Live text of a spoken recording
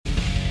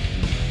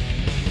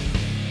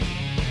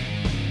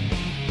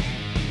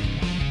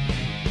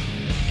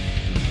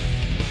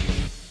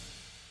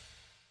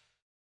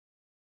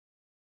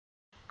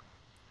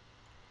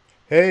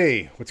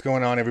Hey, what's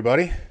going on,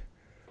 everybody?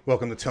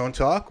 Welcome to Tone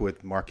Talk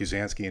with Mark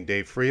Uzansky and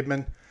Dave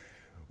Friedman.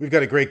 We've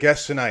got a great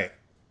guest tonight,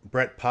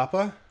 Brett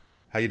Papa.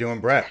 How you doing,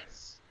 Brett?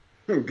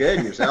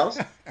 Good, yourselves?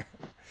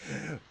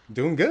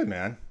 Doing good,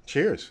 man.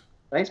 Cheers.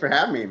 Thanks for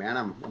having me, man.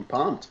 I'm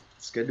pumped.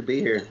 It's good to be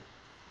here.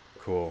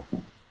 Cool.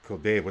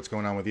 Dave, what's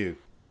going on with you?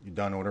 You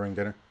done ordering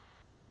dinner?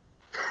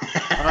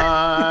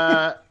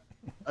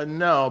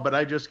 No, but I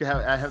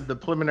have the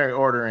preliminary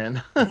order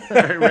in,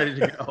 ready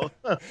to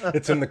go.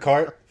 It's in the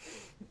cart.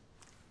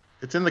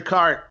 It's in the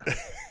cart.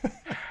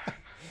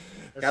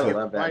 Gotta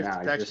love that Wife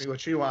now. text me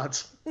what she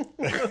wants.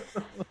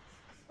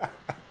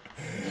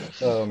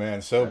 Oh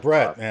man. So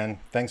Brett, man,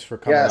 thanks for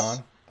coming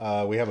Yes.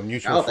 on. We have a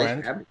mutual Thanks for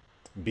friend, having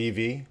me.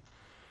 BV.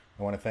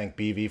 I want to thank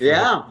BV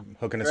for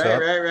hooking us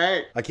up.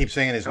 Right. I keep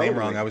saying his name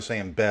Totally. wrong. I was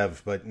saying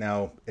Bev, but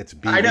now it's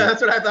BV. I know,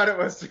 that's what I thought it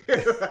was too.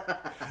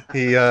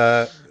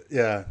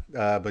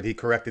 But he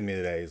corrected me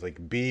today. He's like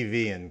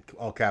BV in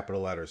all capital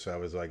letters. So I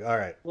was like, all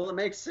right. Well, it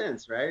makes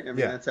sense, right? I mean,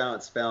 Yeah. that's how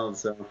it's spelled,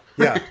 so.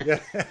 Yeah.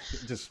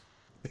 Just,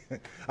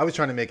 I was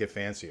trying to make it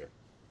fancier.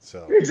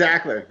 So,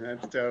 Exactly.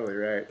 That's totally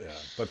right. yeah.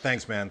 But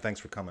thanks, man.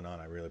 Thanks for coming on.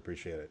 I really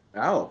appreciate it.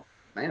 Oh,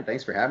 man,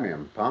 thanks for having me.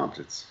 I'm pumped.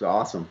 It's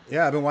awesome.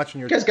 Yeah, I've been watching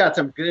your. You guys got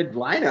some good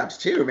lineups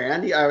too,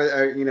 man.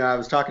 I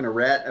was talking to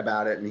Rhett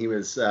about it, and he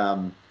was,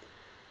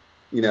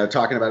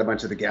 talking about a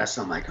bunch of the guests.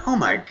 I'm like, oh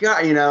my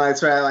god,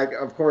 So I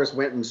of course,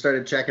 went and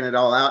started checking it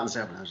all out and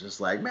stuff. And I was just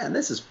like, man,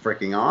 this is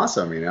freaking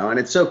awesome, And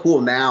it's so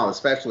cool now,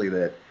 especially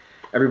that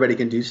everybody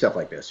can do stuff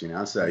like this, So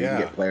you can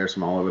get players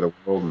from all over the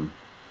world. And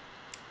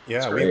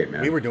Yeah, great,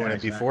 man. we were doing Yeah,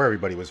 it before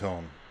everybody was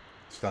home,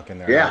 stuck in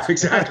their yeah, house.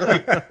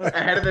 exactly.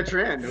 Ahead of the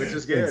trend, which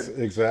is good.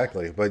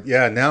 Exactly. But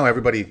yeah, now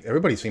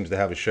everybody seems to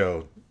have a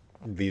show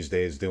these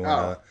days doing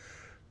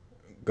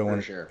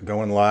for sure.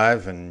 going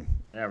live and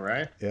Yeah,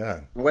 right.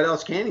 yeah. What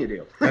else can you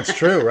do? That's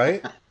true,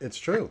 right? It's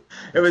true.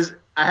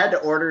 I had to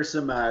order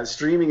some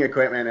streaming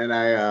equipment, and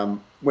I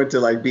went to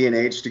like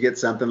B&H to get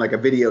something like a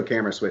video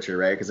camera switcher,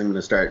 right? Because I'm going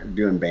to start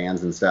doing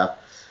bands and stuff.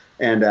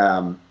 And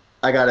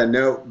I got a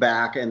note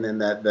back, and then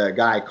the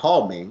guy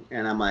called me,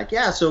 and I'm like,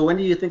 yeah, so when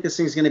do you think this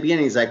thing's going to be in?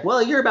 He's like,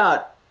 well, you're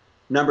about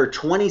number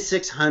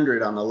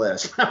 2,600 on the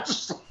list. I was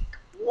just like,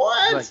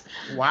 what? Like,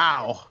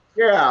 wow.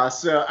 Yeah,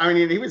 so, I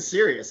mean, he was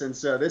serious. And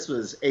so this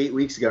was 8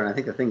 weeks ago, and I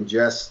think the thing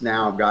just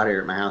now got here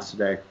at my house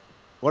today.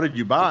 What did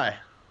you buy?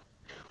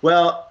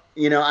 Well,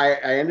 I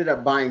ended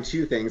up buying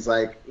two things.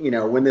 Like,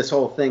 when this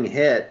whole thing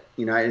hit,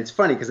 it's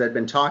funny because I'd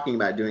been talking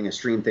about doing a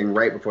stream thing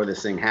right before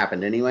this thing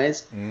happened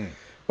anyways.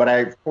 But I,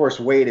 of course,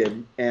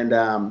 waited. And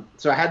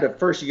so I had to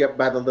first you get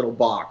by the little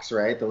box,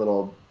 right? The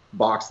little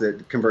box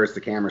that converts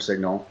the camera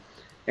signal.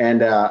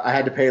 And I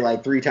had to pay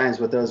like 3 times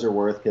what those are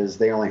worth because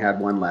they only had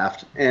one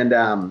left.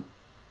 And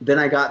then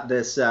I got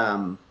this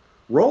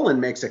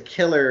Roland makes a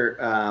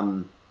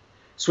killer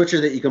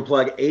switcher that you can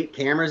plug 8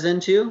 cameras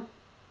into.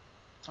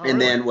 Oh, And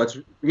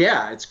really?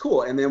 then it's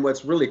cool. And then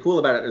what's really cool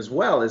about it as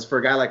well is for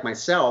a guy like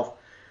myself,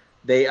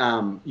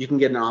 you can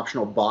get an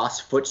optional Boss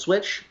foot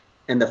switch,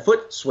 and the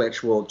foot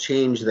switch will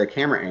change the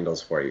camera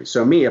angles for you.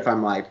 So me, if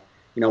I'm like,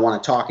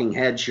 want a talking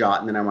head shot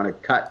and then I want to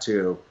cut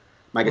to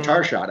my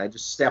guitar shot, I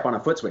just step on a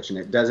foot switch and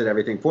it does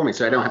everything for me.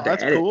 So I don't have to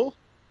That's edit. cool.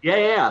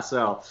 Yeah.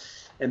 So,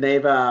 and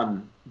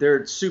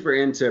they're super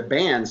into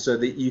bands so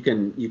that you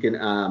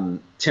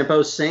can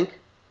tempo sync.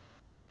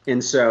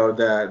 And so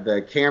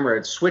the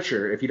camera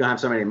switcher, if you don't have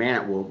somebody to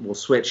man it, will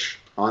switch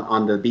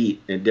on the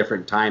beat in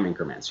different time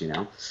increments,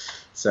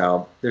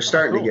 So they're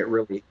starting to get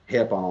really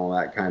hip on all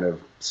that kind of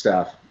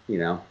stuff,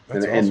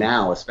 That's and awesome.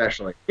 now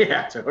especially.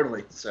 Yeah,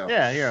 totally. So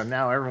Yeah.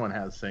 Now everyone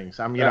has things.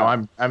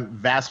 I'm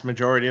vast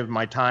majority of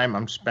my time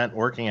I'm spent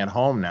working at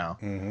home now.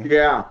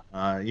 yeah,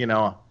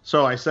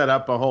 So I set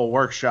up a whole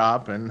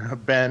workshop and a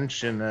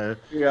bench and a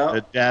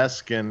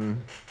desk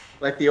and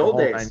like the the old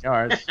whole 9 days.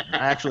 yards. I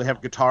actually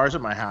have guitars at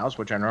my house,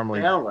 which I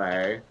normally No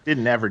way.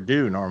 didn't ever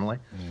do normally.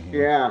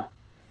 Yeah,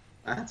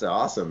 that's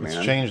awesome, man.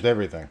 It's changed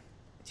everything.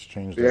 It's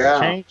changed. Yeah.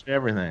 Changed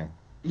everything.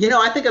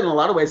 I think in a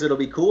lot of ways it'll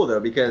be cool though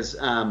because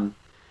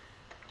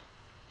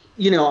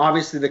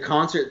obviously the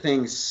concert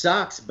thing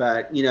sucks,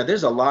 but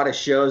there's a lot of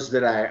shows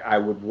that I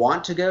would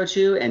want to go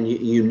to,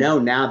 and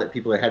now that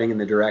people are heading in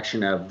the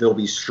direction of they'll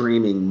be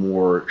streaming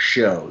more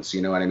shows.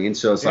 You know what I mean?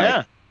 So it's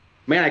like,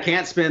 man, I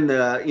can't spend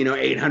the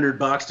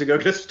 $800 to go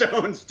get a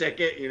Stones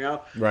ticket,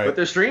 Right. But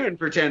they're streaming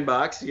for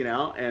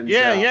 $10,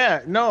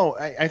 and No,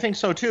 I think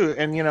so too.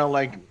 And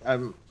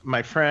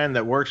my friend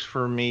that works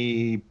for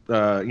me,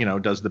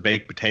 does the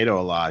baked potato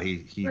a lot.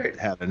 He Right.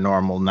 had a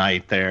normal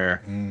night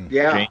there.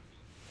 yeah, Jamie.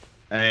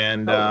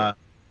 And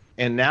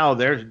and now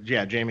there's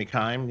Jamie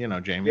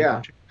Kime, Jamie. yeah.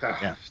 don't you?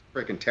 Yeah.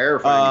 Freaking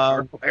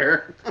terrifying guitar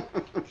player.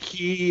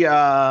 He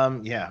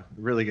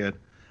really good.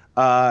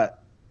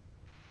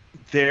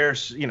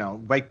 There's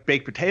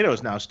baked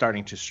potatoes now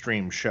starting to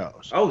stream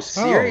shows. Oh, Oh,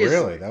 seriously?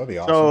 really? That would be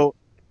awesome. So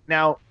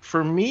now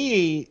for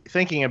me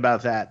thinking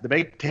about that, the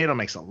baked potato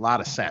makes a lot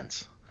of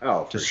sense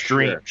Oh, to for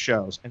stream sure.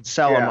 shows and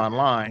sell them Yeah.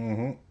 online.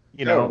 Mhm.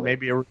 you know, Totally.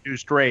 maybe a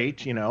reduced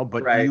rate, you know,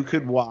 but Right. you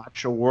could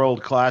watch a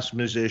world-class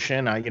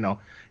musician. You know,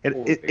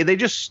 they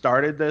just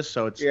started this,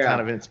 so it's Yeah.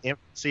 kind of in its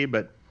infancy,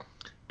 but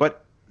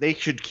they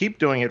should keep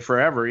doing it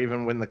forever,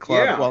 even when the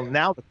club. Yeah. Well,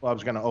 now the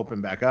club's going to open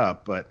back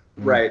up, but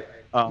Right.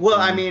 Um, Well,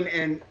 I mean,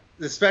 and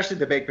especially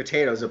the baked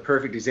potato is a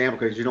perfect example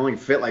because you'd only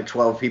fit like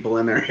 12 people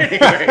in there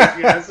anyway.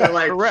 You know? So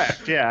like,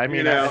 correct. Yeah, I mean,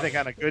 you know. I think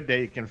on a good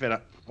day you can fit.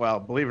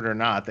 Well, believe it or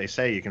not, they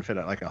say you can fit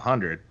at like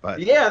 100, but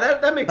Yeah,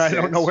 that makes I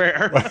sense. don't know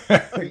where.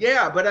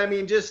 Yeah, but I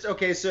mean, just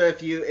okay. So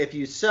if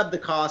you sub the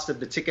cost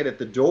of the ticket at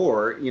the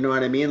door, you know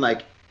what I mean?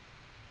 Like,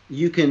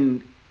 you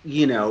can,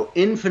 you know,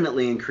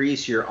 infinitely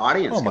increase your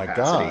audience Oh my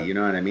capacity. God. You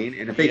know what I mean?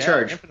 And if they Yeah,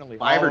 charge infinitely,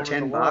 $5 all or over the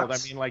 $10 world.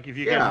 bucks, I mean, like if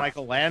you Yeah. get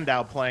Michael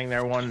Landau playing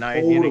there one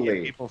night, you're gonna Totally.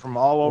 get people from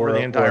all over the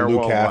entire or Lou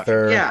world. watching.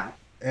 Cather. yeah,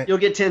 And- you'll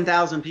get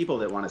 10,000 people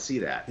that want to see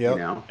that. Yep. You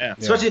know, Yeah.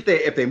 especially if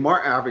they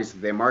obviously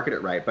they market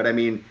it right. But I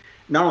mean,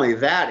 not only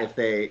that, if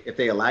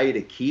they allow you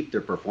to keep their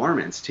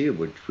performance too,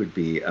 would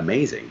be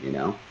amazing. You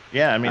know,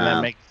 Yeah, I mean that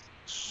Um, makes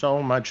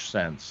so much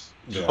sense.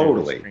 Yeah.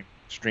 Totally.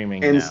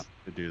 Streaming And- now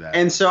to do that.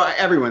 and so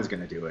everyone's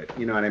going to do it.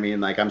 You know what I mean?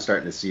 Like I'm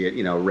starting to see it.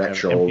 You know, Rhett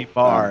Scholl,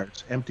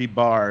 empty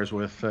bars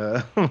with.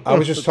 I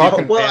was just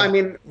talking. Well, I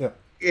mean, Yeah.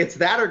 it's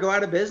that or go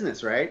out of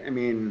business, right? I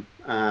mean,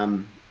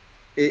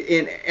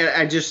 and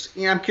I just,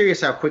 you know, I'm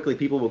curious how quickly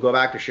people will go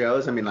back to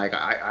shows. I mean, like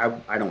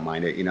I don't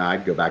mind it, you know,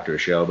 I'd go back to a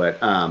show, but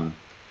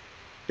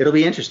it'll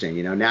be interesting.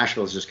 You know,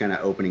 Nashville's just kind of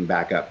opening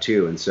back up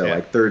too, and so Yeah.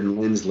 like Third and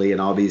Lindsley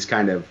and all these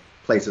kind of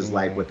places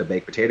like what the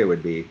baked potato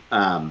would be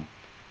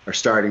are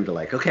starting to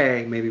like,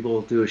 okay, maybe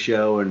we'll do a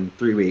show in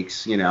 3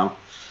 weeks, you know.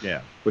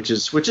 Yeah. Which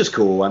is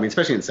cool. I mean,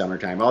 especially in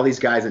summertime. All these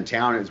guys in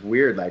town is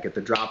weird. Like at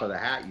the drop of the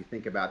hat, you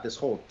think about this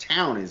whole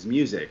town is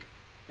music,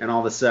 and all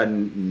of a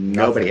sudden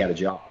nobody Nothing. had a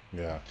job.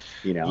 Yeah.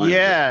 You know?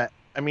 Yeah.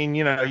 I mean,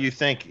 you know, you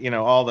think, you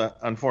know,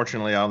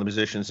 unfortunately, all the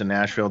musicians in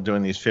Nashville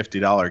doing these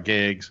 $50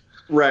 gigs,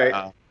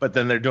 Right. but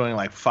then they're doing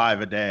like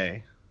 5 a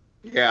day,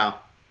 Yeah.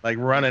 like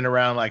running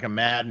around like a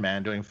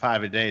madman doing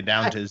 5 a day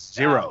down to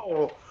zero.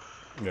 Oh,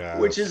 Yeah.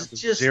 which is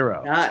just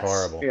Zero. nuts. It's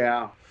horrible.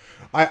 Yeah.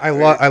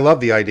 I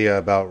love the idea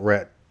about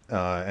Rhett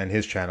and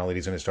his channel that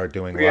he's going to start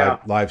doing Yeah.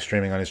 live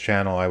streaming on his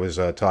channel. I was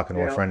talking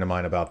to a Yeah. friend of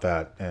mine about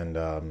that, and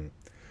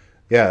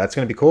yeah, that's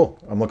going to be cool.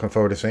 I'm looking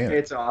forward to seeing it.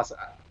 It's awesome.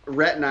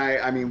 Rhett and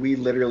I mean, we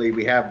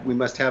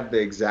must have the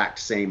exact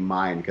same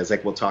mind because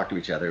like we'll talk to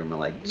each other and we're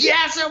like,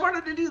 yes, I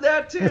wanted to do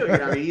that too. You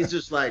know, I mean, he's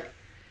just like,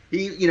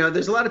 you know,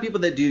 there's a lot of people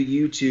that do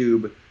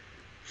YouTube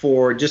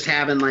for just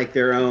having like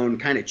their own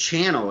kind of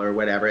channel or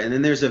whatever. And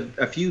then there's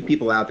a few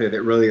people out there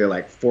that really are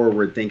like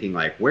forward thinking,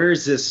 like, where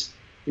is this,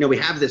 you know, we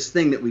have this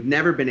thing that we've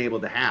never been able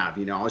to have,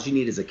 you know, all you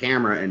need is a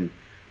camera and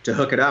to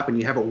hook it up and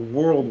you have a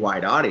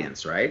worldwide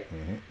audience, right?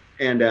 Mhm.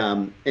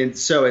 And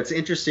so it's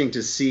interesting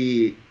to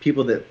see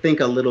people that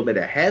think a little bit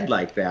ahead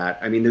like that.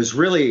 I mean, there's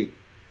really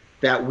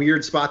that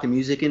weird spot the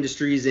music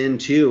industry's in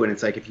too. And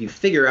it's like, if you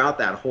figure out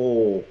that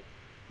whole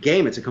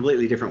game, it's a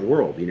completely different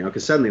world, you know,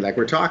 because suddenly, like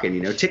we're talking,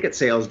 you know, ticket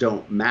sales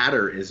don't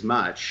matter as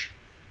much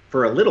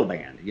for a little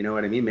band. You know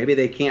what I mean? Maybe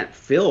they can't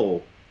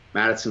fill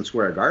Madison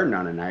Square Garden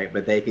on a night,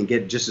 but they can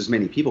get just as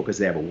many people because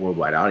they have a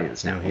worldwide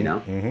audience now, you know?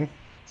 Mm-hmm.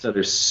 So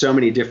there's so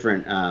many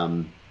different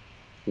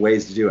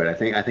ways to do it. I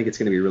think it's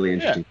going to be really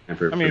interesting. I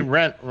For, mean,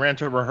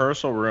 rent a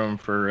rehearsal room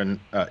for an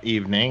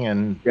evening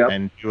and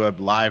Yep. do a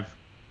live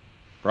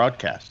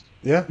broadcast.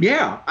 Yeah.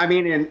 yeah, I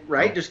mean, and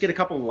right, just get a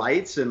couple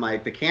lights and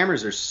like the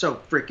cameras are so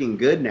freaking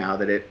good now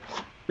that it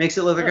makes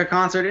it look like a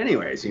concert,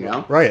 anyways. You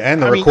know? Right,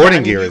 and the I mean, recording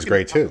you gear is can-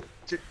 great too.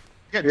 Yeah,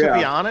 Yeah. to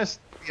be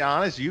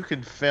honest, you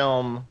could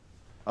film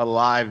a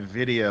live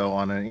video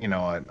on an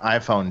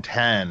iPhone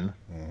 10,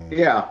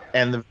 Yeah,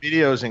 and the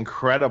video is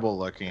incredible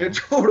looking,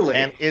 totally.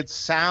 and it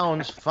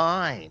sounds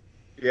fine.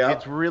 yeah,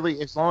 It's really,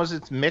 as long as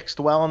it's mixed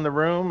well in the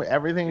room,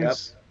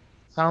 everything's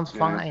sounds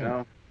fine.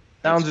 no,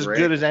 Sounds that's as great.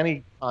 good as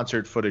any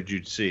concert footage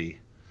you'd see.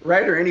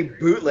 right, or any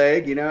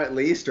bootleg, you know, at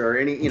least, or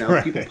any, you know,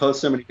 Right. people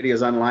post so many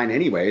videos online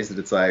anyways that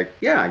it's like,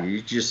 yeah,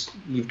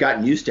 you've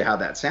gotten used to how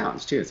that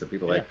sounds too. So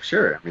people are like,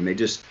 sure. I mean,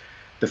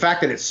 the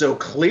fact that it's so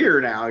clear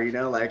now, you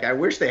know, like I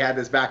wish they had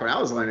this back when I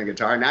was learning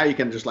guitar. Now you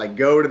can just like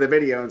go to the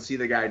video and see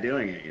the guy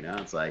doing it, you know.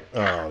 It's like,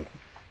 Oh,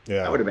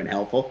 yeah. that would have been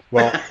helpful.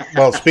 Well,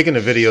 speaking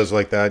of videos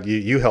like that,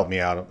 you helped me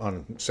out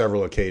on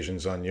several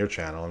occasions on your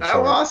channel. I'm Oh,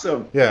 sure.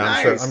 awesome. Yeah,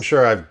 Nice. I'm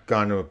sure I've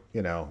gone to,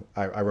 you know,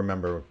 I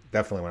remember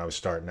definitely when I was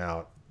starting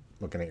out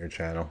looking at your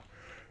channel,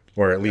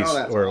 or at least,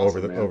 that's or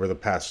awesome, man. over the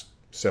past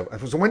several.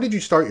 So when did you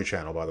start your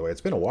channel, by the way?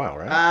 It's been a while,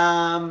 right?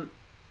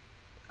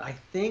 I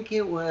think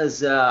it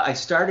was, I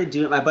started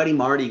doing, my buddy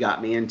Marty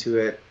got me into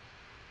it,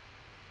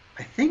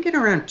 I think in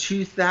around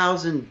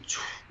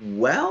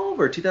 2012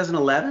 or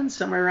 2011,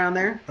 somewhere around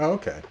there. Oh,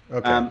 okay.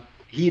 Okay.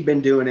 He'd been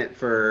doing it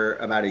for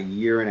about a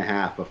year and a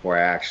half before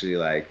I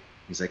actually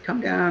he's like, come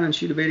down and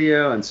shoot a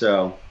video. And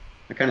so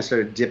I kind of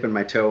started dipping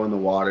my toe in the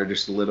water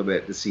just a little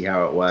bit to see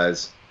how it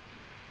was.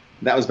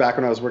 That was back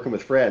when I was working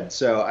with Fred.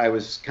 So I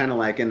was kind of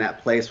like in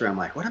that place where I'm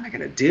like, what am I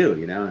going to do?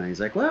 You know? And he's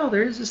like, well,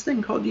 there is this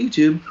thing called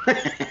YouTube.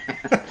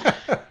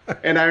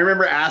 And I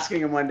remember asking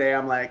him one day,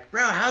 I'm like,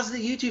 bro, how's the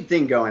YouTube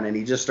thing going? And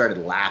he just started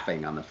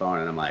laughing on the phone.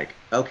 And I'm like,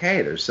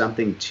 okay, there's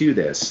something to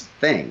this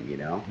thing, you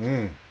know?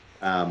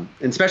 And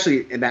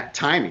especially in that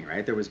timing,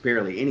 right? There was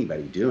barely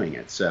anybody doing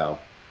it. So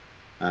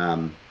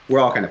we're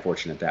all kind of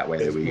fortunate that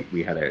way that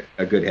we had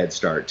a good head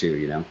start too,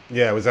 you know?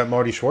 Yeah, was that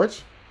Marty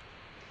Schwartz?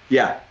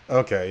 Yeah.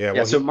 Okay, yeah.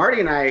 Well, so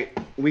Marty and I,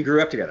 we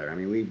grew up together. I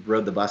mean, we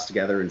rode the bus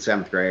together in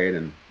 7th grade.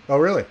 And oh,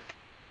 really?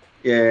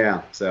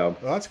 Yeah, so.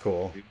 Well, that's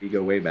cool. We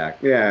go way back.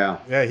 Yeah.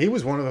 Yeah, he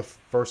was one of the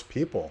first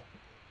people.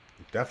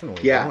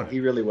 Definitely. Yeah, he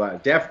really was.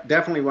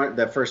 Definitely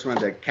the first one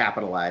to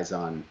capitalize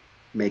on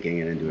making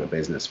it into a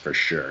business for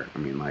sure. I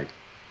mean, like,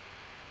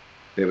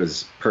 it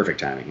was perfect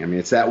timing. I mean,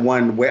 it's that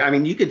one way. I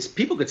mean,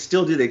 people could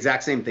still do the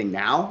exact same thing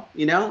now,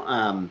 you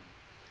know,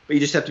 but you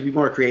just have to be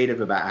more creative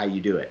about how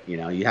you do it. You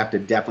know, you have to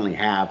definitely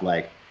have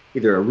like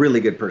either a really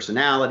good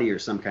personality or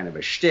some kind of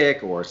a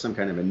shtick or some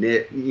kind of a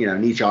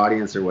niche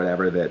audience or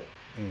whatever that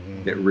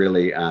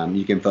really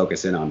you can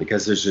focus in on,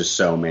 because there's just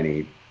so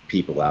many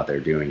people out there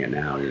doing it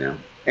now, you know,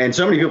 and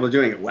so many people are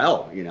doing it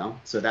well, you know,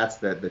 so that's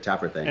the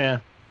tougher thing. Yeah.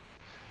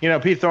 You know,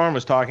 Pete Thorne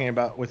was talking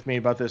with me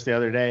about this the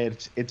other day.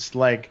 It's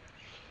like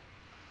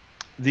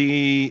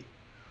the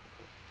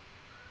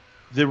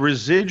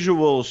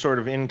residual sort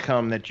of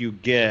income that you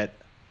get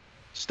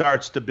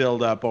starts to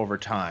build up over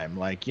time.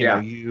 Like, you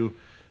know,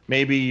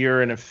 maybe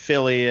you're an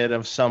affiliate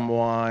of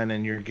someone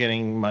and you're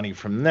getting money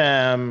from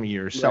them.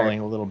 You're selling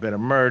a little bit of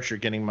merch. You're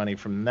getting money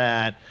from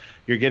that.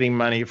 You're getting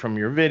money from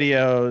your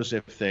videos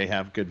if they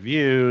have good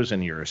views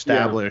and you're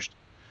established.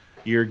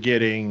 You're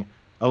getting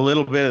a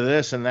little bit of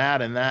this and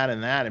that and that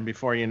and that. And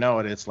before you know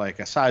it, it's like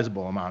a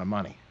sizable amount of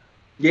money.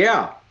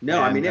 Yeah.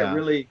 No, I mean, it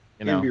really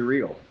can be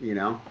real, you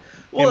know.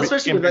 Well,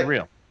 especially with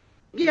real.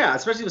 Yeah,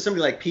 especially with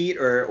somebody like Pete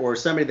or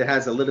somebody that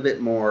has a little bit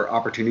more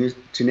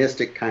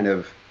opportunistic kind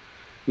of,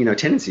 you know,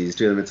 tendencies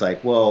to him. It's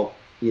like, well,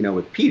 you know,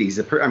 with Pete, he's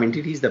the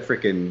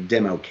freaking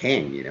demo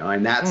king, you know,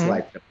 and that's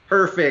like the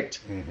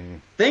perfect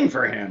thing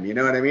for him. You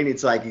know what I mean?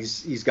 It's like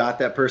he's got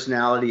that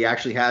personality. He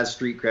actually has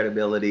street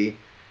credibility,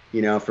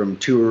 you know, from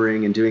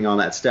touring and doing all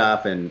that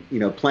stuff, and you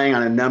know, playing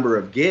on a number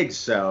of gigs.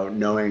 So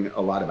knowing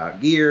a lot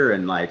about gear,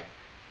 and like,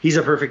 he's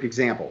a perfect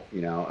example,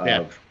 you know,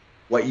 of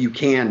what you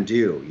can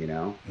do, you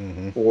know,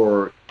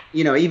 or,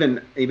 you know, even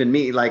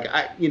me, like,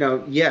 you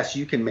know, yes,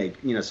 you can make,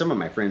 you know, some of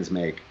my friends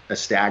make a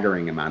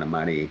staggering amount of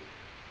money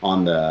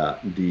on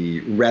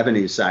the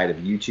revenue side of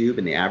YouTube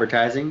and the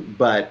advertising,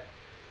 but,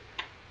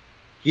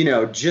 you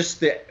know, just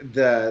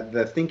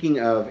the thinking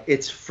of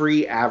it's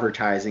free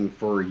advertising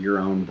for your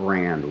own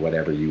brand,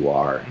 whatever you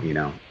are, you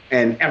know,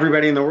 and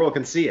everybody in the world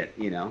can see it,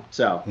 you know,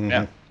 so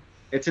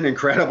it's an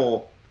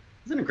incredible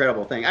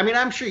thing. I mean,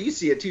 I'm sure you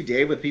see it too,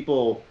 Dave, with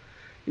people,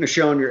 you know,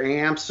 showing your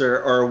amps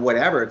or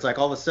whatever. It's like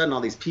all of a sudden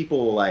all these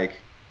people like,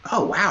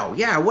 oh wow,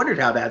 yeah, I wondered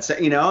how that's,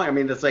 you know. I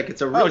mean, it's like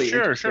it's a really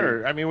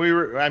sure. I mean, we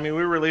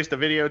released a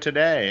video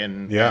today,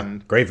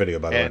 and great video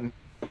by the way.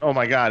 Oh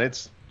my God,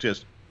 it's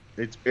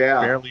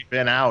barely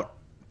been out.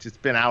 It's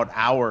been out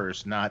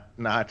hours, not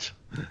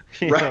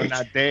you know,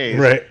 not days.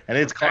 Right. And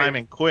it's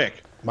climbing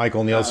quick.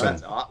 Michael Nielsen.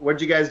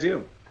 What'd you guys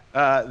do?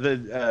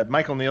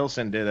 Michael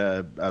Nielsen did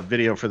a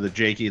video for the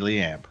Jakey Lee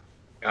amp.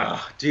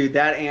 Oh, dude,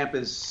 that amp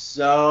is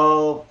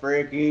so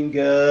freaking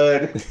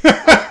good.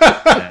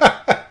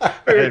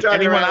 If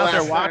anyone out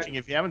there watching,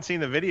 if you haven't seen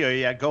the video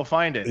yet, go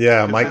find it.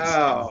 Yeah,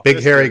 Mike's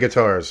big hairy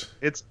guitars.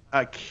 It's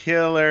a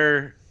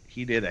killer.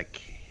 He did a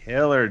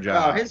killer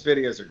job. Oh, his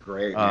videos are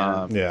great,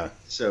 man. Yeah,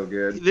 so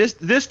good.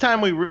 This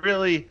time we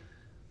really,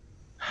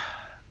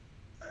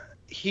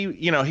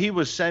 he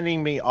was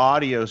sending me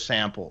audio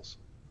samples.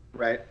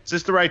 Right. Is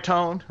this the right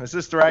tone? Is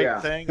this the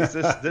right thing? Is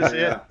this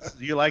it?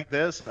 Do you like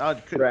this?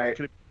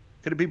 Could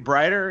it be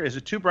brighter? Is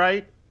it too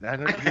bright?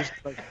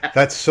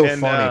 That's so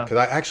funny, because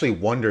I actually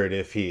wondered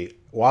if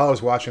while I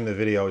was watching the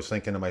video, I was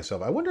thinking to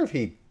myself, I wonder if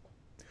he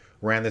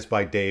ran this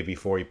by Dave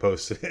before he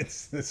posted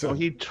it. Oh,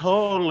 he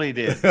totally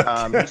did. He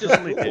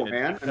totally did,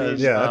 man.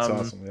 Yeah, that's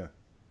awesome. Yeah.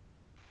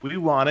 We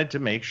wanted to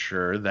make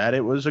sure that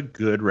it was a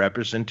good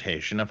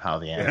representation of how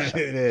the amp sounds.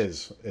 It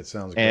is. It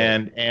sounds great.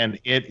 And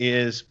it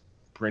is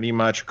pretty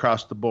much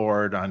across the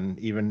board on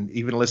even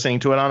listening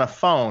to it on a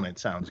phone, it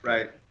sounds good.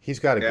 Right. He's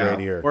got a great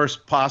ear.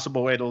 Worst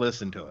possible way to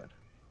listen to it.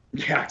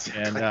 Yeah,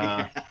 exactly.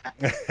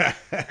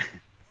 And,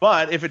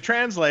 but if it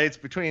translates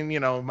between,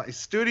 you know, my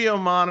studio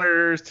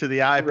monitors to the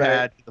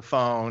iPad, to the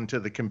phone, to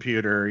the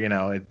computer, you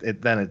know,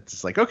 then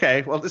it's like,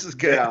 okay, well, this is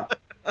good. Yeah,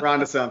 we're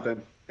onto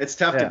something. It's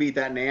tough to beat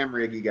that NAMM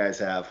rig you guys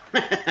have.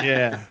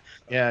 Yeah,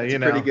 it's you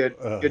know, pretty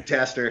good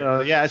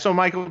tester. So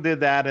Michael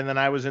did that, and then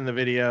I was in the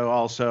video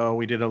also.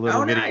 We did a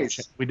little video.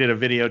 Nice. We did a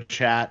video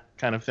chat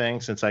kind of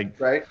thing since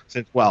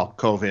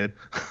COVID.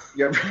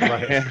 Yep.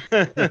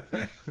 Right.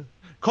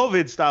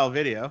 COVID style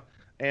video.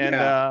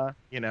 And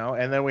you know,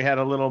 and then we had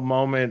a little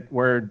moment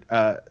where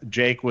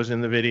Jake was in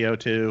the video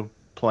too,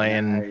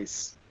 playing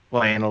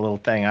a little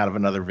thing out of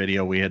another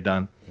video we had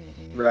done.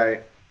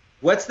 Right.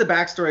 What's the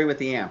backstory with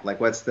the amp?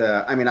 Like,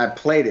 I mean, I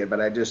played it, but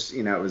I just,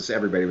 you know,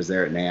 everybody was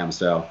there at NAMM,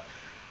 so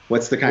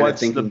What's the kind of What's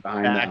thinking the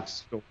behind that?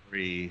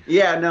 backstory?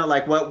 Yeah, no,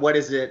 like what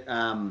is it?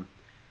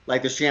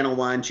 Like there's channel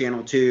 1,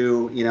 channel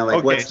 2. You know, like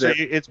Okay, what's so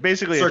the it's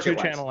basically a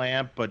circuit-wise? 2-channel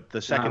amp, but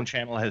the second Uh-huh.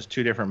 channel has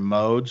 2 different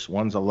modes.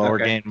 One's a lower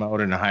Okay. gain mode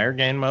and a higher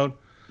gain mode.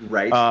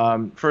 right?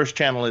 First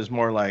channel is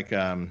more like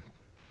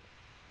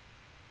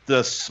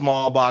the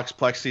small box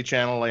plexi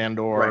channel and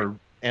or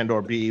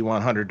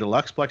BE100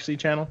 deluxe plexi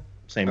channel.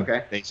 Same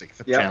Okay. basic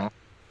Yep.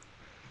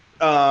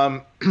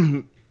 channel.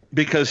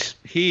 Because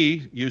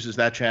he uses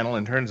that channel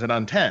and turns it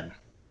on 10,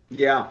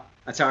 Yeah,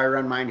 that's how I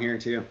run mine here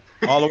too.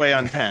 all the way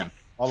on 10,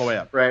 all the way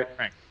up. Right.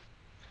 Right.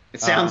 It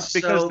sounds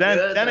because so then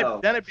good.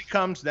 though.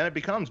 it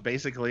becomes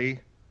basically,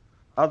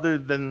 other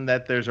than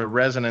that there's a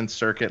resonance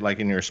circuit like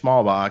in your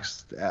small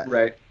box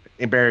right.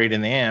 buried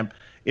in the amp,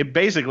 it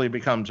basically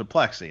becomes a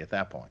plexi at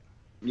that point.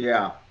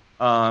 Yeah.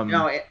 Um,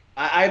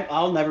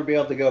 I'll never be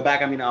able to go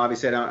back. I mean,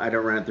 obviously, I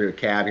don't run it through a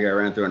cab here.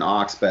 I run it through an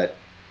aux, but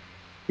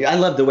yeah, I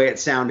love the way it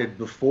sounded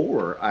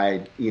before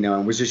and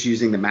was just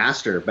using the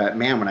master. But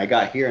man, when I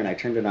got here and I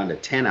turned it on to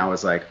 10, I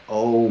was like,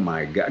 oh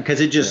my god,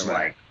 because it just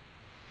it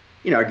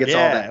gets all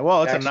that.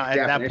 well, it's extra at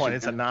that point definition.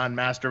 it's a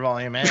non-master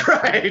volume amp.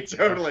 Right,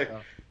 totally. So,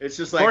 It's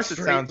just of like course, it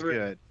straight sounds through.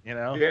 good.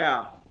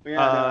 Yeah.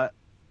 Yeah.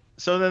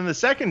 So then the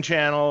second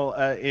channel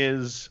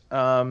is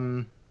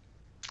in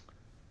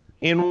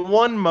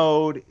one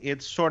mode,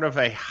 it's sort of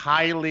a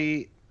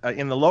highly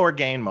in the lower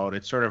gain mode,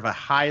 it's sort of a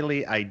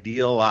highly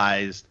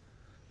idealized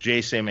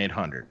JSIM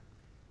 800.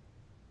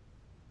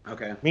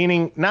 Okay.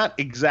 Meaning not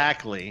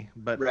exactly,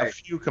 but a Right.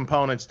 few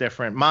components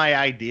different. My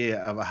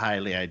idea of a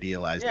highly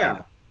idealized Yeah.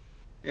 data.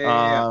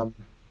 Yeah.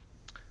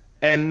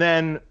 And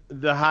then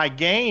the high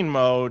gain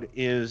mode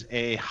is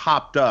a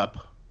hopped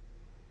up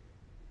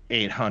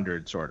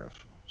 800 sort of.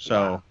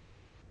 So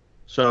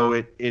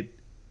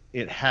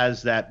it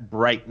has that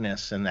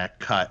brightness and that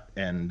cut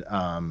and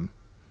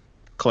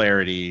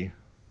clarity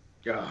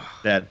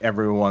that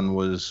everyone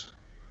was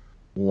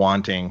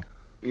wanting.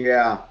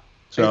 Yeah.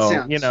 So, it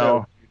sounds you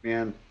know, so good,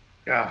 man.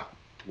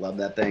 Love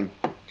that thing.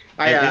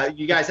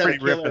 You guys had a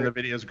pretty ripping. killer. The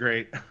video's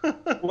great.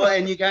 Well,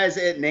 and you guys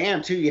at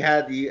NAMM too. You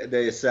had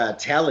this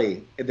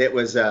telly that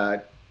was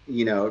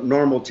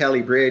normal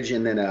telly bridge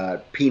and then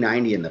a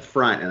P90 in the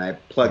front, and I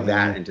plugged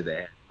that into the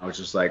head. I was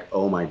just like,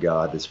 oh my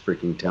god, this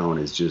freaking tone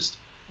is just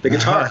the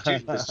guitar too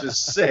was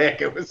just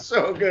sick. It was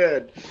so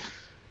good,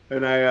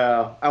 and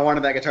I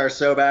wanted that guitar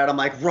so bad. I'm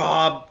like,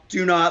 Rob,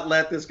 do not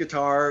let this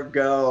guitar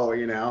go,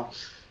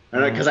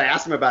 because I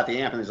asked him about the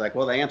amp, and he's like,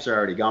 well, the amps are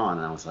already gone,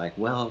 and I was like,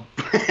 well.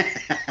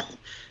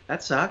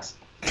 That sucks.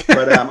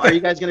 But are you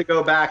guys going to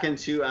go back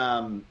into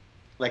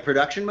like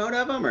production mode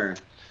of them, or?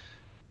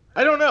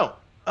 I don't know.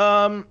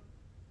 I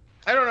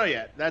don't know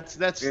yet. That's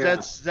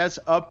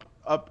up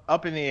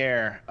in the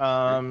air.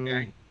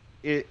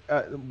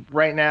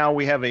 Right now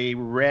we have a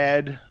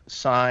red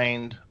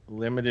signed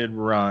limited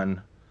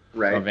run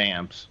of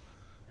amps.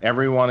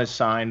 Everyone is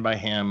signed by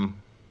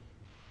him.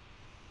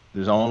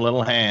 His own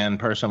little hand,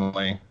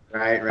 personally.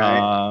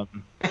 Right.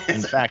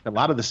 In fact, a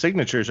lot of the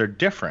signatures are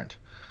different.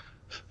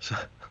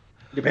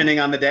 Depending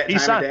on the time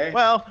of day?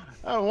 Well,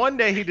 one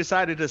day he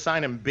decided to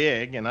sign him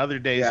big, and other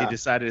days he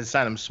decided to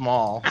sign him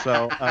small.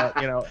 So,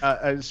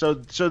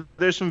 so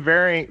there's some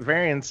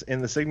variance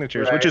in the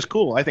signatures, which is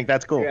cool. I think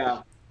that's cool.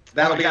 Yeah.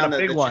 That'll be I got on a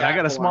big the one. I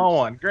got a small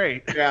one.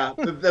 Great. Yeah.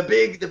 The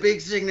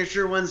big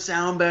signature ones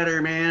sound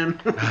better, man.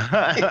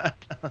 That'll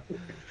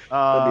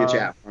be a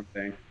chat form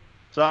thing.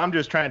 So I'm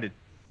just trying to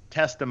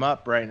test them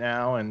up right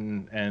now,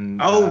 and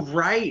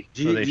right.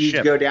 Do so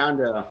you go down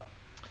to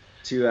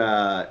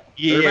Irvine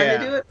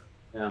to do it?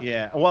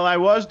 Yeah. Well, I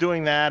was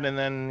doing that, and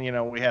then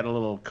we had a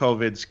little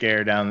COVID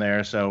scare down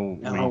there,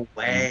 so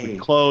we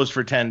closed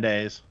for 10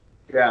 days.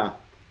 Yeah.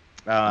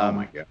 Oh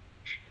my god.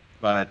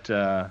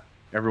 But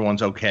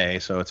everyone's okay,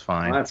 so it's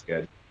fine. Well, that's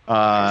good.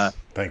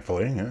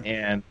 Thankfully, yeah.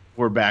 And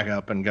we're back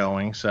up and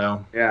going.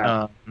 So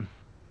yeah.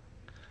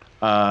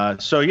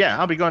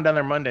 I'll be going down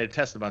there Monday to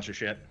test a bunch of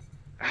shit.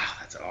 Oh,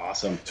 that's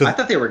awesome. So, I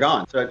thought they were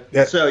gone. So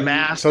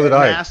masked did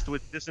I. Masked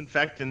with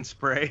disinfectant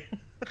spray.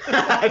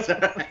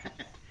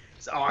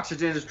 It's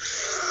oxygen.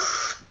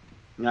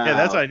 No. Yeah,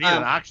 that's what I need,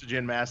 an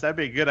oxygen mask. That'd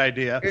be a good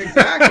idea.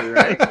 Exactly,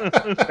 right?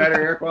 Better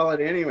air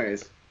quality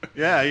anyways.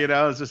 Yeah,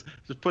 just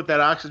put that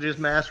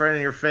oxygen mask right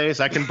in your face.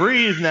 I can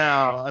breathe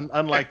now,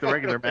 unlike the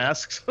regular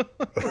masks.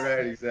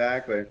 Right,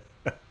 exactly.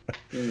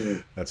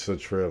 That's so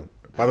true.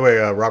 By the way,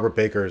 Robert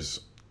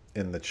Baker's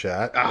in the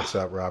chat. What's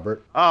up,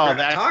 Robert? Oh,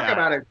 talk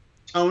about a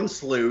tone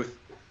sleuth.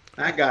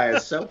 That guy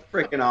is so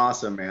freaking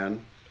awesome,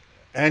 man.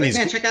 And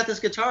man, check out this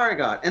guitar I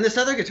got, and this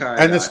other guitar I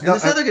got, and this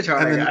other guitar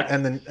I got.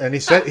 And he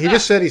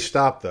just said he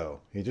stopped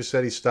though. He just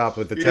said he stopped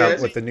with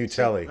the new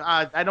telly.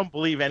 I don't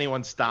believe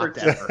anyone stopped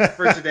ever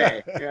for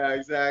today. Yeah,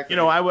 exactly.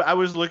 I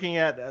was looking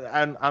at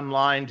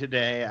online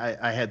today.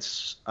 I had.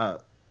 Are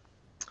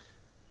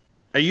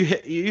you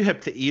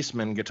hip to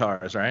Eastman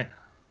guitars, right?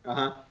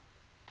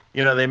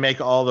 They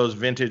make all those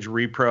vintage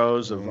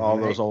repros of all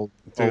those old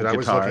guitars, I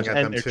was looking at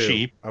them they're too.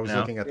 cheap. I was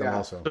looking at them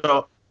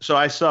also. So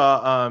I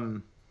saw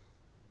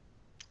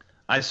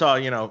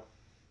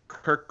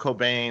Kurt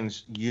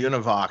Cobain's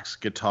Univox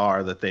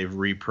guitar that they've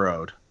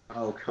repro'd.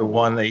 Oh, The come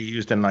one on. they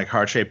used in like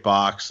heart-shaped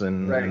box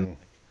and, Right. and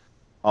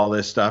all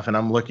this stuff, and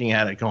I'm looking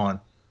at it going,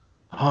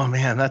 "Oh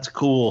man, that's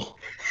cool."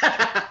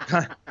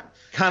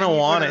 Kind of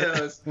want One of it.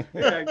 those.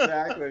 Yeah,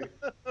 exactly.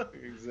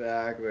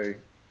 Exactly.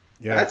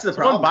 Yeah. That's the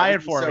Someone problem. buy it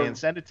Everything's for so- me and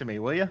send it to me,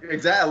 will you?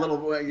 Exactly. A little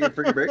for your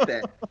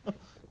birthday.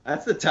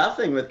 That's the tough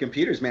thing with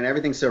computers, man.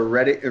 Everything's so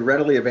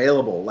readily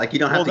available. Like you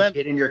don't have Well, to then-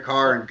 get in your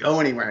car and go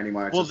anywhere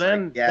anymore. It's Well, just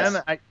then, like,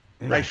 yes.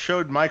 then I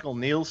showed Michael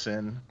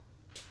Nielsen,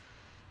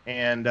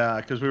 and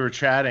because we were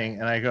chatting,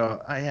 and I go,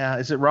 oh, "Yeah,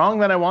 is it wrong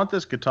that I want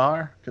this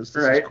guitar? Because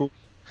this Right. is cool."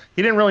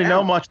 He didn't really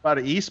know Yeah. much about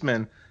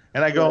Eastman,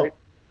 and I go, Right.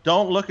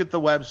 "Don't look at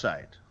the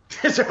website.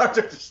 So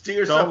just do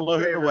yourself Don't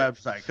look a at the favor.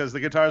 website because the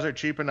guitars are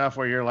cheap enough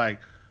where you're like,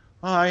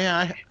 oh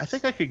yeah, I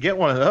think I could get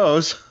one of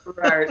those."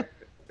 Right.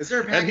 Is there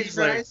a And package he's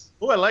like, price?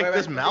 "Oh, I like Wait,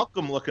 this wait.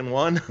 Malcolm looking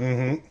one."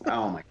 Mm-hmm.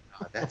 Oh my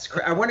god, that's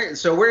crazy. I wonder.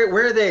 So where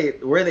are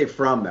they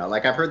from though?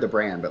 Like I've heard the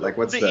brand, but like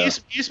what's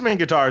the? Eastman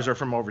guitars are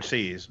from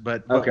overseas,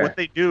 but Okay. what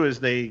they do is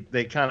they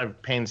kind of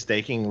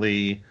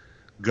painstakingly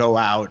go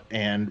out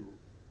and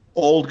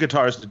old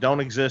guitars that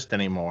don't exist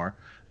anymore.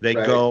 They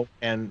Right. go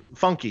and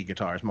funky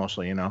guitars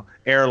mostly,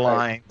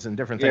 airlines and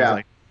different things Yeah.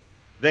 like.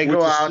 They Which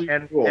go is out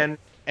super cool.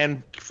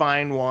 and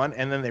find one,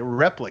 and then they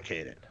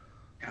replicate it,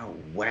 No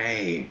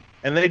way.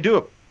 and they do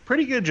a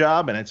pretty good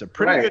job, and it's a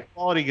pretty Right. good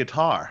quality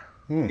guitar.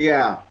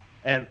 Yeah.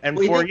 And Well,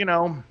 you for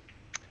think-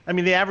 I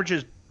mean, the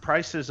averages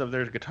prices of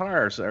their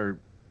guitars are,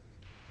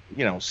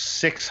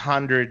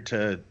 $600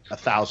 to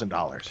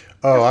 $1,000.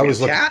 Oh,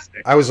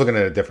 Fantastic. I was looking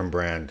at a different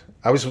brand.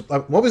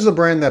 What was the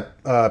brand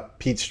that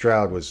Pete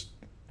Stroud was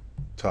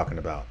talking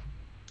about?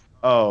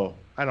 Oh,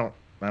 I don't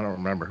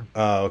remember.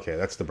 Oh, okay,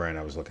 that's the brand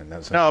I was looking.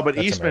 That's No, but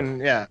that's Eastman,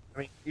 American. yeah. I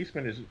mean,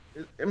 Eastman is.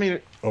 I mean,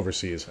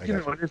 Overseas. I you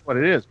guess. know, it is what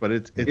it is. But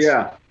it's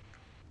Yeah.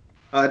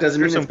 It doesn't There's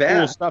mean some it's bad.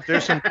 cool stuff.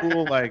 There's some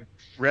cool like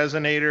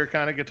resonator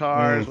kind of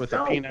guitars with a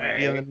No P90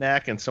 way. in the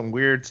neck and some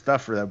weird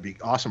stuff that would be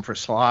awesome for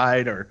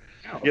slide or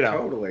No,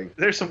 totally.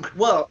 there's some.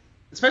 Well,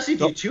 especially if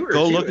Go, you tour.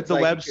 go too, look at it's the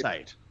like you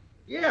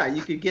website.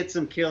 you could get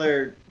some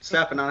killer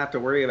stuff and not have to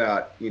worry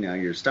about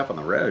your stuff on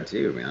the road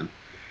too, man.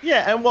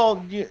 Yeah, and well,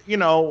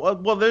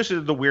 those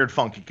are the weird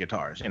funky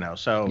guitars,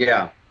 So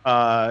Yeah.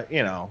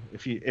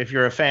 if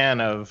you're a fan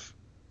of,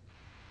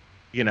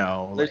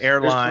 There's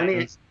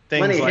airlines,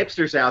 plenty things of like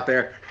hipsters out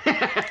there.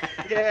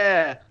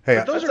 yeah. Hey,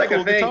 but those That's are like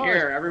cool a thing guitars.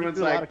 here. They Everyone's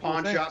do a lot like of cool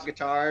pawn things. shop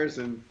guitars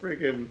and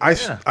freaking.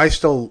 Yeah. I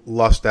still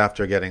lust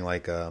after getting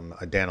like a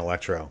Dan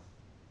Electro,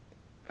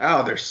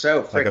 Oh, they're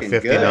so like a freaking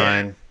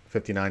 59, good.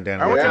 59 Dan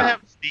Are we Electro. gonna Yeah.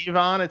 have Steve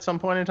on at some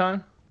point in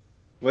time?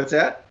 What's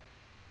that?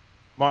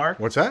 Mark,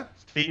 What's that?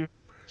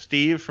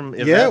 Steve from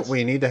Events? Yeah,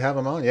 we need to have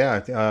him on.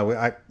 Yeah,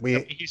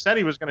 He said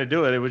he was going to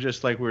do it. It was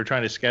just like we were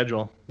trying to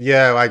schedule.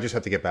 yeah. I just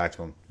have to get back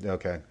to him.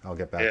 Okay, I'll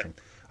get back Yeah. to him.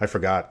 I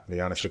forgot, to be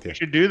honest with you. You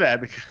should do that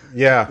because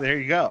Yeah, there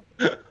you go.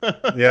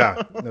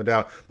 yeah, no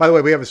doubt. By the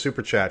way, we have a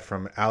super chat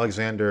from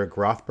Alexander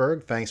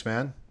Grothberg. Thanks,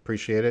 man.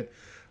 Appreciate it.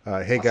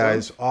 Hey,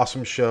 guys,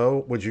 awesome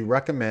show. Would you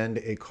recommend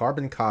a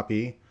carbon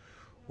copy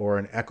or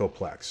an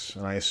Echoplex?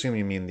 And I assume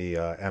you mean the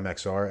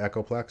MXR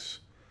Echoplex.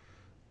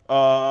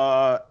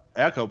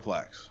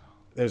 Echoplex.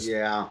 There's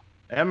Yeah,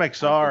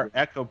 MXR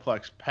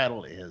Echoplex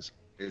pedal is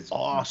it's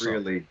awesome.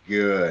 really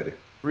good.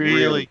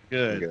 really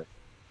good.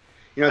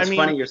 It's I mean-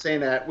 funny you're saying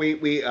that.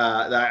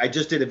 I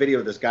just did a video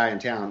with this guy in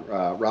town,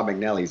 Rob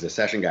McNally. He's a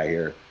session guy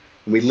here.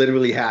 And we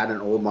literally had an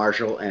old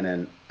Marshall and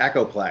an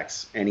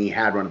Echoplex, and he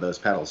had one of those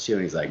pedals too.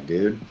 And he's like,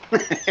 "Dude, No,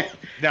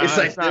 it's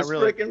like it's not this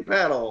really. freaking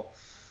pedal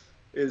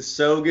is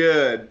so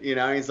good."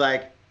 He's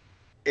like,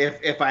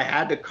 if I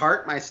had to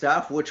cart my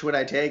stuff, which would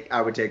I take?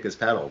 I would take this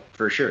pedal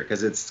for sure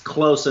because it's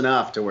close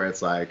enough to where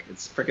it's like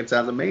it's freaking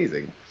sounds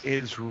amazing.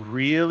 It's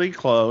really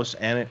close,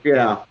 and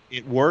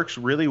it works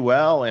really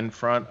well in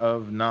front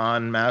of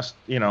non-mass,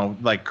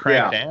 like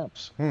cranked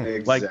amps,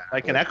 like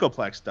an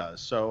Echoplex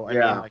does. So I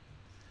mean, like,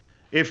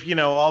 if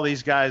all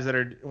these guys that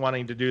are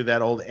wanting to do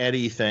that old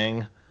Eddie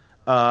thing,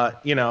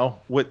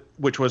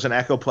 which was an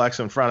Echoplex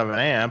in front of an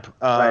amp,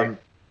 Right.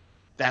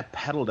 that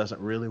pedal does it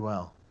really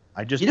well.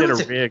 I just You know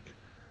did a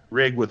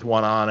rig with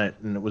one on it,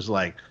 and it was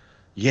like,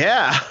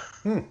 yeah.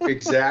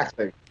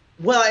 Exactly.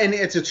 Well, and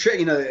it's a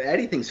trick. The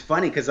Eddie thing's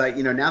funny because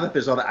now that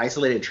there's all the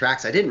isolated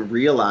tracks, I didn't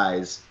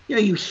realize.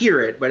 You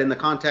hear it, but in the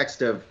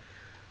context of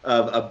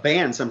a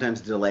band,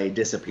 sometimes delay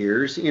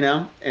disappears.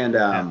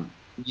 And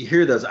you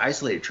hear those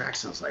isolated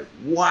tracks, and I was like,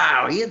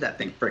 wow, he had that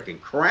thing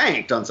freaking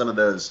cranked on some of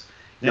those,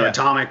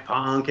 Atomic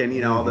Punk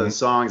and all those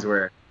songs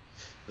where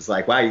it's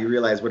like, wow, you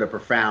realize what a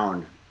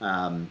profound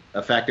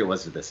effect it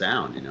was to the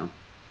sound.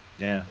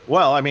 Yeah.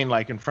 Well, I mean,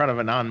 like in front of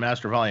a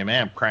non-master volume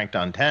amp cranked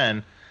on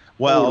 10.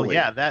 Well, Totally.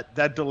 yeah,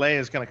 that delay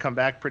is going to come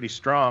back pretty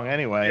strong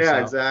anyway. Yeah,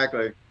 so,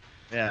 exactly.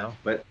 Yeah.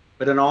 But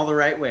in all the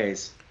right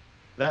ways.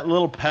 That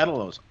little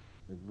pedal is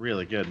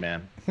really good,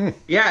 man.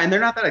 Yeah, and they're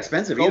not that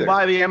expensive Go either.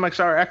 buy the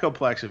MXR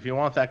Echoplex if you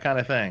want that kind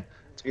of thing.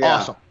 It's Yeah.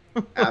 awesome.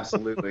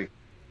 Absolutely.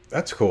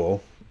 That's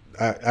cool.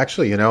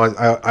 Actually,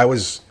 I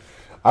was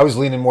I was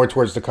leaning more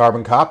towards the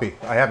carbon copy.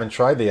 I haven't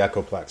tried the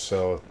Echoplex,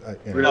 so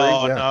Really?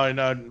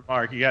 No,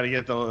 Mark, you got to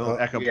get the little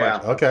Echoplex. Yeah.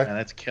 Okay. And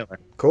that's killer.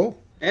 Cool.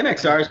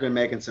 MXR's been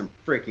making some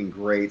freaking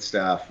great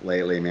stuff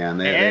lately, man.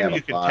 They And have you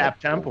a can lot tap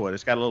of- tempo it.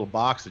 It's got a little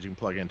box that you can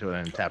plug into it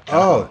and tap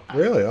tempo. Oh,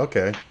 really?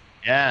 Okay.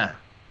 Yeah.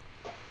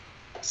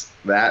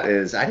 That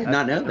is, I did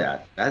not know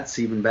that. That's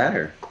even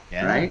better,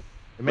 Yeah. right?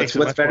 It makes What's it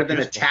much better more than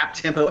a useful. tap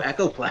tempo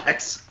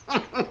Echoplex?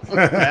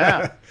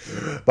 Yeah.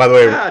 By the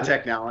way,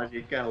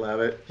 Technology, gotta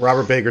love it.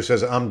 Robert Baker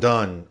says, "I'm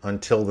done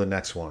until the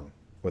next one,"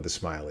 with a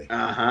smiley.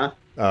 Uh huh.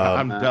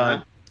 I'm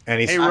done.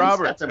 And he's Hey, Got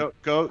Robert, some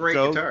go great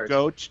guitars.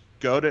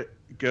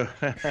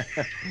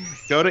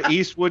 go to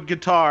Eastwood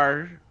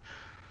Guitar.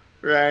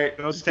 Right.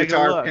 Go Just take a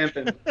guitar look.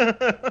 pimping.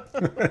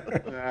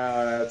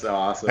 Oh, that's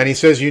awesome. and he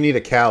says you need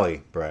a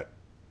Cali, Brett.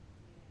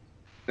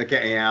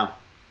 Okay, yeah.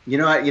 You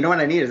know what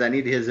I need is I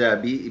need his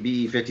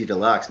BE50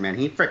 Deluxe, man.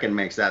 He freaking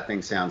makes that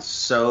thing sound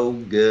so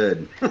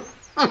good.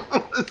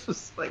 It's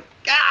just like,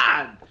 God,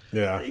 how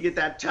Yeah. do you get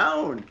that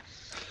tone?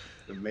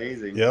 It's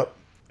amazing. Yep.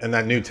 And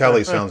that new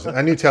Telly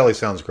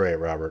sounds great,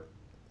 Robert.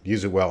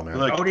 Use it well, man.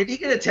 Look, Oh, did he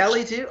get a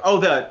Telly too? Oh,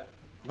 what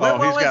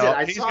he's was got it? all-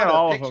 I he's saw got the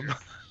all of picture. them.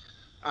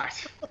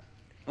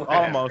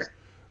 Whatever. Almost.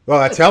 Well,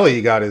 that Telly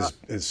you got is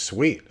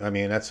sweet. I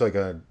mean, that's like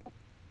a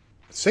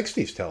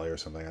 60s Telly or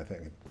something, I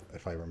think,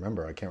 if I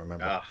remember. I can't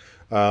remember.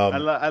 Oh.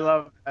 I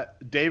love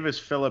Davis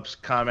Phillips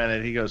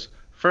commented. He goes,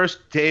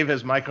 first Dave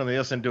has Michael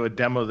Nielsen do a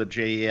demo of the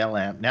JEL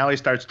amp. Now he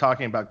starts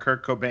talking about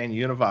Kurt Cobain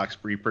Univox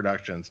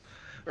reproductions.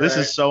 This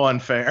Right. is so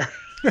unfair.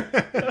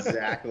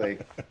 Exactly.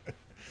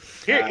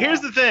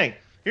 Here's the thing.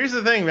 Here's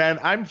the thing, man.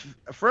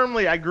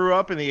 I grew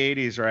up in the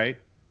 80s, right?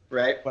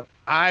 Right. But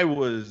I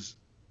was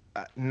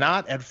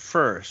not at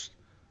first,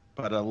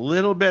 but a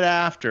little bit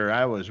after,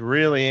 I was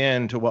really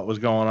into what was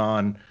going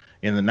on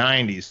in the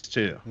 90s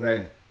too.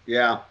 Right.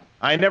 Yeah.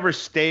 I never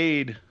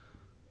stayed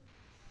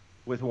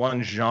with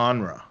one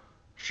genre.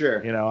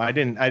 Sure. You know, I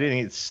didn't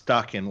get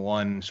stuck in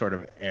one sort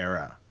of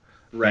era.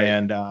 Right.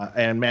 And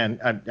man,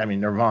 I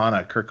mean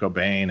Nirvana, Kurt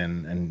Cobain,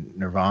 and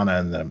Nirvana,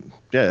 and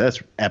that's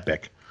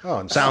epic. Oh,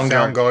 and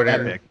Soundgarden,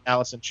 Soundgarden. epic.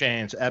 Alice in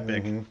Chains,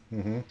 epic. Mhm,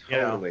 mhm. You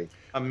know, Totally.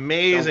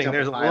 amazing. Stone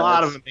There's a Temple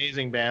lot of Pilots.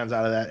 amazing bands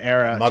out of that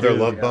era. Mother too.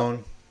 Love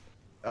Bone.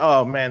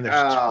 Oh man, there's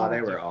Oh, tons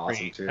they were of awesome,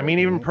 great. too. I mean,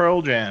 even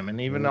Pearl Jam, and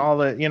even all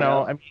the, you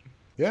know, Yeah.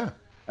 Yeah.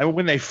 I mean,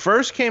 when they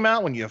first came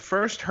out, when you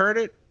first heard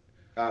it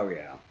Oh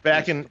yeah.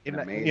 back It's in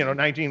amazing. you know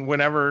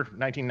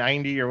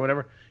 1990 or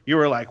whatever, you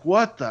were like,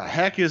 what the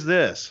heck is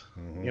this?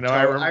 Mm-hmm. You know,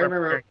 I I remember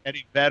remember- hearing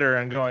Eddie Vedder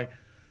and going,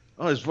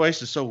 oh, his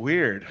voice is so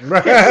weird.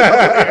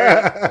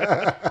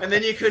 And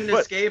then you couldn't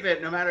escape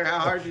it, no matter how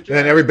hard you tried.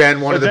 Then every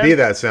band wanted But to be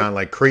then- that sound,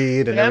 like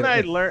Creed and Then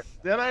everything.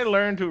 I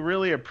learned to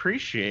really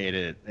appreciate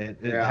it. It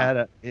Yeah.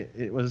 had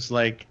it was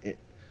like it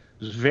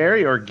was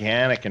very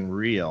organic and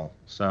real.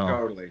 So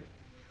Totally.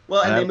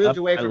 Well, and I they moved love-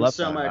 away I from love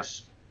so that about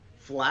much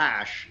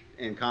flash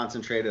and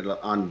concentrated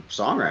on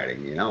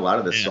songwriting. You know, a lot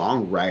of the Yeah.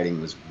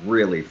 songwriting was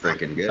really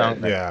freaking good.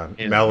 Song- Yeah,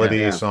 Yeah. melody,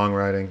 Yeah.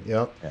 songwriting.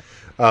 Yep.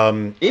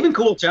 Yeah. Even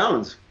cool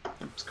tones.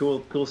 It's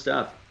cool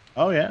stuff.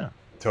 oh yeah.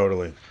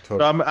 Totally. So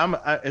I'm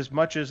as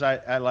much as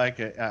I like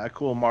a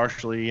cool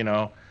Marshall, you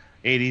know,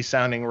 80s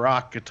sounding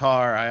rock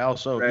guitar, I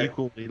also Right.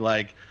 equally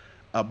like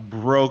a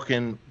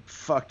broken,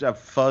 fucked up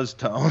fuzz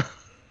tone.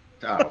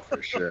 Oh,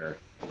 for sure.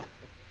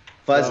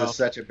 Fuzz Well- is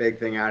such a big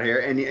thing out here,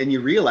 and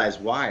you realize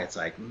why. It's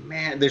like,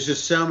 man, there's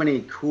just so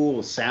many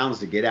cool sounds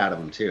to get out of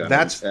them too. I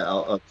That's-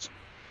 mean,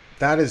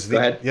 That is Go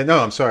ahead. the. Yeah, no,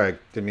 I'm sorry. I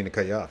didn't mean to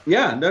cut you off.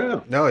 yeah,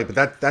 no. No,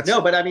 but that's.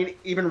 No, but I mean,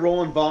 even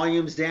rolling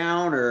volumes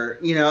down, or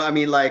I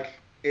mean, like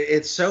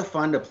it's so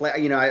fun to play.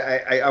 You know,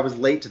 I was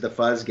late to the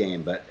fuzz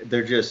game, but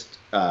they're just,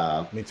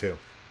 Me too.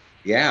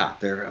 yeah,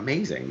 they're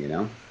amazing. You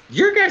know,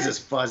 your guys'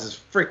 fuzz is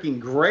freaking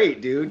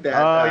great, dude. That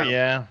Oh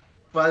yeah.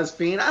 Fuzz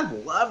Fiend, I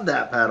love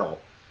that pedal,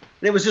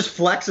 and it was just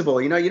flexible.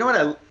 You know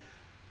what?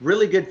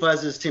 Really good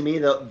fuzzes to me,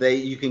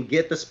 you can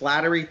get the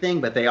splattery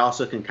thing, but they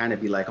also can kind of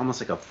be like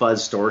almost like a fuzz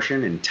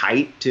distortion and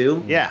tight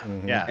too. Yeah,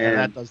 Mhm. yeah. And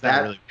that does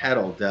that really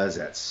pedal does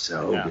that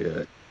so Yeah.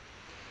 good.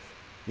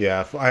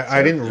 Yeah,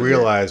 I didn't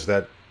realize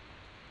that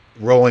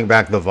rolling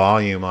back the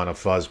volume on a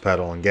fuzz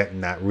pedal and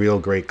getting that real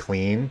great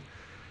clean.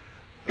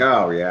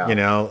 Oh yeah. You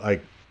know,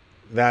 like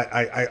that.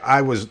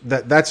 I was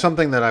that's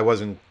something that I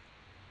wasn't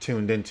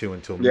tuned into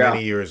until Yeah.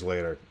 many years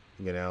later.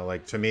 You know,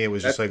 like to me, it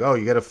was just like, oh,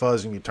 you get a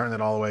fuzz and you turn it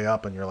all the way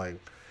up, and you're like,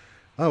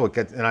 oh, it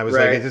gets. And I was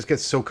like, Right. it just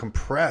gets so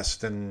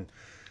compressed, and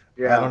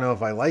Yeah. I don't know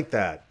if I like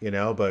that. You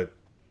know, but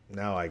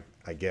now I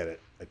get it.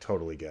 I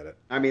totally get it.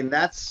 I mean,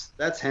 that's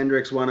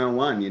Hendrix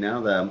 101, you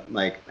know, the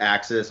like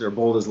Axis or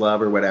Bold as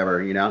Love or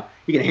whatever, you know.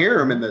 You can hear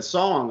him in the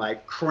song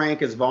like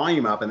crank his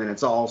volume up, and then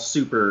it's all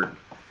super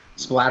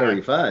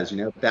splattery fuzz, you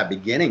know. But that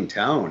beginning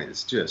tone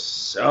is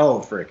just so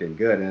freaking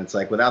good, and it's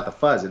like without the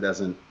fuzz, it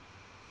doesn't.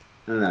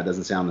 I don't know, it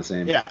doesn't sound the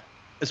same. Yeah,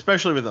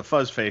 especially with a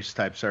fuzz face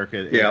type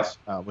circuit. Yeah. It's,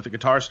 with the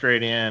guitar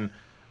straight in,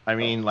 I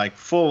mean, like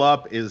full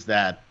up is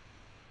that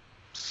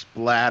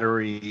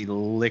splattery,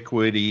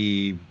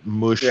 liquidy,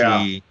 mushy,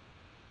 Yeah.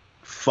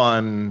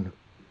 fun,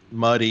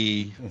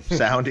 muddy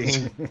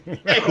sounding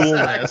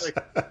coolness.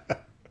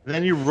 And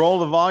then you roll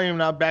the volume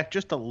knob back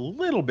just a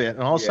little bit,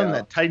 and all of a sudden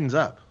that tightens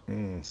up.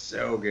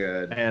 So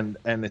good. And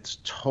it's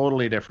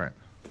totally different.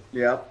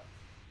 Yep.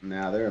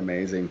 No, they're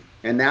amazing.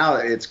 And now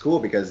it's cool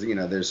because,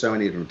 there's so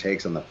many different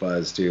takes on the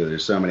fuzz, too.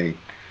 There's so many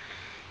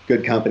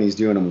good companies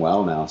doing them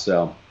well now.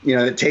 So,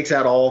 it takes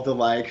out all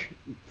the,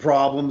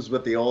 problems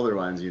with the older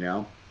ones,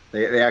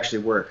 They actually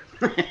work.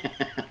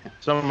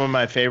 Some of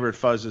my favorite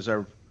fuzzes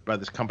are by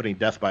this company,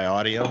 Death by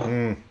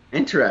Audio.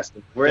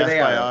 Interesting. Where Death they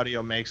by are?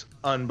 Audio makes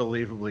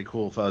unbelievably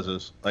cool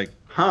fuzzes.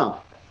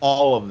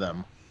 All of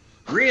them.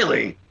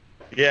 Really?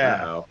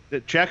 Yeah.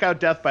 Check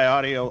out Death by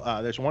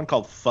Audio. There's one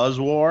called Fuzz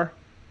War.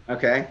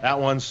 Okay. That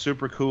one's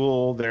super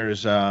cool.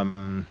 There's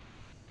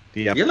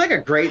You're like a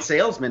great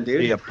salesman,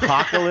 dude. The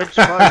Apocalypse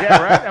Fuzz.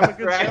 Yeah, right. I'm a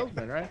good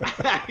salesman, right?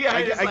 Yeah,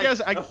 I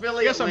guess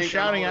I'm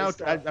shouting out.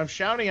 I'm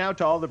shouting out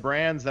to all the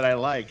brands that I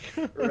like.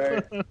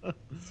 Right.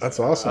 That's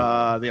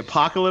awesome. The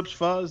Apocalypse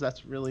Fuzz.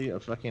 That's really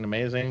fucking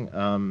amazing.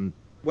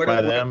 What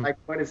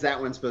is that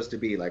one supposed to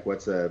be?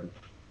 What's a?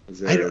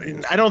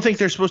 I don't think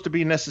they're supposed to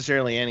be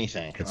necessarily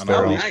anything. It's on their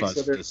all own. these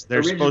fuzzes.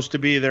 They're supposed to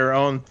be their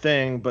own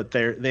thing, but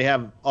they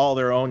have all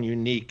their own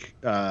unique,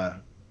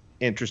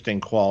 interesting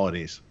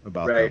qualities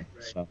about them.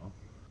 So,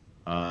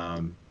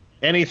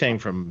 anything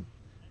from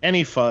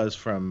any fuzz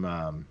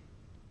from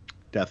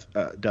Death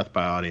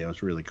by Audio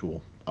is really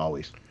cool.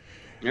 Always.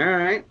 All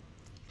right.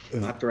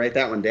 I'll have to write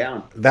that one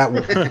down.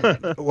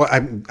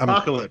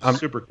 Apocalypse,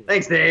 super cool.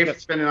 Thanks,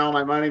 Dave. Spending all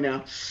my money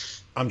now.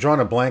 I'm drawing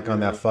a blank on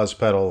that fuzz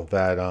pedal,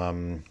 that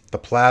the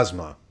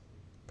plasma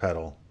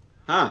pedal.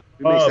 Huh?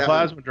 The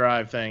plasma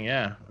drive thing,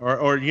 yeah.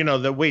 Or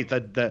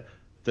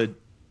the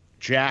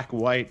Jack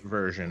White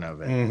version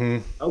of it. Mm-hmm.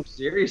 Oh,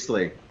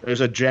 seriously?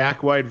 There's a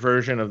Jack White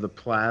version of the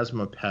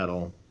plasma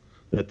pedal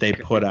that they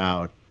put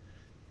out.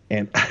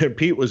 And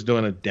Pete was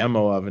doing a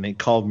demo of it, and he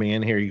called me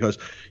in here. He goes,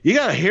 "You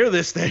got to hear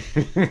this thing."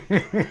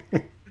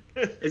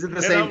 Is it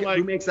the same?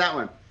 Who makes that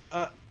one?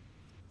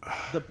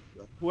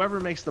 Whoever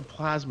makes the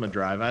plasma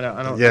drive. I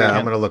don't. Yeah,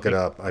 I'm gonna look it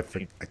up. I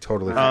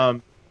totally.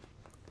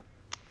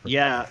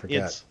 Yeah,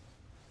 forget. It's.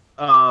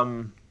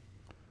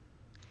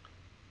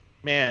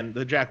 Man,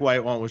 the Jack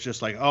White one was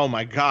just like, oh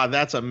my God,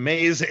 that's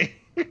amazing.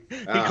 He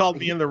called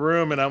me in the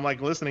room, and I'm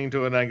listening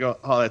to it, and I go,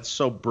 oh, that's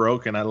so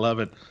broken. I love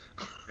it.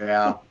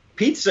 Yeah.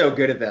 Pete's so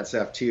good at that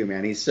stuff too,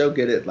 man. He's so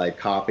good at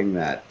copying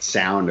that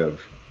sound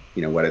of,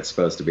 what it's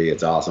supposed to be.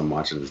 It's awesome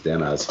watching his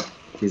demos.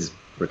 He's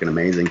freaking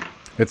amazing.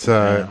 It's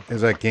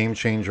is that Game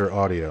Changer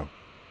Audio?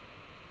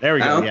 There we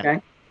go.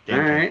 Okay. Yeah.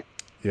 All right.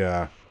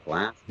 Yeah.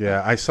 Wow.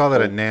 Yeah, I saw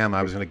that at NAMM.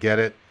 I was gonna get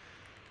it,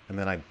 and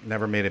then I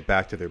never made it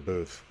back to their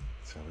booth.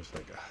 So I was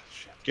like,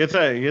 shit.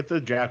 Get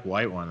the Jack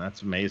White one.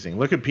 That's amazing.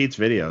 Look at Pete's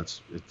video.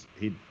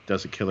 He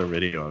does a killer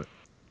video of it.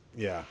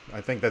 Yeah,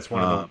 I think that's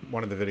one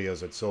of the videos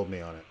that sold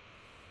me on it.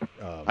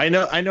 I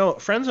know.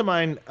 Friends of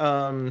mine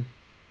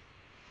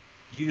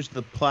used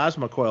the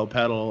plasma coil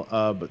pedal,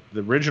 but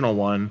the original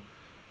one,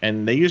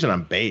 and they use it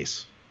on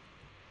bass.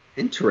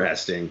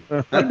 Interesting.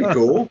 That'd be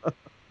cool.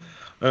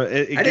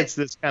 It gets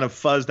this kind of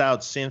fuzzed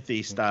out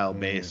synthy style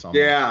bass. Almost.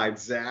 Yeah,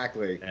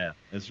 exactly. Yeah,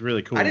 it's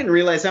really cool. I didn't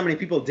realize how many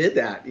people did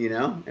that,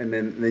 And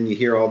then you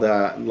hear all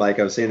the, like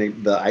I was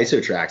saying, the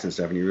ISO tracks and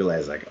stuff, and you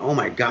realize oh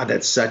my God,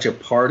 that's such a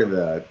part of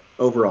the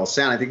overall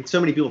sound. I think so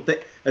many people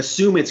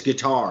assume it's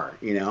guitar,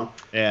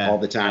 all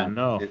the time.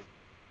 Yeah, no.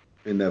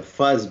 And the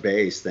fuzz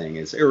bass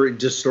thing or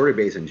distorted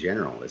bass in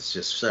general, it's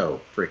just so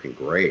freaking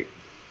great.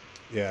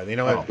 Yeah, you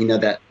know what? You know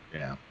that?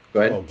 Yeah. Go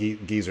ahead. Oh,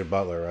 Geezer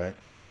Butler, right?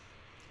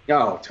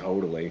 Oh,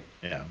 totally.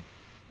 Yeah.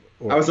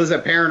 I was listening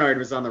to Paranoid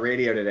was on the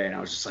radio today, and I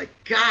was just like,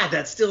 God,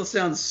 that still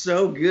sounds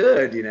so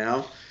good,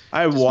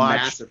 I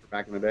watched massive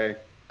back in the day.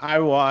 I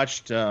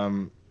watched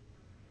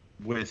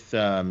with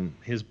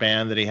his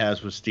band that he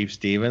has with Steve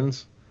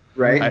Stevens.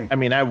 Right. I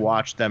mean, I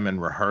watched them in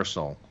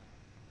rehearsal,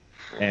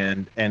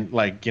 and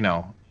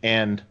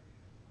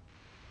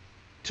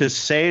to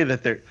say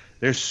that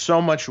there's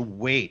so much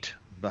weight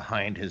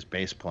behind his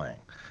bass playing.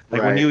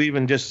 When you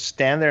even just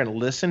stand there and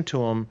listen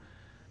to him,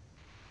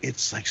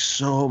 it's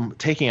so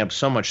taking up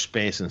so much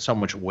space and so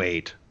much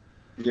weight.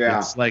 Yeah.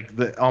 It's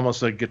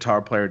almost like a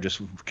guitar player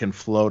just can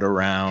float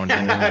around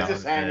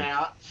just hang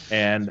out.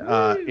 And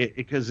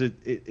because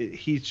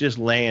he's just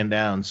laying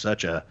down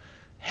such a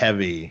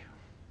heavy,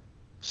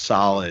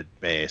 solid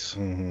bass.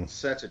 Mm-hmm.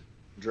 Such a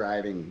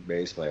driving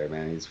bass player,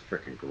 man. He's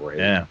freaking great.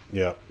 Yeah.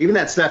 Yeah. Even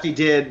that stuff he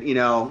did,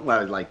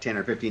 10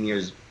 or 15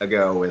 years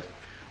ago with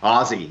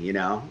Ozzy,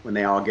 when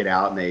they all get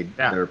out and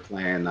they're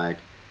playing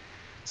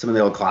some of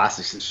the old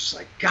classics. It's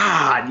just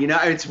God,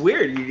 it's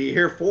weird. You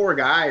hear four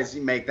guys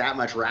make that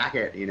much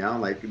racket,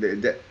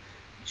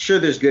 sure,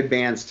 there's good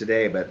bands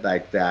today, but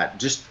that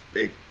just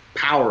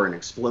power and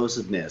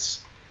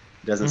explosiveness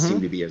doesn't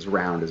seem to be as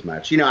round as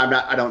much.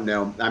 I don't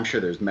know. I'm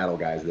sure there's metal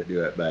guys that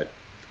do it, but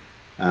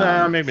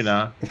no, maybe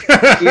not.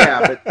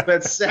 Yeah,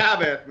 but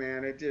Sabbath,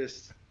 man,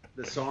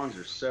 the songs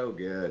are so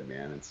good,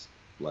 man.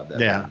 Love that.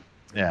 Yeah. band.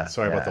 Yeah.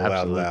 Sorry about the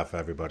absolutely. loud laugh,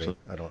 everybody.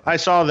 I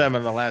saw them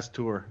in the last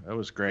tour. That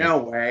was great. No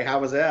way. How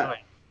was that?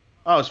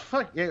 Oh, it's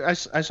fuck. Yeah,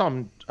 I saw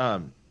him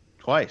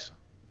twice.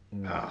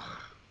 Oh,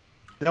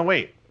 No,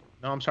 wait.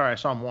 No, I'm sorry. I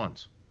saw him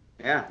once.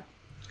 yeah,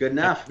 it's good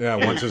enough. Yeah,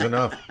 once is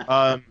enough.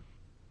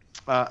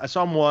 I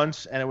saw him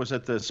once, and it was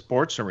at the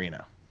sports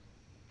arena.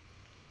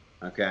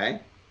 Okay.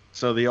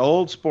 So the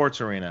old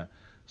sports arena.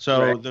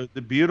 So Right.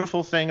 the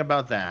beautiful thing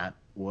about that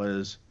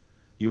was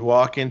you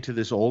walk into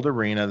this old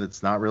arena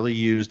that's not really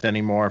used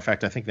anymore. In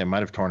fact, I think they might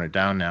have torn it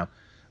down now,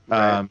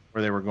 Right.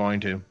 where they were going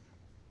to.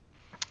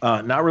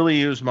 Not really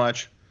used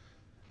much.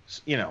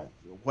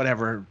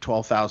 Whatever,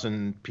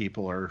 12,000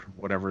 people or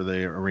whatever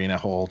the arena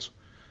holds.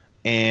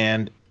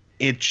 And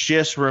it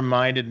just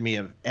reminded me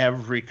of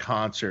every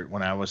concert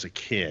when I was a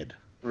kid.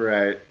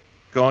 Right.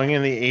 Going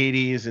in the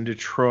 80s in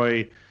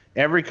Detroit,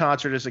 every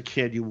concert as a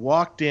kid, you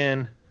walked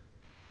in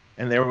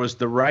and there was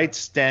the right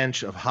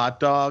stench of hot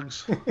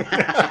dogs,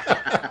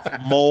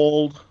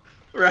 mold,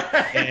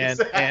 Right.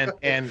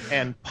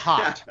 and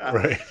pot.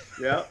 Right.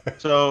 Yeah.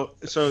 So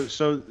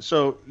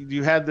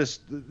you had this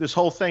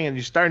whole thing, and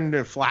you started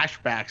to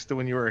flashbacks to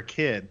when you were a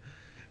kid.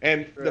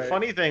 And the Right.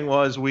 funny thing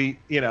was, we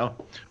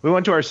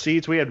went to our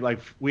seats. We had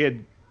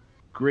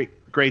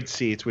great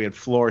seats. We had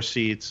floor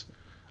seats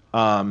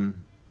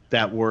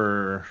that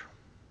were,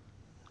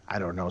 I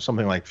don't know,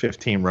 something like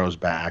 15 rows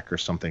back or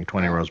something,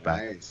 20 rows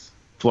back. Nice.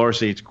 Floor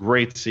seats,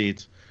 great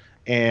seats,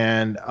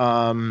 and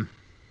we're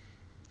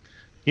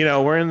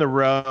in the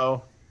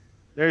row.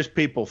 There's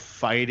people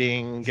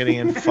fighting, getting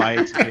in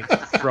fights, getting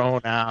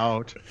thrown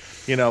out.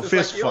 Just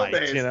Fist like the old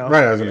fights. days.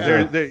 Right, I was gonna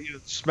say. There,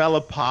 smell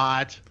of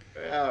pot.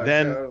 Yeah,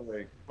 Then-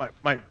 totally.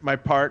 My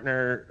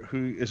partner,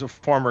 who is a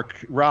former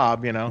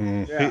Rob,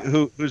 Yeah.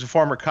 who's a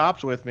former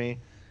cops with me,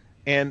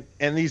 and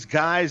these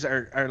guys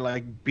are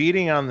like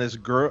beating on this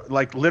girl,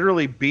 like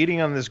literally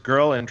beating on this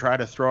girl and try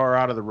to throw her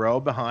out of the row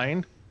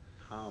behind.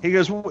 He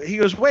goes,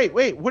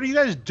 wait, what are you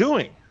guys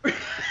doing?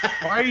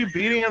 Why are you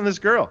beating on this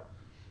girl?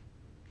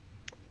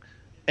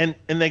 And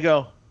they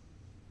go,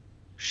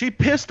 she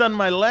pissed on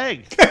my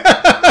leg.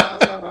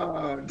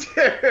 Oh,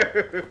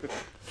 dude.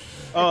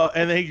 Oh,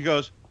 and then he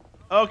goes,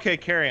 okay,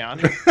 carry on.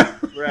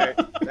 Right.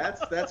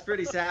 That's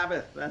pretty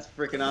Sabbath. That's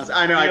freaking awesome.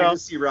 I know. I Yeah. can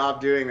just see Rob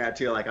doing that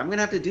too. Like, I'm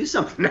gonna have to do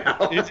something now.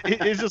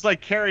 It's just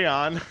like, carry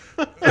on.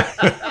 All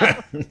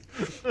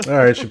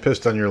right, she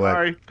pissed on your leg.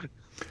 Sorry.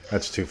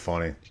 That's too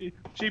funny.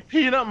 She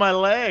peed on my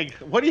leg.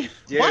 What do you?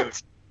 Dude.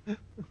 What?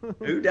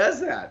 Who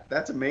does that?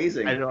 That's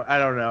amazing. I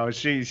don't know.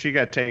 She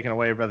got taken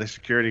away by the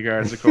security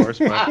guards, of course,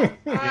 but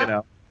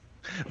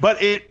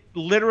But it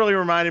literally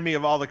reminded me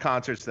of all the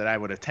concerts that I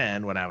would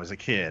attend when I was a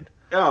kid.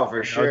 Oh,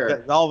 for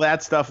sure. All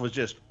that stuff was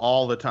just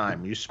all the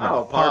time. You smell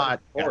Oh, pot,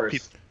 of course.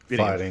 people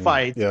getting in Fighting,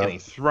 fights, yeah. getting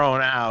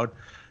thrown out,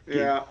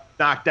 Yeah.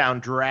 knocked down,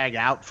 drag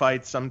out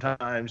fights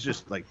sometimes,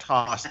 just like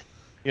tossed.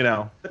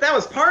 But that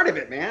was part of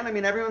it, man. I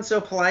mean, everyone's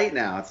so polite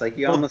now. It's like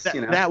you Well, almost,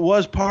 that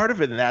was part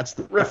of it, and that's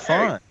the Right.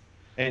 fun.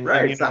 And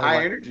right. and, It's the high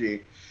like,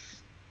 energy.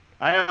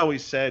 I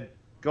always said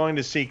going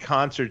to see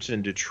concerts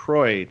in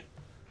Detroit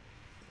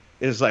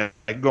is like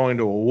going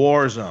to a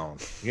war zone.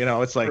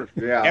 It's like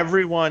Yeah.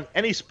 everyone,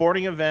 any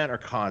sporting event or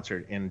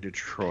concert in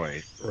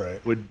Detroit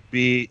Right. would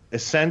be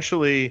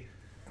essentially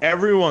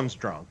everyone's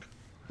drunk.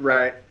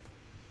 Right.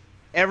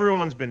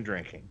 Everyone's been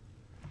drinking.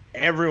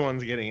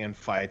 Everyone's getting in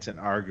fights and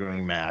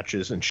arguing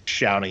matches and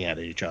shouting at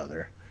each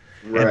other.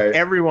 Right. And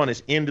everyone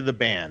is into the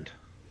band.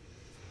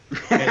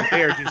 And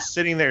they are just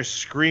sitting there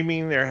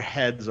screaming their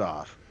heads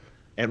off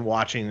and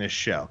watching this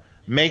show.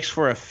 Makes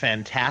for a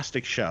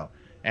fantastic show.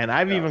 And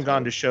I've even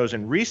gone to shows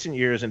in recent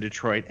years in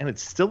Detroit, and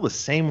it's still the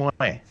same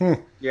way.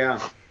 Yeah.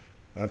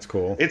 That's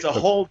cool. It's a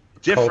whole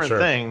different culture.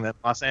 thing than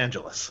Los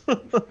Angeles.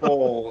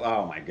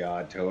 Oh my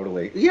God,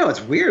 totally.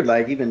 It's weird.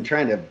 Like even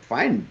trying to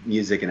find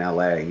music in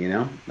LA.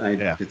 Yeah.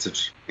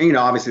 It's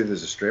obviously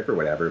there's a strip or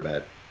whatever,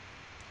 but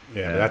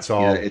Yeah, that's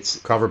all. it's-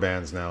 cover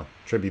bands now,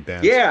 tribute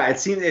bands. yeah, it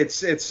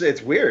seems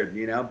it's weird,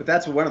 But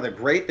that's one of the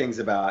great things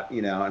about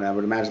and I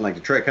would imagine like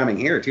Detroit coming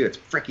here too. It's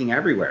freaking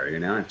everywhere.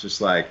 It's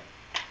just like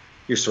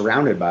you're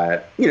surrounded by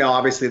it.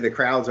 Obviously the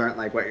crowds aren't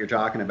like what you're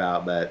talking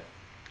about, but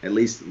at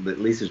least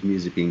there's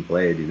music being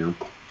played.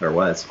 Or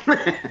was.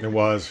 It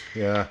was.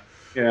 Yeah.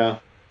 Yeah.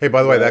 Hey,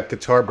 by the way, that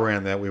guitar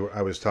brand that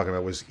I was talking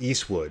about was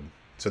Eastwood.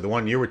 So the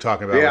one you were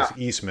talking about Yeah. was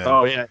Eastman.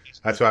 Oh, yeah.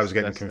 That's why I was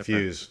getting That's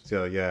confused.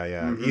 So yeah.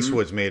 Mhm.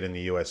 Eastwood's made in the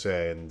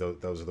USA, and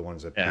those are the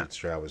ones that Yeah. Pete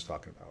Stroud was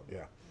talking about.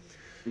 Yeah.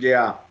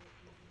 Yeah,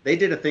 they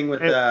did a thing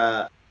with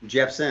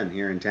Jeff Sin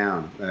here in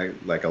town,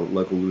 like a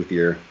local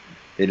luthier.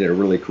 They did a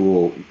really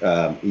cool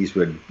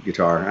Eastwood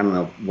guitar. I don't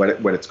know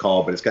what it's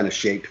called, but it's kind of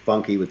shaped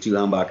funky with two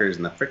humbuckers,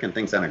 and the freaking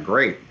thing sounded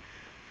great.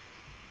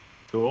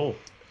 Cool.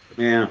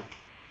 Yeah.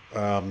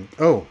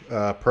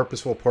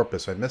 Purposeful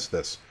Porpoise. I missed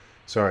this.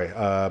 Sorry.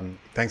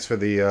 Thanks for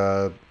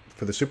the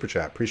super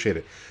chat. Appreciate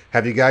it.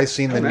 Have you guys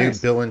seen the nice.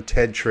 new Bill and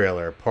Ted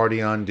trailer? Party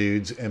on,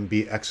 dudes, and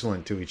be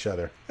excellent to each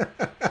other. No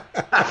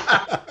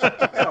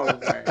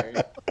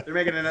way. They're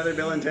making another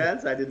Bill and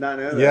Ted's? I did not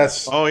know that.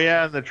 Yes. Oh,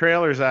 yeah, and the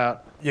trailer's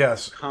out.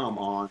 Yes. Come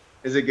on.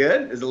 Is it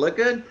good? Does it look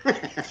good?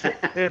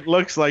 It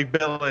looks like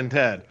Bill and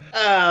Ted.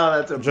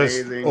 Oh, that's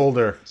Just amazing.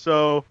 older.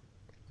 So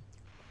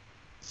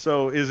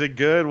So is it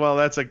good? Well,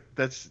 that's it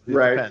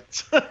Right.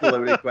 depends.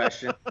 Loaded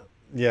question.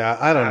 Yeah,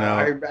 I don't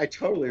know. I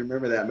totally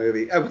remember that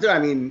movie. I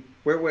mean,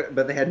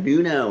 but they had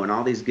Nuno and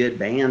all these good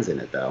bands in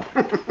it, though.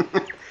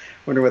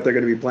 Wonder what they're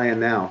going to be playing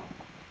now.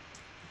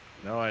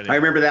 No idea. I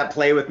remember that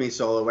 "Play With Me"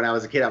 solo when I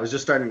was a kid. I was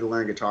just starting to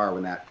learn guitar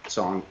when that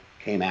song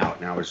came out,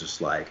 and I was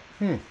just like,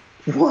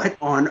 what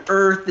on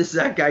earth is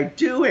that guy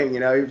doing? You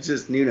know, he was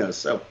just Nuno's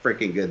so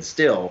freaking good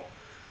still.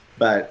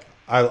 But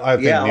I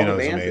think all the Nuno's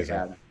bands amazing. they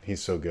had.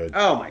 He's so good.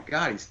 Oh my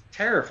God, he's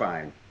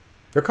terrifying.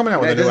 They're coming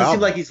out with It a new doesn't album.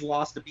 seem like he's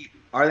lost a beat.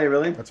 Are they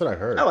really? That's what I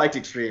heard. I liked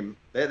Extreme.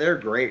 They're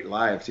great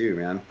live too,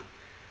 man.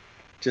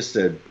 Just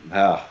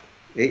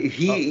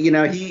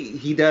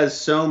he does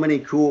so many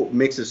cool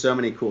mixes, so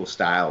many cool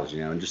styles,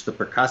 you know, and just the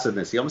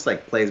percussiveness. He almost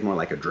like plays more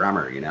like a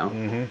drummer, you know.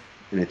 Mm-hmm.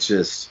 And it's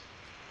just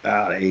the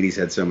 '80s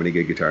had so many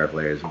good guitar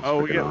players.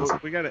 Oh,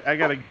 Awesome. I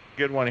got a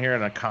good one here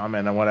in a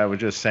comment on what I was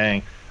just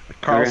saying.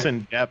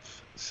 Carlson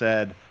Depth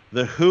said,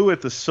 "The Who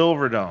at the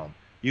Silverdome.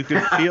 You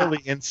could feel the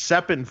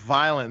incipient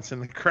violence in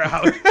the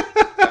crowd."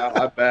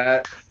 I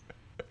bet.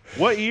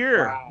 What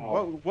year?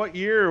 Wow. What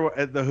year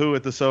at the Who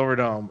at the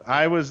Silverdome?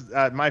 I was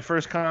my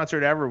first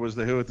concert ever was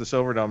the Who at the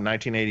Silverdome,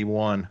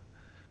 1981.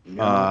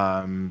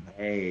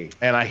 Hey.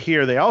 And I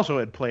hear they also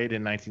had played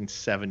in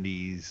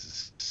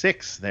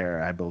 1976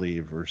 there, I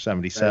believe, or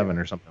 77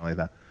 or something like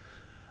that.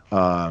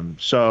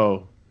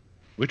 So,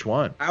 which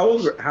one? How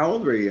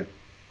old were you?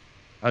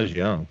 I was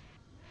young.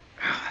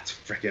 Oh, that's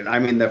freaking. I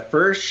mean, the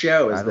first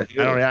show is I'd have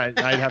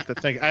to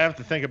think. I have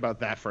to think about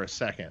that for a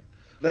second.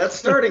 That's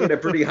starting at a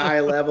pretty high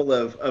level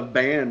of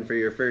band for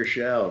your first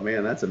show.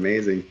 Man, that's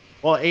amazing.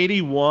 Well,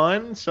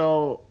 81.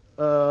 So,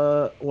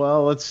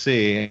 well, let's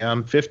see.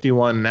 I'm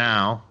 51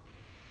 now.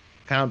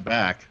 Count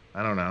back.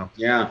 I don't know.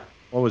 Yeah.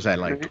 What was I,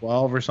 like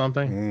 12 or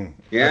something?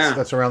 Yeah.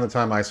 That's around the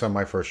time I saw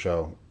my first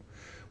show,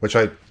 which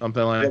I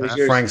Something like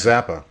that. Frank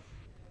Zappa.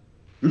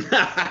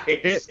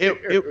 Nice.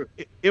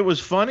 It was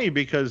funny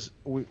because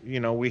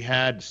we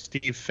had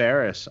Steve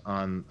Ferris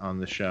on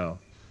the show,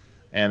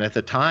 and at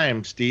the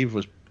time Steve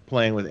was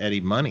playing with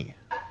Eddie Money,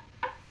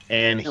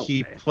 and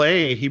he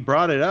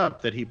brought it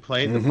up that he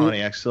played the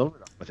Pontiac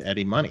Silverdome with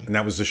Eddie Money, And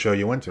that was the show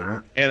you went to,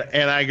 right?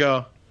 and I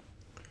go,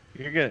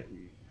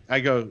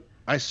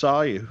 I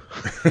saw you.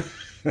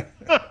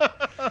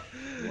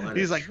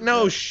 He's like,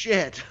 no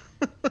shit.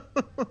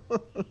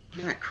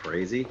 Isn't that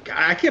crazy? God,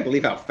 I can't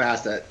believe how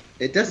fast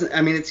it doesn't.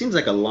 I mean, it seems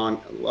like a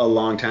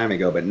long time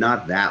ago, but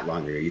not that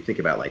long ago. You think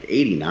about like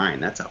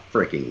 '89. That's a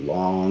freaking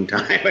long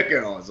time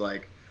ago. It's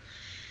like,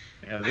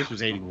 yeah, this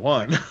was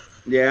 81.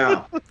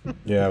 yeah.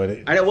 Yeah, but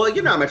I know. Well,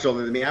 you're not much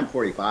older than me. I'm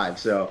 45.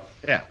 So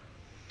Yeah.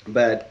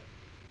 But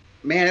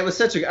man, it was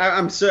such a.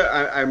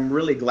 I'm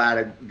really glad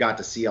I got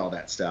to see all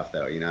that stuff,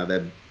 though. You know,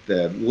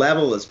 the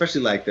level,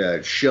 especially like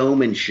the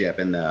showmanship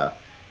and the.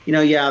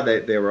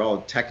 They were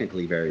all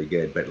technically very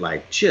good, but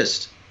like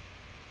just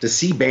to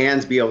see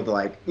bands be able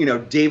to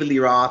David Lee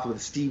Roth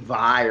with Steve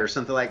Vai or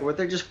something like where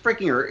they're just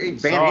freaking, or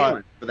Van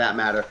Halen for that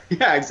matter.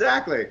 Yeah,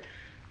 exactly.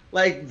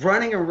 Like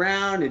running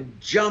around and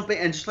jumping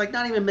and just like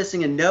not even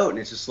missing a note. And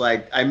it's just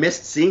like, I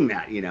missed seeing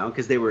that,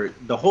 because they were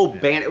the whole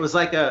band. It was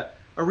like a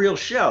real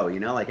show,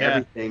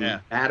 everything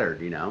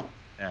mattered, Yeah.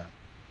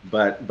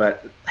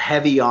 But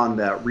heavy on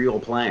the real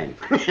playing.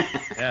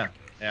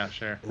 Yeah,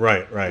 sure.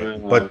 right.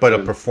 But a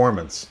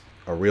performance,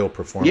 a real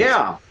performance.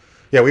 Yeah.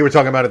 Yeah, we were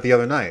talking about it the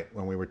other night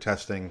when we were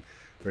testing.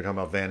 We were talking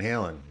about Van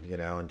Halen,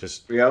 and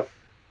just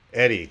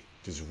Eddie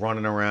just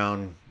running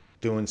around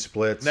doing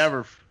splits.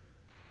 Never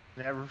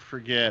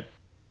forget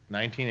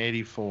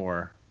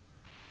 1984.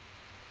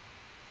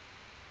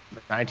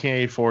 The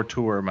 1984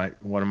 tour,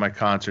 one of my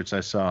concerts I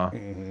saw,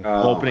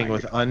 opening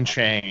with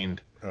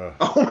Unchained.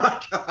 Oh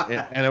my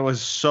God. And it was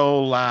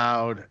so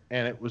loud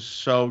and it was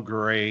so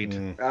great.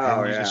 And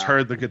you just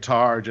heard the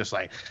guitar just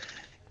like,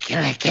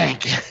 like,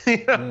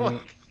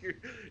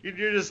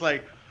 you're just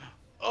like,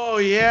 oh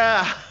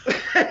yeah.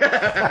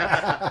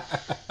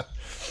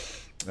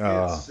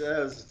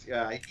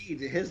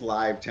 His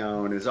live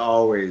tone is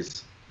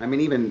always, I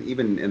mean,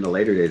 even in the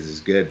later days is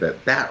good,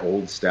 but that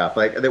old stuff,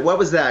 like, what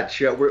was that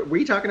show? Were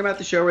you talking about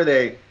the show where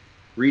they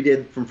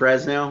redid from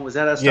Fresno? Was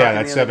that us? Yeah,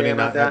 that's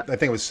 79. I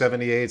think it was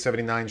 78,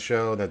 79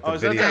 show. That the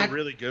video. Is that a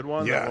really good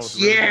one? Yes.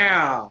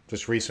 Yeah.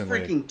 Just recently.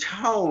 Freaking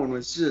tone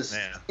was just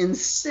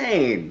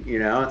insane.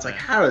 It's like,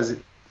 how is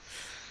it?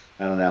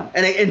 I don't know.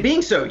 And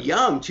being so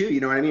young too, you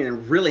know what I mean?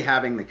 And really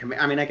having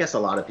I mean, I guess a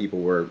lot of people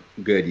were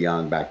good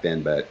young back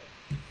then, but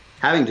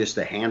having just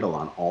the handle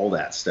on all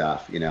that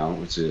stuff,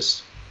 was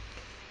just.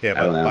 Yeah,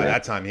 but by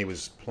that time he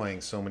was playing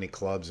so many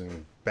clubs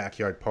and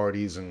backyard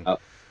parties, and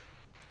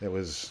it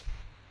was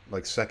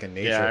like second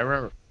nature.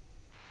 Yeah,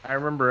 I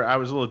remember I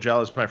was a little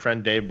jealous. My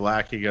friend Dave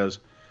Black, he goes,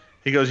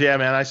 yeah,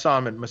 man, I saw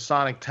him at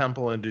Masonic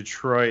Temple in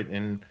Detroit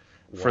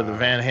for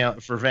Van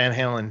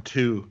Halen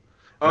 2.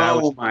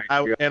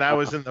 And I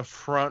was in the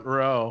front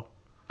row.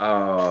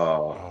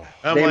 Oh.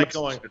 I'm like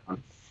going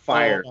on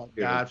fire. Oh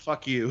my God,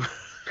 fuck you.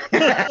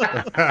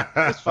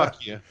 Just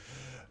fuck you.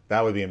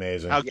 That would be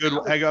amazing. How good?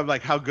 I'm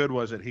like, how good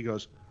was it? He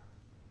goes,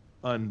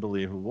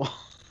 unbelievable.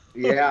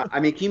 Yeah, I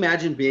mean, can you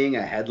imagine being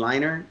a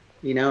headliner,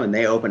 and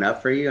they open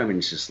up for you? I mean,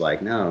 it's just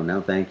like, no,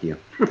 no, thank you.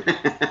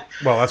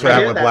 Well, that's what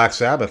happened with Black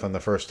Sabbath on the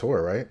first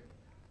tour, right?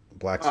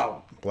 Black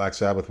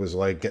Sabbath was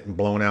like getting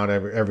blown out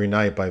every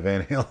night by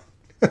Van Halen.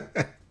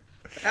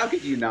 How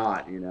could you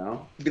not?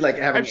 It'd be like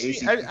having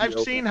I've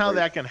seen how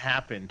that can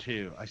happen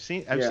too. I've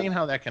seen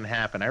how that can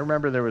happen. I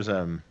remember there was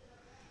a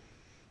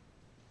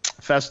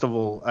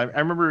festival. I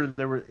remember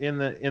there were in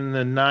the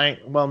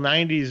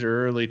 90s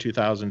or early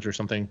 2000s or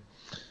something.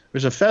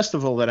 There's a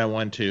festival that I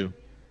went to,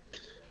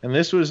 and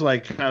this was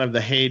like kind of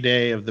the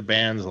heyday of the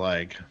bands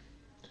like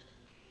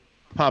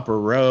Papa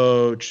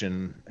Roach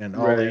and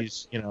all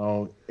these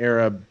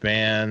era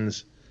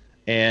bands,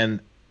 and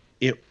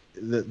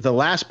the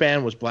last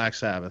band was Black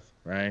Sabbath,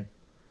 right?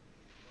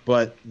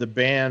 But the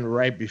band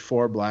right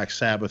before Black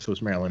Sabbath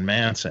was Marilyn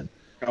Manson.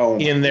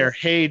 In their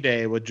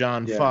heyday with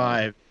John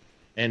Five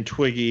and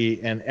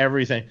Twiggy and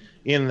everything,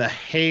 in the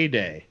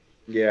heyday.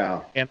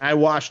 Yeah. And I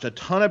watched a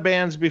ton of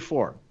bands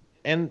before,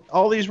 and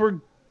all these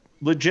were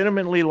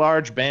legitimately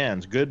large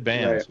bands, good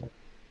bands. Right.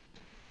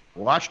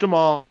 Watched them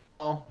all.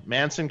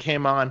 Manson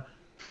came on,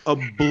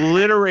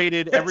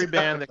 obliterated every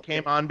band that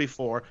came on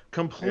before,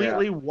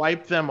 completely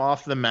wiped them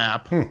off the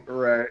map.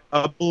 Right.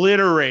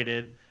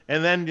 Obliterated.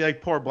 And then,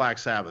 like, poor Black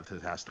Sabbath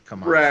has to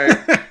come on. Right.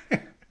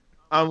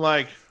 I'm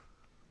like,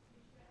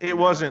 it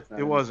wasn't.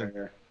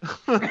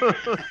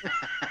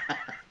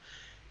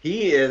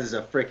 He is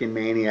a freaking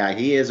maniac.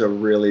 He is a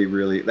really,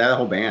 really, that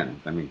whole band.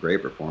 I mean,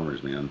 great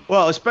performers, man.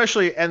 Well,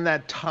 especially in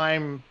that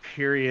time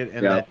period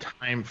and that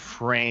time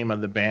frame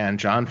of the band.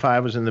 John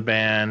Five was in the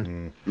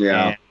band.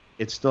 Yeah. And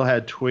it still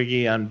had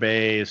Twiggy on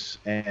bass,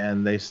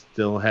 and they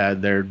still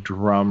had their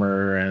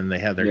drummer, and they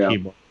had their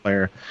keyboard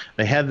player.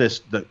 They had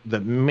the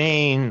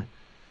main,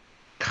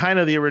 kind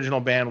of the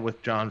original band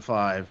with John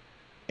Five,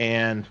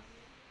 and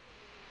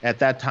at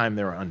that time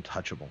they were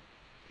untouchable.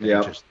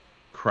 Yeah. Just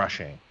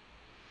crushing.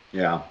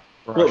 Yeah.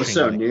 Well, it was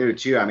so new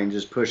too. I mean,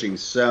 just pushing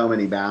so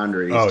many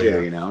boundaries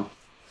too.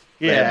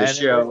 Yeah, the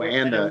show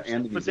and the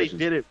musicians. But they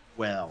did it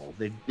well.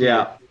 They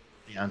did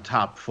it on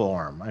top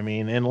form. I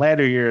mean, in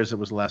later years it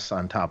was less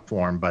on top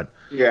form, but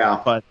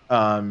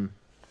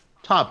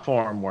top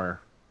form where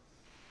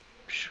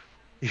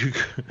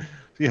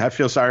I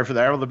feel sorry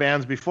for all the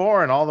bands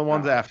before and all the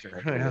ones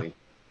after.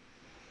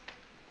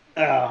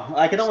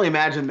 I can only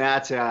imagine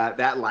that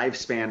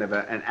lifespan of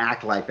an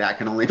act like that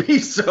can only be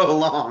so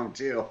long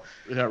too.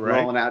 Yeah, right.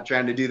 Rolling out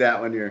trying to do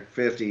that when you're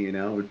 50,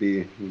 would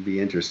be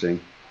interesting.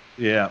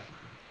 Yeah.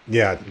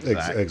 Yeah,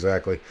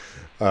 exactly.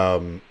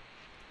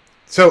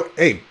 So,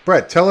 hey,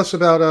 Brett, tell us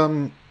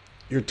about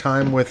your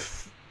time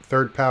with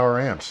Third Power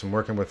Amps and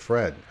working with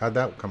Fred. How'd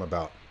that come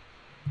about?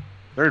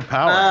 Third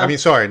Power? I mean,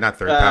 sorry, not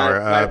Third Power.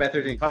 Divided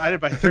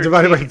by 13.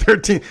 Divided by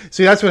 13.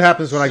 See, that's what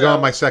happens when I go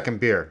on my second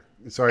beer.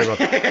 Sorry about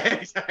that.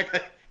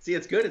 Exactly. See,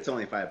 it's good. It's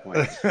only 5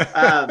 points.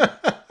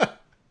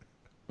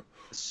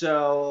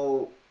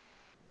 So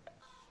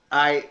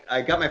I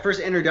got my first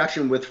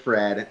introduction with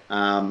Fred,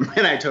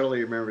 and I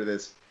totally remember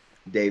this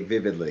day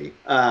vividly.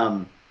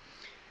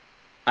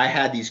 I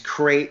had these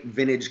Crate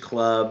Vintage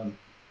Club,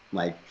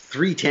 like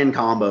 310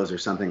 combos or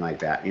something like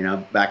that.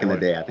 Back in the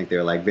day, I think they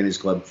were like Vintage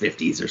Club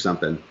 50s or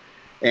something.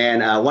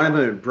 And one of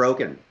them had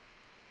broken.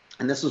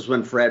 And this was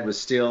when Fred was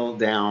still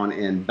down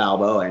in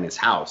Balboa in his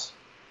house.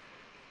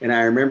 And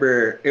I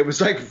remember it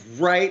was like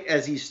right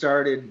as he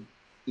started,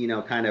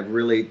 kind of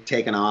really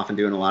taking off and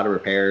doing a lot of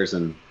repairs.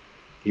 And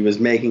he was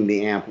making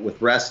the amp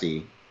with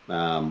Rusty,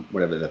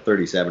 whatever, the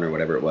 37 or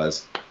whatever it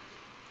was.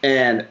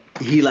 And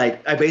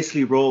I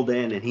basically rolled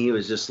in and he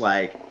was just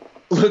like,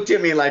 looked at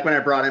me like when I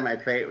brought in my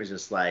Crate, it was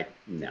just like,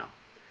 no,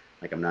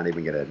 like I'm not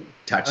even going to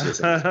touch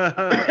this.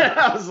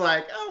 I was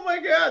like, oh my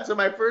God. So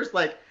my first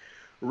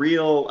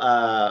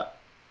real,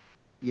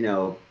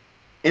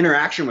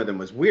 interaction with him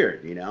was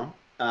weird,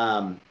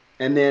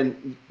 and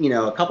then,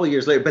 a couple of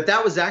years later, but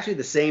that was actually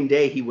the same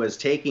day he was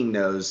taking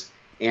those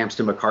amps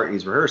to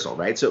McCartney's rehearsal,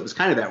 right? So it was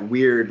kind of that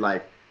weird,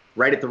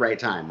 right at the right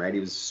time, right?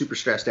 He was super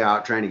stressed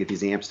out trying to get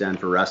these amps done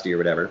for Rusty or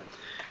whatever.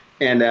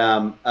 And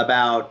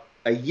about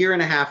a year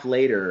and a half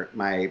later,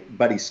 my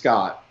buddy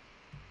Scott,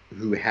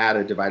 who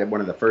had one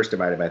of the first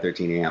Divided by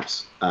 13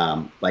 amps,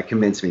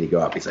 convinced me to go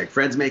up. He's like,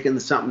 Fred's making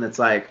something that's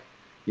like,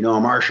 a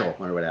Marshall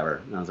or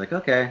whatever. And I was like,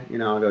 okay,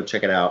 I'll go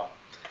check it out.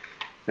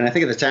 And I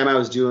think at the time I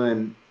was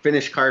doing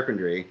finished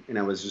carpentry, and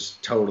I was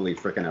just totally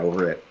freaking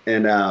over it.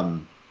 And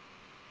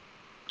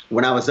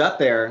when I was up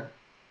there,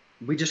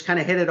 we just kind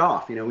of hit it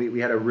off. We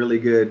had a really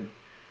good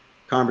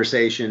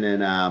conversation,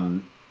 and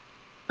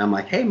I'm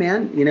like, hey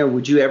man,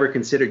 would you ever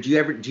consider? Do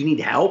you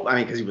need help? I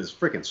mean, because he was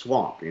freaking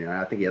swamped.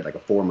 I think he had like a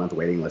 4-month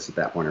waiting list at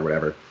that point or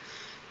whatever.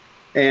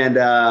 And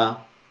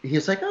he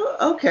was like,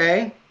 oh,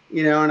 okay,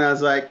 and I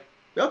was like,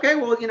 okay,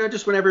 well,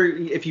 just whenever,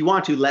 if you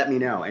want to, let me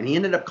know. And he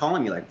ended up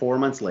calling me like 4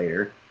 months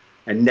later.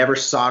 I never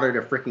soldered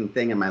a freaking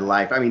thing in my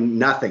life. I mean,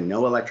 nothing,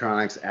 no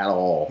electronics at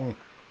all.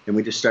 And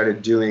we just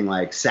started doing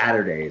like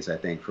Saturdays, I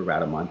think, for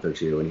about a month or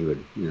two. And he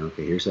would,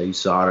 okay, here's how you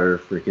solder a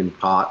freaking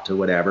pot to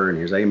whatever, and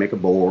here's how you make a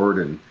board.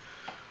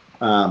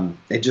 And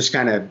it just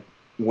kind of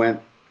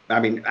went I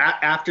mean,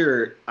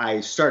 after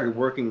I started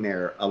working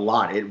there a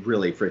lot, it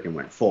really freaking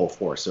went full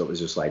force. So it was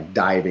just like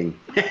diving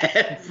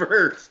head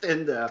first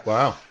into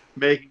Wow.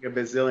 making a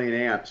bazillion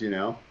amps,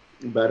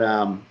 But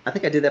I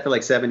think I did that for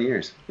like 7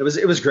 years. It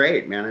was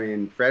great, man. I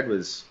mean,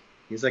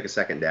 he's like a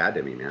second dad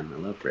to me, man. I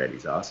love Fred.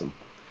 He's awesome.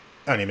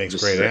 And he makes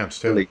great amps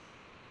too. Really,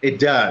 it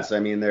does. I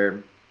mean,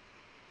 they're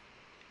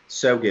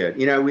so good.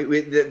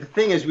 The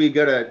thing is, we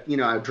go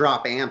to, I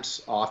drop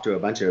amps off to a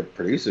bunch of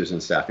producers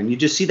and stuff, and you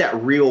just see that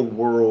real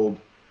world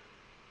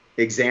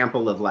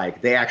example of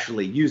like they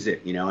actually use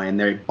it, and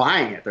they're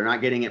buying it. They're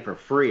not getting it for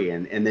free,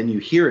 and then you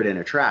hear it in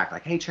a track,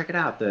 like, hey, check it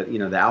out.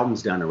 The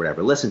album's done or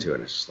whatever. Listen to it.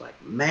 And it's just like,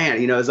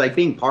 man, it's like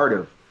being part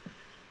of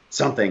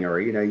something,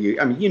 or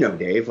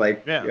Dave,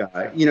 like,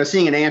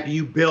 seeing an amp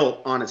you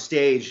built on a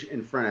stage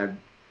in front of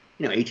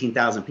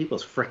 18,000 people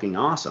is freaking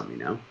awesome,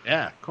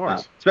 Yeah, of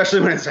course.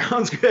 Especially when it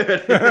sounds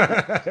good.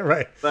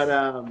 Right. But,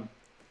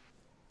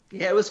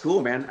 yeah, it was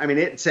cool, man. I mean,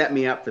 it set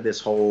me up for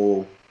this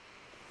whole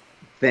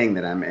thing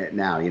that I'm at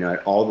now.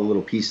 All the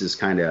little pieces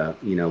kind of,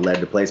 led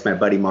to place. My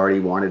buddy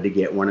Marty wanted to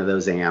get one of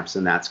those amps,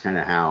 and that's kind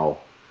of how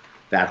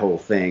that whole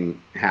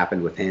thing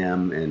happened with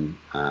him. And,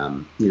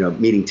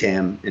 meeting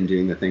Tim and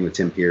doing the thing with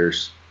Tim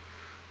Pierce.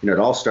 It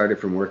all started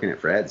from working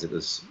at Fred's. It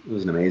was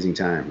an amazing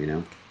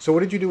time, So what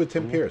did you do with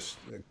Tim Pierce?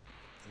 I'm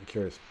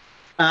curious.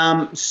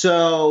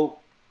 So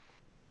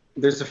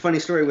there's a funny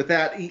story with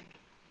that.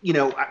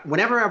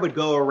 Whenever I would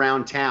go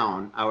around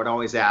town, I would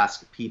always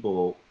ask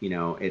people,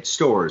 at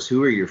stores,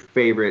 who are your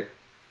favorite,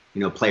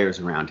 players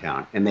around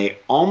town? And they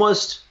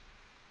almost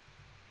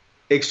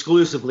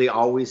exclusively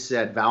always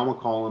said Val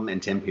McCollum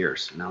and Tim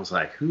Pierce. And I was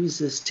like, who's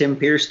this Tim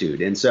Pierce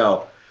dude? And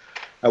so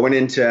I went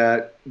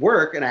into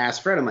work and I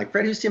asked Fred, I'm like,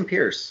 Fred, who's Tim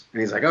Pierce?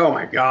 And he's like, oh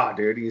my God,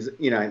 dude. He's,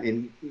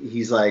 and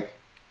he's like,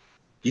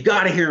 you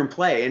got to hear him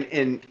play.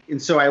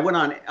 And so I went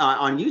on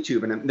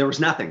YouTube, and there was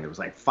nothing. There was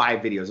like 5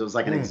 videos. It was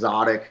like an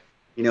exotic,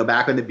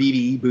 back when the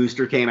BBE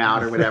booster came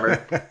out or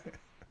whatever.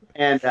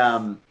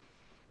 And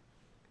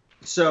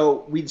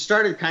so we'd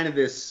started kind of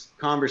this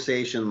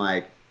conversation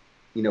like,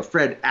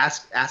 Fred,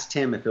 ask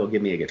Tim if he'll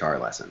give me a guitar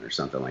lesson or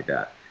something like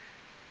that.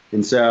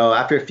 And so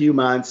after a few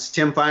months,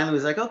 Tim finally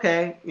was like,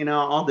 okay,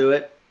 I'll do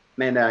it.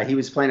 And he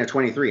was playing a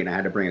 23, and I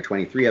had to bring a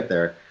 23 up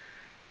there.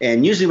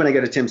 And usually when I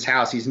go to Tim's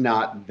house, he's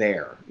not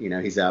there.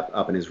 He's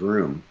up in his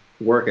room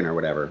working or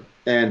whatever.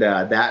 And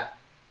that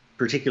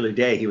particular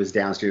day, he was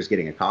downstairs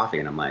getting a coffee.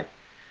 And I'm like,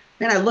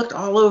 man, I looked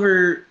all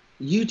over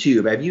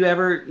YouTube. Have you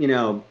ever,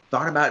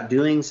 thought about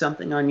doing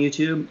something on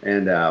YouTube?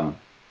 And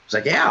it's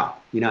like, yeah,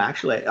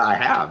 actually I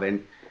have.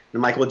 And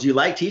I'm like, well, do you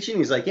like teaching?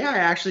 He's like, yeah, I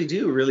actually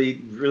do.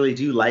 Really, really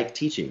do like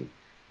teaching.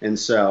 And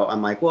so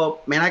I'm like,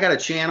 well, man, I got a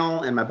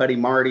channel, and my buddy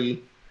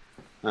Marty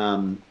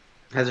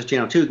has a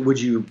channel too.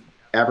 Would you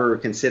ever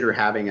consider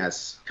having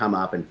us come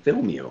up and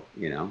film you,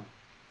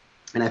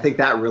 And I think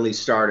that really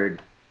started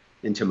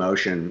into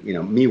motion,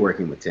 me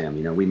working with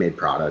Tim. We made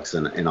products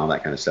and all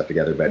that kind of stuff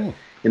together. But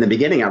in the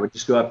beginning, I would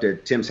just go up to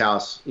Tim's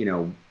house,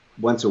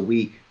 once a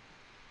week,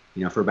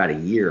 for about a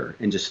year,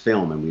 and just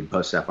film, and we'd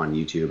post stuff on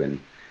YouTube. And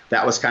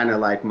that was kind of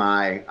like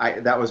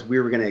we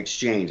were going to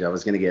exchange. I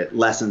was going to get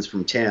lessons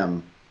from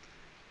Tim,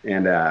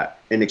 and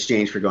in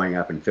exchange for going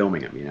up and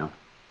filming him,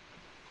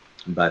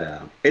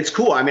 But it's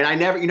cool. I mean, I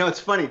never, it's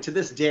funny to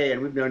this day,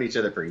 and we've known each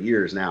other for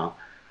years now.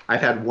 I've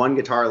had one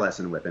guitar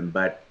lesson with him,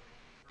 but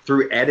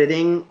through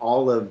editing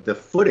all of the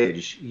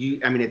footage,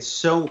 it's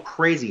so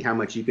crazy how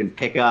much you can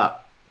pick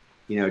up,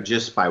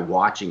 just by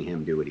watching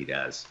him do what he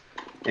does.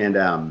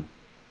 And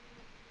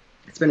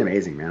it's been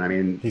amazing, man. I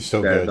mean, he's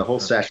so good. The whole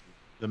session.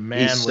 The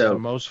man with the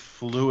most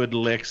fluid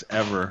licks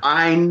ever.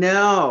 I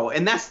know.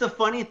 And that's the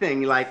funny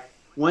thing. Like,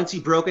 once he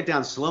broke it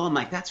down slow, I'm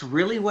like, that's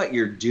really what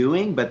you're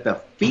doing, but the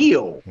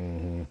feel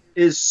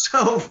is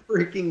so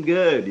freaking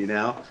good,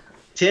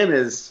 Tim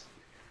is,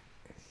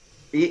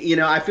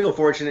 I feel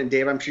fortunate, and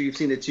Dave, I'm sure you've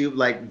seen it too,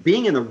 like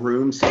being in the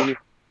room, seeing him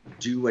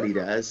do what he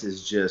does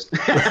is just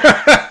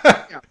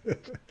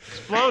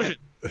explosion.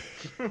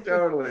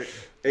 Totally.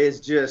 It's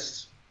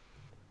just,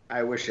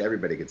 I wish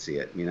everybody could see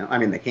it, I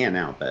mean, they can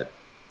now, but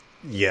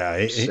yeah.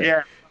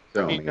 Yeah.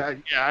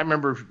 I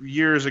remember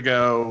years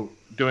ago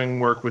doing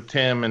work with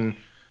Tim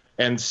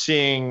and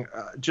seeing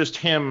just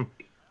him.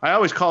 I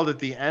always called it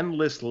the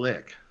endless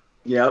lick.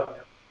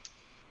 Yep.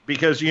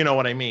 Because you know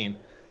what I mean.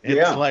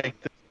 It's like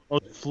the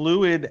most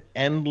fluid,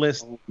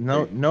 endless.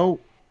 No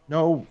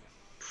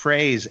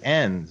phrase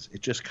ends.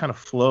 It just kind of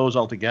flows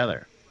all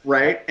together.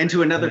 Right.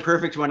 Into another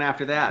perfect one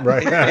after that.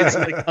 Right. It's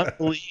like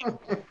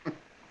unbelievable.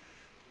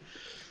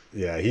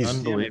 Yeah,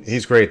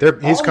 he's great.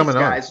 He's coming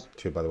on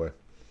too, by the way.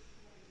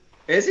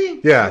 Is he?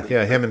 Yeah.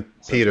 Him and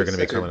Pete are going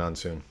to be coming on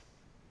soon.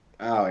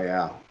 Oh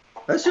yeah,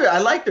 that's true. I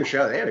like their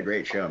show. They had a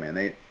great show,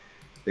 man.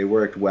 They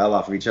worked well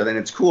off of each other, and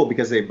it's cool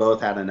because they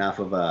both had enough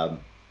of a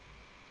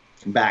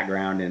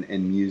background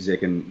in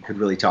music and could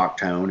really talk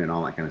tone and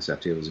all that kind of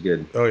stuff too. It was a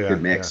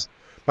good mix. Yeah.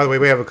 By the way,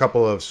 we have a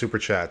couple of super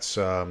chats.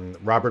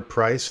 Robert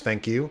Price,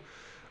 thank you.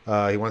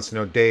 He wants to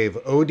know, Dave,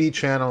 OD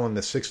channel in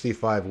the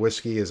 65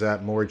 whiskey, is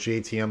that more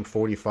JTM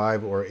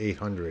 45 or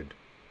 800?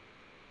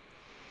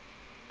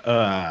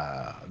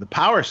 The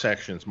power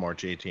section's more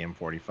JTM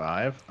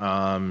 45.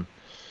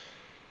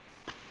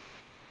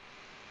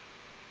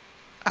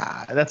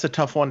 That's a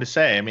tough one to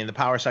say. I mean, the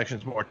power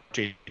section's more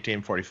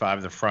JTM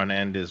 45. The front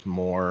end is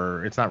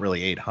more. It's not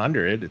really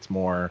 800. It's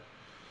more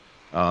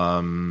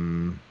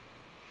hopped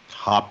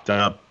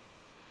up,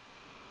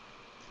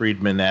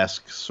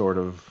 Friedman-esque sort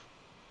of,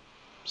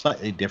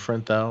 slightly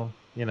different though,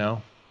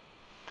 kind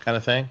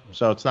of thing.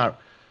 So it's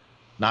not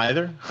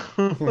neither.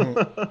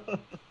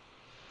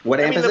 What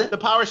amp is it? The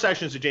power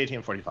section is a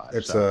JTM 45.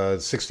 It's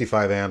a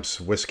 65 amps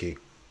whiskey.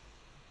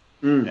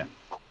 Yeah.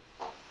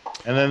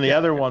 And then the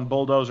other one,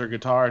 Bulldozer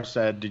Guitar,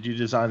 said, "Did you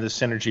design the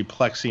Synergy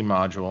Plexi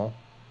module?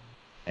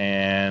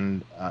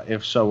 And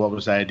if so, what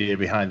was the idea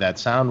behind that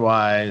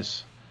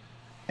sound-wise?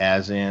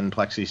 As in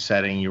Plexi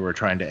setting you were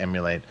trying to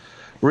emulate?"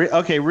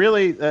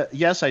 Really,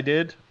 yes, I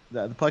did.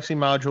 The Plexi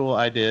module,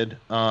 I did.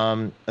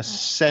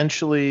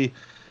 Essentially,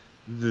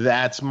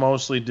 that's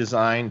mostly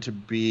designed to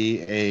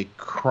be a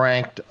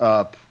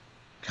cranked-up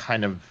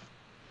kind of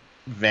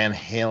Van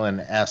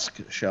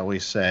Halen-esque, shall we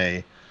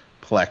say,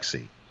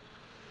 Plexi.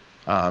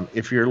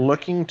 If you're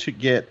looking to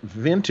get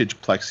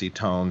vintage Plexi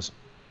tones,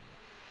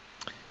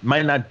 it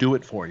might not do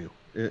it for you.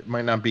 It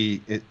might not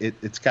be.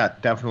 It's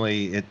got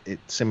definitely. It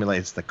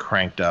simulates the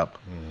cranked up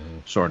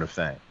sort of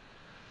thing.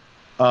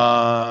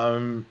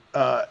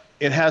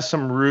 It has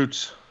some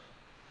roots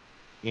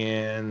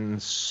in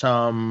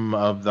some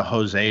of the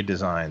Jose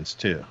designs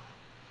too.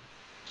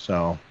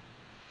 So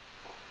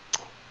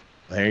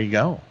there you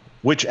go.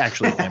 Which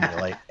actually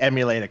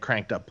emulate a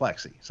cranked up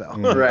Plexi. So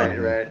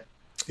Right.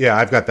 Yeah,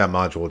 I've got that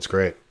module. It's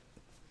great.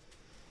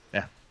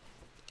 Yeah.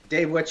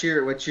 Dave, what's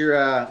your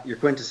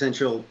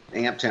quintessential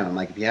amp tone?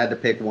 Like, if you had to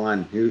pick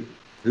one,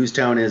 whose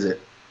tone is it?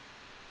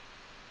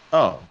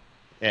 Oh,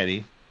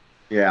 Eddie.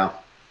 Yeah.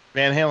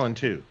 Van Halen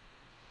 2.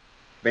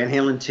 Van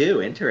Halen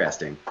 2.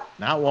 Interesting.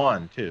 Not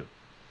 1, 2.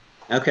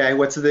 Okay.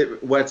 What's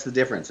the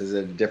difference? Is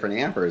it a different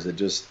amp, or is it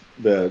just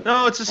the?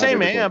 No, it's the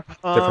same amp.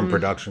 Different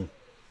production.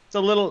 It's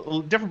a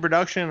little different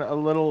production. A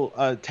little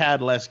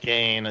tad less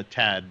gain. A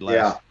tad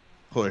less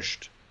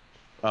pushed.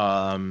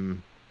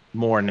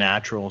 More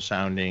natural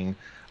sounding.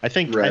 I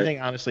think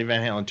honestly,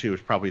 Van Halen 2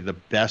 is probably the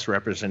best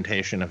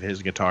representation of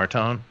his guitar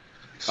tone.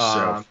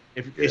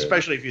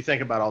 Especially if you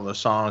think about all the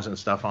songs and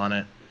stuff on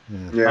it.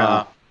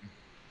 Yeah.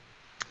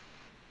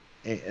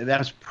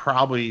 That's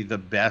probably the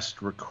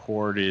best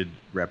recorded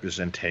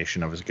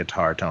representation of his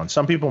guitar tone.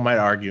 Some people might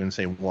argue and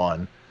say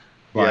 1,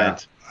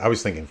 but I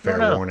was thinking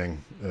Fair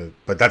Warning,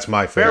 but that's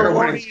my favorite. Fair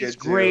Warning is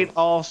great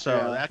also.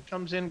 Yeah. That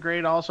comes in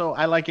great also.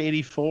 I like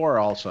 84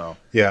 also.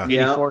 Yeah.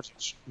 84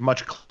 is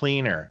much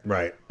cleaner.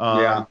 Right.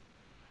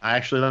 I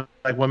actually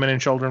like Women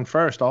and Children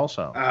First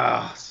also.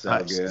 Oh,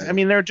 so good. I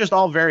mean, they're just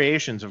all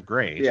variations of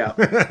great. Yeah.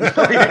 but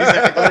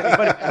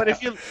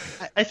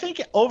I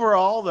think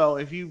overall though,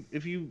 if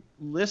you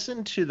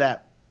listen to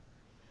that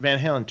Van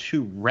Halen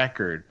 2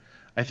 record,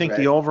 I think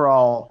the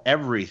overall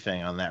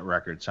everything on that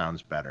record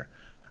sounds better.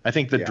 I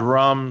think the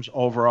drums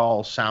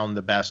overall sound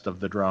the best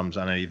of the drums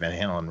on any Van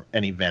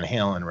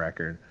Halen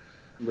record.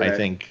 Right. I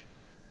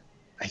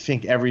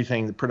think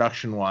everything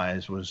production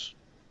wise was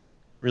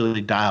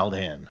really dialed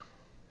in.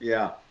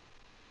 Yeah.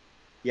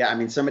 Yeah, I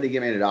mean, somebody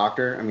give me a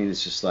doctor. I mean,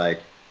 it's just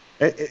like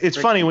it's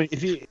funny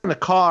if you're in the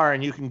car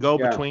and you can go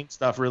between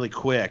stuff really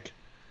quick.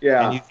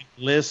 Yeah. And you can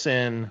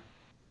listen.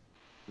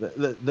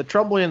 The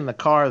trouble in the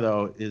car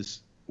though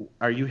is,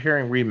 are you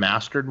hearing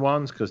remastered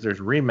ones? Because there's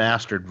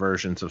remastered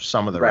versions of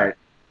some of the records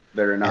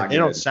that are not. They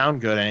don't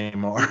sound good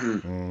anymore.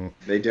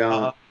 They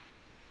don't.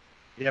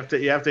 You have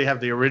to have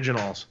the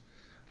originals.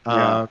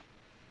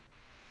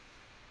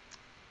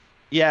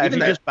 Yeah, if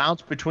you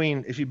bounce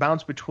between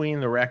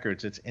the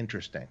records, it's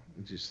interesting.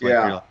 It's just like,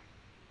 you're like,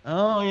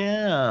 oh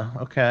yeah,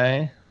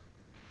 okay.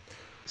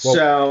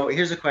 So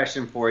here's a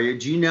question for you.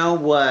 Do you know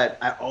what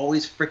I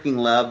always freaking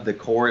love the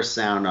chorus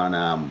sound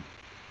on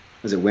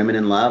was it Women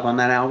in Love on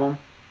that album?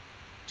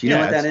 Do you know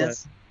what that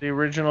is? The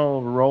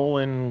original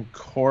Roland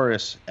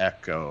chorus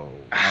echo.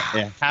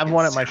 I have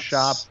one at my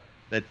shop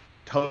that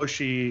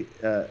Toshi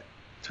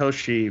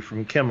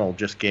from Kimmel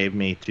just gave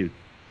me to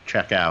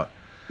check out.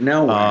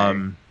 No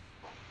way.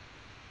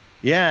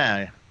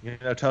 Yeah, you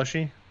know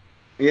Toshi?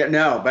 Yeah,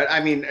 no, but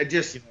I mean,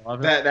 just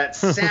that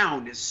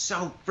sound is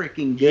so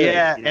freaking good.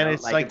 Yeah, and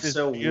it's like this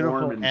so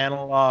beautiful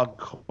analog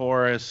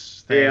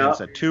chorus thing. Yeah. It's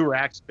a 2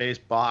 rack space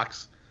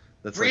box.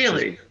 That's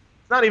really. It's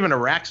not even a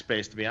rack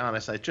space, to be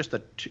honest. It's just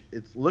it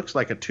looks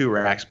like a 2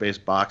 rack space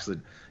box that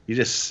you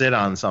just sit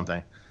on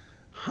something.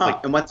 Huh.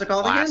 Like and what's it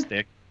called again?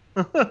 Plastic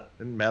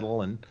and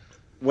metal and.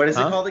 What is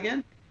it called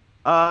again?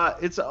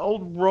 It's an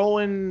old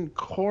Roland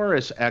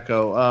chorus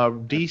echo.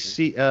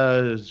 DC.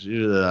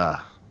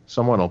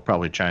 Someone will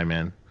probably chime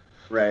in.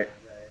 Right.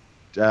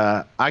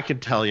 I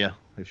could tell you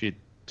if you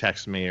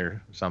text me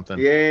or something.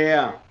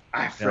 Yeah.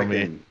 I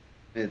freaking.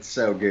 It's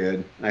so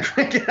good.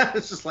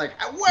 It's just like,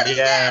 what is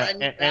that?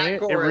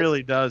 It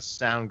really does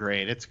sound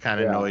great. It's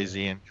kind of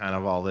noisy and kind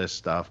of all this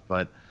stuff,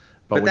 but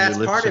when that's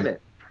part of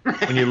it.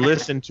 When you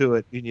listen to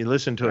it,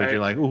 you're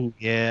like, ooh,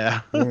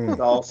 yeah.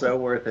 It's all so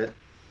worth it.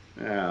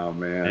 Oh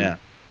man. Yeah.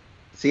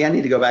 See, I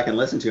need to go back and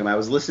listen to him. I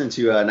was listening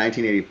to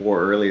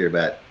 1984 earlier,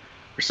 but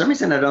for some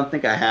reason I don't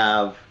think I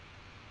have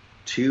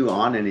 2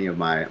 on any of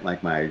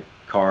my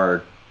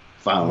car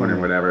phone or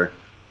whatever.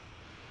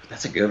 But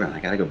that's a good one. I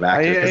got to go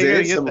back to it because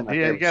it is some of my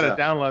favorite you got to stuff.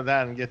 download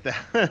that and get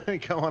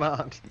that going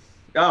on.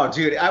 Oh,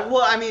 dude.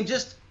 I mean,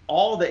 just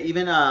all the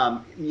even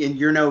in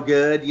You're No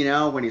Good, you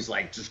know, when he's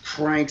like just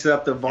cranks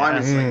up the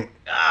volume. It's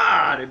like,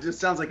 God, it just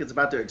sounds like it's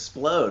about to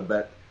explode,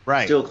 but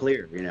still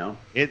clear, you know.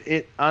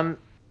 It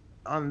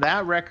on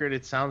that record,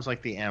 it sounds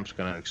like the amp's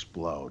going to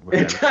explode.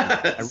 Which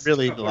I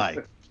really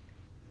like.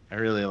 I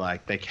really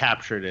like. They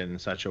captured it in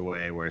such a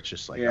way where it's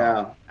just like,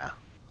 why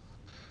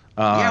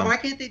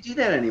can't they do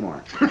that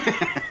anymore?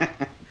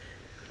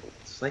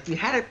 It's like you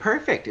had it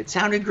perfect. It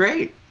sounded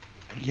great.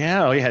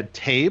 Yeah, we had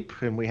tape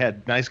and we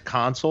had nice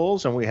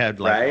consoles and we had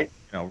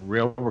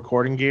real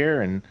recording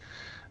gear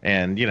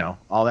and you know,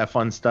 all that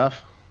fun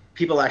stuff.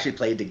 People actually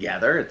played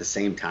together at the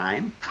same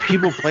time.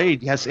 People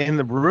played, yes, in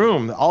the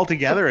room all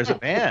together as a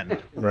band.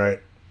 Right.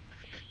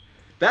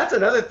 That's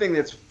another thing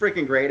that's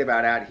freaking great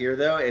about out here,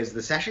 though, is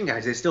the session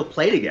guys, they still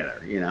play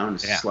together, you know? And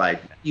it's just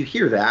like, you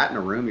hear that in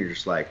a room, you're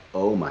just like,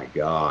 oh, my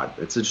God.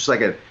 It's just like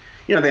the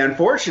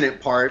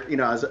unfortunate part, you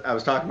know, I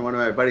was talking to one of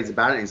my buddies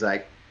about it, and he's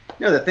like,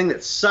 you know, the thing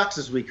that sucks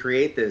is we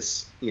create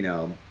this, you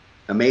know,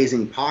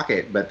 amazing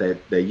pocket, but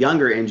the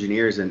younger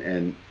engineers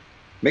and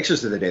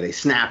mixers of the day, they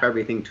snap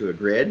everything to a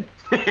grid.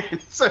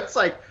 So it's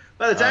like,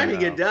 by the time you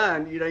get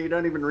done, you know, you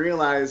don't even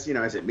realize, you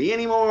know, is it me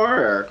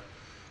anymore?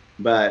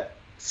 But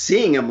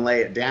seeing them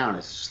lay it down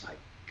is just like,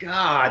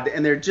 God,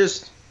 and they're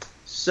just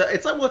so,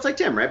 it's like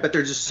Tim, right? But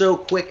they're just so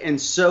quick and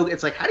so,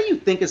 it's like, how do you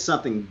think of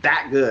something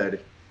that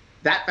good,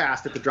 that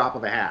fast at the drop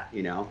of a hat,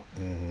 you know?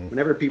 Mm-hmm.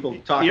 Whenever people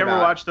talk about... You ever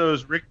watch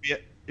the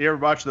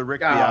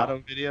Rick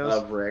Beato videos? I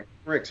love Rick.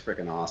 Rick's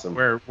freaking awesome.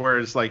 Where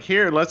it's like,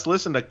 here, let's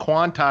listen to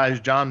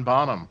Quantize John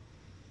Bonham.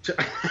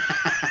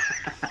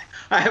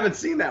 I haven't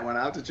seen that one.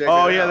 I'll have to check it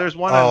out. out. Oh, yeah, there's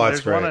one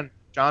on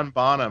John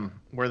Bonham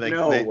where they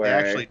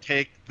actually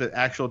take the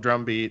actual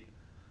drum beat.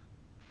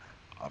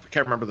 I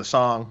can't remember the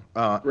song,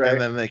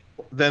 and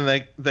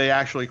then they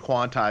actually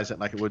quantize it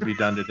like it would be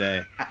done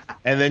today,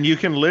 and then you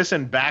can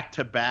listen back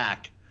to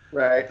back,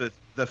 right?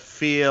 The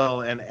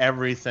feel and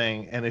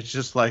everything, and it's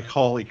just like,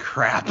 holy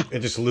crap! It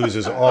just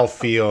loses all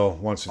feel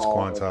once it's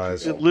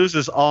quantized. It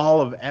loses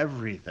all of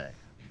everything.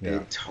 Yeah. They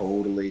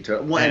totally.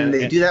 When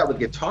they do that with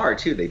guitar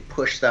too, they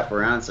push stuff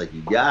around. It's like,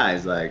 you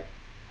guys, like,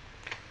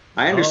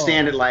 I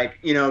understand it, like,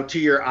 you know, to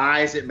your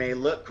eyes it may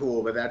look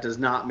cool, but that does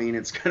not mean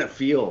it's gonna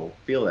feel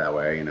that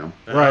way, you know.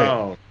 Right.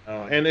 Oh,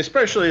 and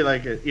especially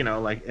like, you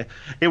know, like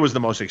it was the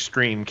most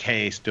extreme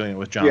case doing it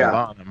with John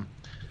Bonham,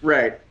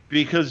 right?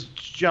 Because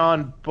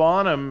John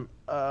Bonham,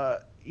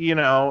 you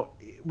know,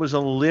 was a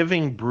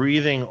living,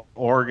 breathing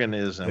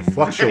organism. It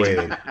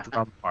fluctuated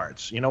drum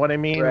parts. You know what I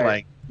mean? Right.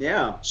 Like,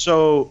 yeah.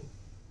 So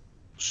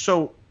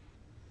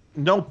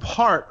no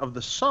part of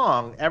the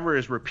song ever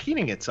is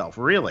repeating itself,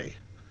 really.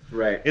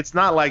 Right. It's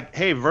not like,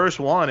 hey, verse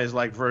 1 is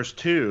like verse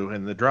 2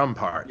 in the drum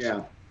parts.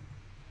 Yeah.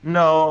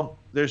 No,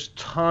 there's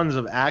tons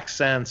of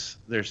accents.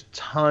 There's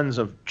tons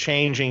of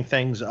changing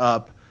things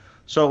up.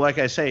 So like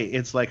I say,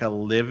 it's like a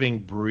living,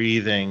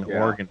 breathing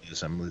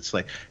organism. It's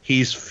like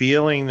he's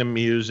feeling the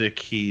music.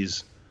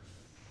 He's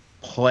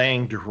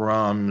playing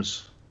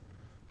drums,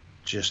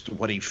 just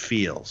what he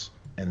feels.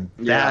 And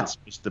that's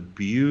just the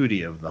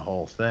beauty of the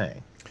whole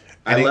thing.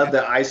 I love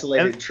the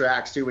isolated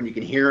tracks too when you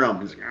can hear them.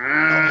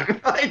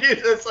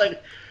 It's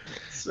like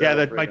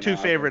so my two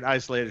favorite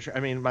isolated.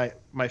 I mean,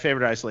 my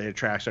favorite isolated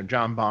tracks are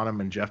John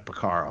Bonham and Jeff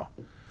Porcaro.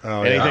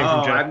 Oh, anything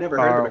from Jeff I've never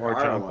heard of or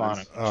John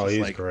Bonham. Oh, he's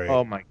like, great.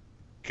 Oh my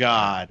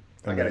God.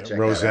 I gotta check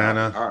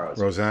Rosanna. that out.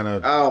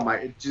 Rosanna. Oh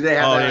my! Do they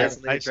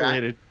have that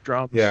isolated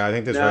drums? Yeah, I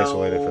think there's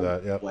isolated for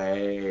that. Yep.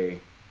 Way.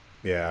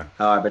 Yeah.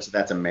 Oh, I bet you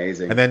that's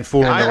amazing. And then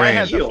Fool in the Rain.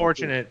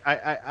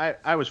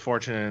 I was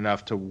fortunate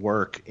enough to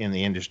work in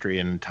the industry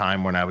in a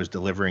time when I was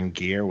delivering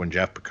gear when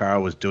Jeff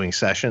Porcaro was doing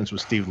sessions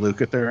with Steve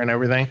Lukather and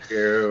everything.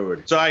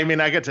 Dude. So I mean,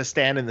 I get to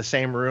stand in the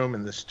same room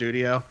in the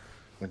studio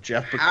with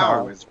Jeff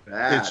Porcaro. Is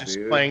that, just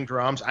playing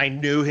drums. I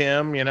knew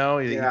him, you know.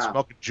 He'd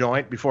smoke a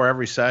joint before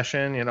every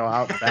session, you know,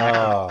 out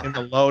back in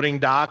the loading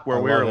dock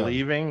where we were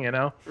leaving, you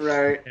know.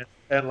 Right.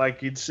 And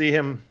like you'd see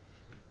him.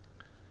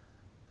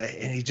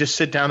 And he'd just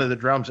sit down to the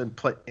drums and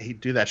play.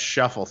 He'd do that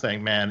shuffle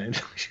thing, man.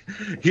 And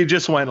he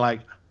just went like,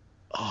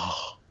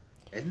 oh,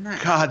 isn't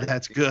that God,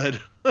 that's good.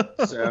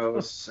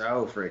 so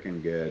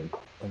freaking good.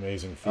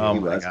 Amazing feeling. He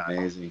was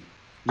amazing.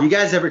 You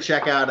guys ever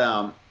check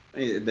out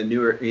the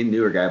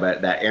newer guy,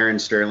 but that Aaron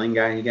Sterling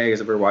guy? You guys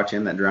ever watch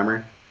him, that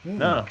drummer?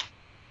 No.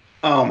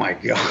 Oh my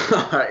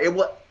God. It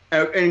was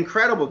an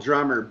incredible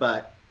drummer,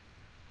 but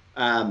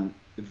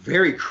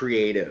very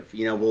creative,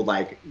 you know, will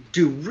like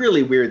do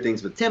really weird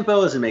things with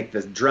tempos and make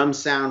the drum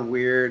sound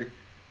weird,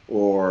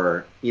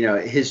 or, you know,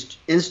 his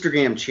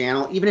Instagram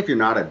channel, even if you're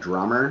not a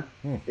drummer,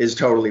 is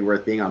totally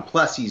worth being on.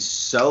 Plus he's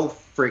so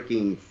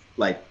freaking,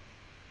 like,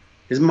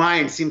 his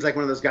mind seems like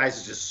one of those guys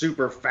who's just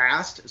super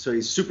fast, so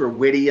he's super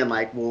witty and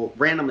like will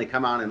randomly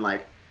come on and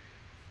like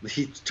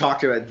he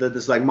talked about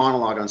this like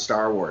monologue on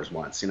Star Wars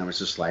once, and I was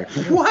just like,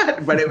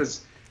 what? But it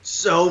was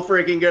so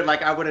freaking good.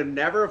 Like I would have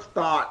never have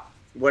thought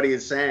what he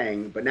was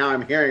saying, but now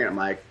I'm hearing it. I'm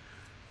like,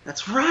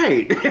 that's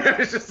right.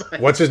 It's just like,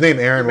 what's his name?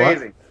 Aaron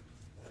amazing.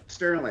 What?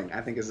 Sterling,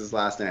 I think is his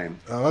last name.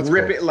 Oh, that's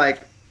Rip cool. it,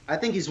 like I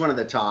think he's one of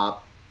the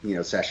top,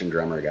 session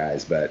drummer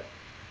guys, but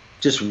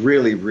just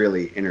really,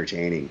 really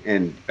entertaining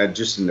and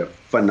just a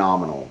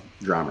phenomenal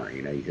drummer.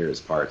 You hear his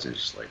parts and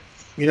it's just like.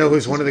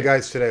 Who's one of the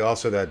guys today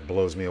also that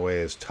blows me away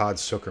is Todd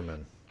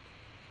Zuckerman.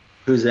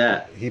 Who's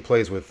that? He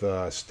plays with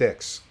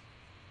Styx.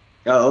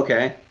 Oh,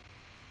 okay.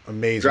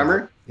 Amazing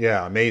drummer.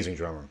 Yeah, amazing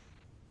drummer.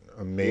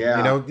 Amazing.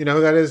 Yeah. You know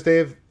who that is,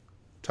 Dave?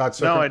 Todd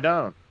Zuckerman. No, I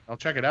don't. I'll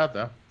check it out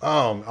though.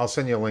 Oh, I'll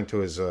send you a link to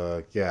his.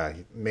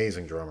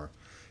 Amazing drummer.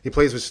 He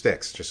plays with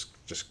Styx.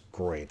 Just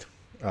great.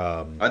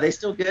 Are they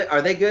still good?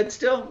 Are they good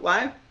still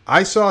live?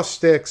 I saw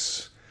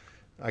Styx.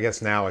 I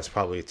guess now it's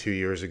probably 2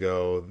 years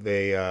ago.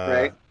 They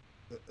Right.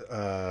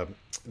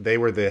 They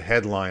were the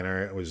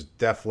headliner. It was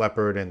Def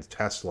Leppard and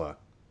Tesla.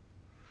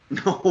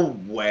 No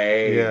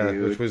way, Yeah,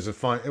 dude. which was a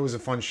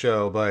fun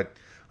show, but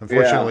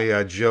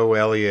unfortunately, Joe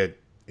Elliott,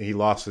 he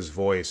lost his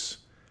voice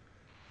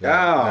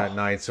that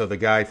night. So the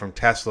guy from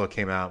Tesla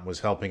came out and was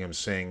helping him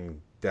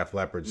sing Def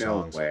Leppard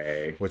songs. No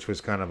way. Which was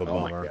kind of a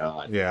bummer. My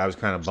God. Yeah, I was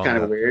kind of bummed. Kind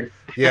of out. weird.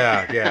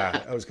 Yeah,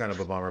 it was kind of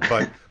a bummer.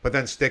 But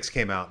then Styx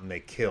came out and they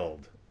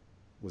killed.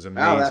 It was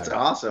amazing. Oh, that's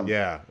awesome.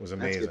 Yeah, it was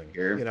That's amazing.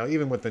 good to hear.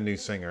 Even with the new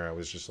singer, I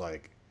was just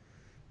like,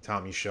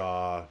 Tommy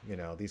Shaw.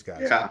 These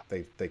guys. Yeah.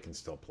 They can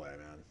still play,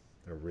 man.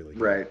 They're really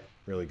good. Right.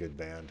 Really good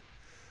band.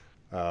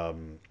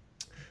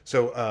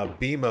 So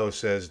BMO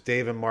says,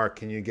 Dave and Mark,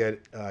 can you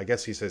get, I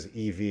guess he says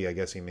EV, I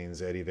guess he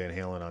means Eddie Van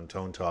Halen on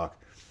Tone Talk.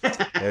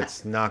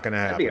 It's not going to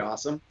happen. That'd be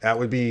awesome. That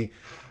would be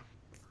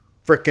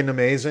freaking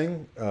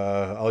amazing.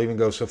 I'll even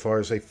go so far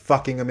as say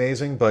fucking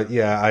amazing, but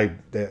yeah,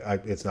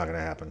 it's not going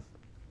to happen.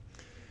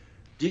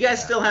 Do you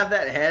guys still have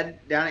that head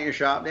down at your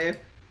shop, Dave?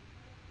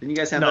 Didn't you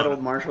guys have that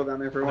old Marshall down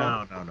there for a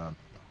while? No.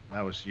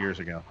 That was years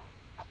ago.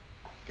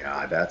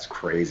 God, that's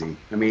crazy.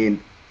 I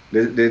mean,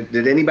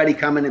 did anybody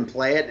come in and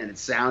play it and it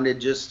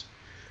sounded just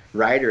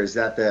right, or is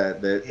that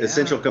the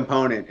essential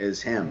component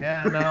is him?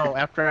 Yeah, no.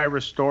 After I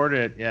restored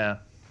it,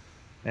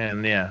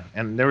 and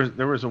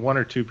there was one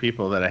or two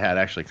people that I had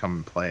actually come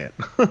and play it.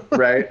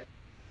 Right.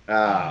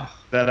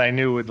 That I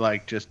knew would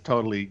like just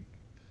totally.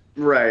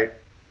 Right.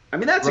 I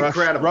mean, that's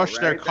incredible. Rush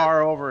right? their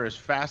car over as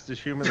fast as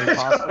humanly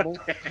possible.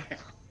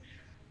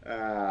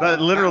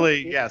 But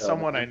literally,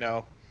 someone I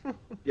know.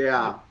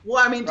 Yeah.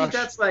 Well, I mean, dude,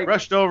 that's like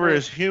rushed over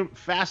as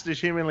fast as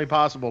humanly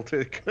possible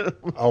to.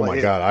 Oh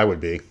my God, I would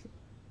be.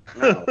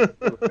 No,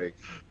 totally.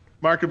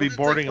 Mark would be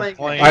boarding a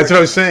plane. That's what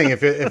I was saying.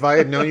 If I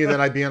had known you,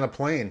 then I'd be on a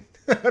plane.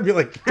 I'd be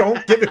like,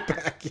 don't give it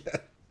back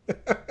yet.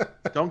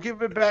 Don't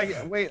give it back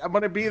yet. Wait, I'm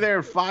going to be there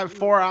in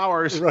 4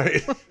 hours.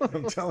 Right.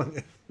 I'm telling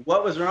you.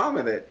 What was wrong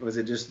with it? Was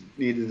it just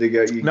needed to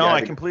go? No,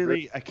 I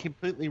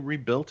completely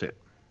rebuilt it.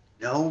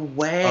 No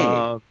way.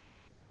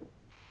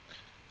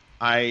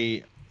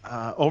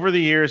 Over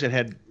the years, it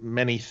had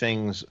many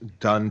things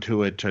done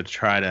to it to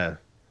try to.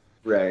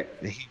 Right.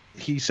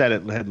 He said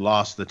it had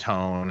lost the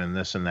tone and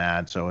this and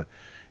that. So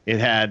it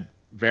had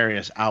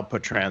various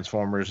output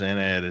transformers in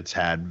it. It's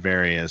had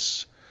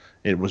various.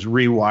 It was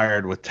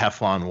rewired with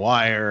Teflon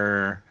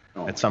wire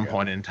at some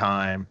point in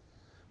time.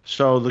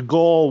 So the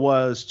goal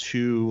was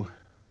to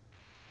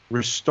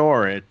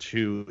restore it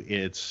to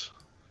its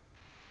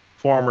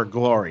former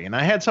glory. And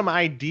I had some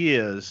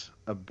ideas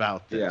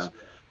about this. Yeah.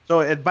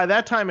 So by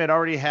that time, it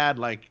already had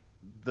like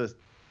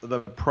the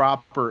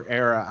proper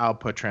era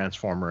output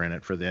transformer in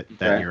it for that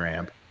year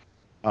amp.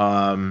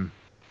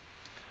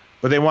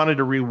 But they wanted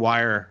to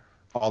rewire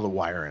all the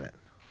wire in it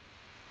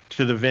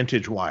to the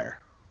vintage wire.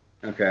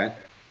 Okay.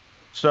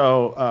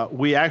 So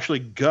we actually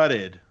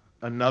gutted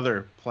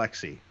another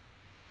plexi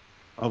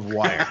of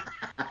wire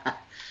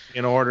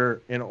in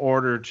order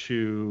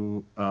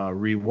to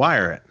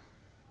rewire it.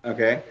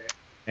 Okay.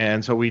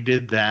 And so we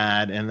did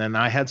that, and then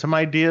I had some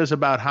ideas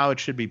about how it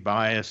should be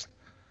biased,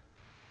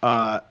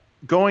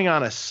 going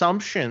on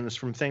assumptions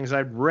from things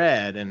I'd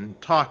read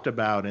and talked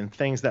about and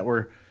things that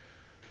were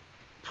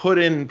put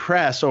in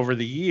press over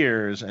the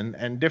years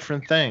and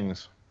different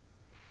things.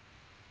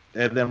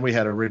 And then we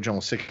had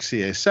original 6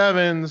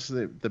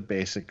 CA7s, the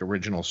basic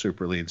original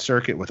super lead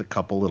circuit with a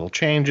couple little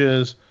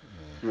changes.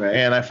 Right.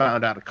 And I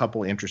found out a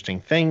couple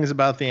interesting things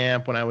about the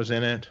amp when I was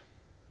in it.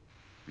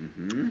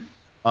 Mm-hmm.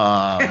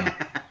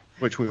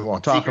 Which we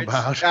won't talk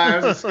about. I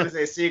was just going to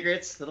say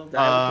secrets. Little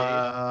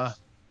well,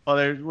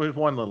 there was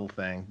one little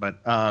thing, but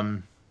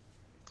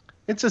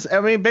it's just,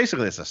 I mean,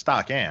 basically it's a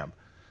stock amp.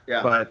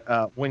 Yeah.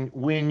 But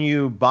when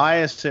you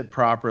bias it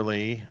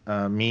properly,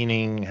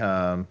 meaning,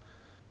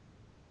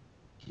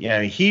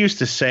 he used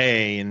to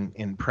say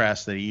in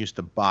press that he used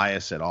to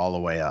bias it all the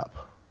way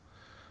up.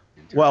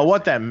 Well,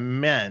 what that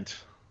meant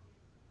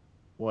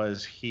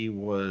was he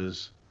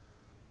was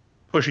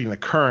pushing the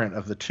current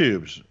of the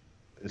tubes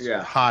as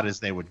hot as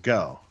they would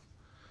go.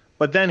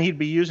 But then he'd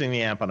be using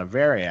the amp on a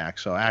variac,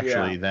 so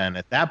actually then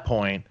at that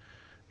point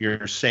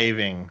you're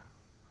saving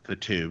the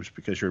tubes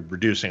because you're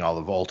reducing all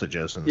the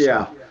voltages and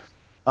Yeah.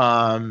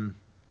 stuff.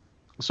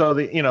 So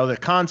the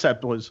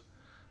concept was,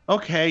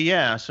 okay,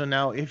 yeah. So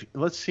now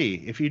let's see,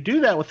 if you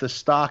do that with the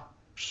stock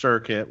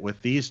circuit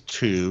with these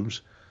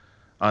tubes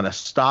on a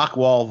stock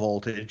wall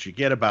voltage, you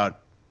get about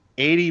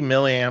 80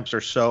 milliamps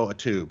or so a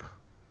tube.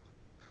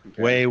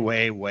 Okay.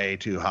 Way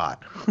too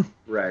hot.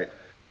 Right.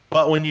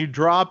 But when you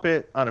drop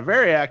it on a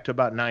variac to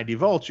about 90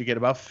 volts, you get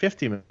about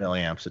 50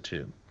 milliamps a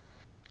tube,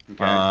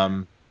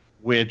 Okay.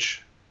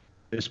 which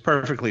is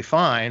perfectly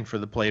fine for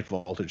the plate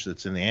voltage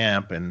that's in the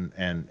amp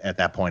and at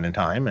that point in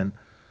time.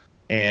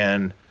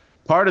 And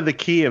part of the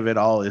key of it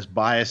all is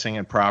biasing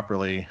it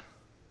properly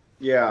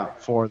Yeah.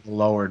 for the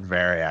lowered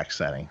variac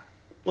setting.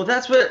 Well,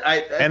 that's what I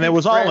And think it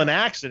was all Fred- an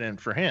accident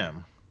for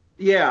him.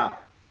 Yeah.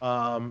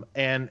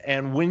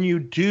 And when you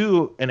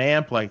do an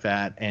amp like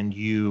that and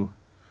you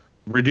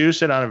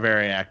reduce it on a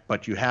variac,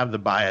 but you have the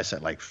bias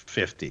at like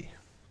 50,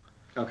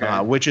 Okay.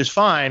 which is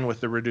fine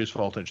with the reduced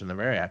voltage in the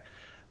variac,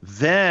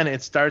 then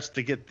it starts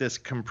to get this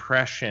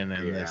compression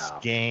and this Yeah.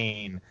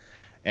 gain,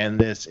 and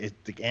the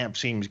amp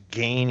seems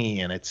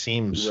gainy and it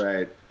seems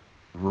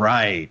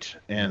Right.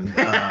 and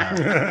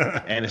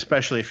and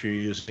especially if you're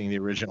using the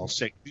original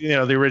six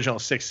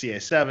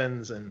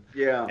CA7s and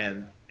Yeah.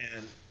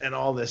 and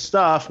all this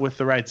stuff with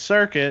the right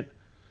circuit,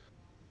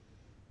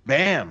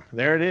 bam,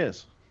 there it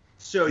is.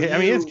 So I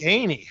mean, it's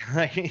gainy.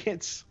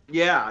 It's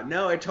Yeah,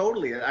 no, it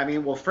totally. I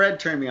mean, well, Fred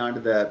turned me on to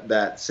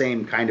that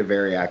same kind of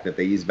variac that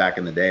they used back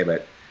in the day,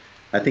 but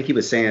I think he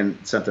was saying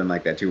something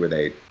like that too, where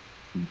they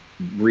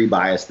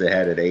rebiased the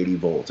head at 80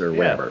 volts or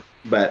whatever.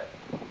 But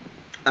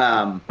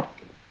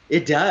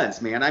it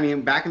does, man. I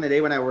mean, back in the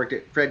day when I worked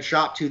at Fred's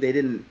shop too, they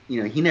didn't,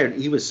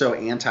 he was so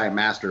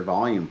anti-master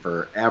volume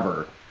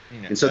forever.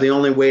 And so the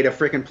only way to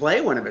frickin'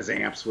 play one of his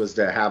amps was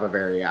to have a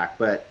variac.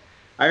 But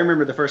I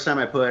remember the first time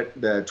I put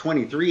the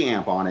 23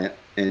 amp on it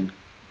and,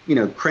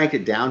 cranked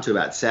it down to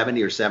about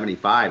 70 or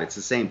 75. It's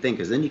the same thing,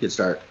 because then you could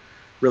start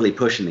really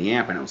pushing the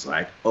amp. And I was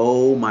like,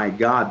 oh my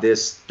God,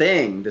 this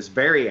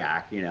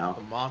variac,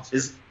 the monster.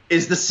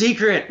 is the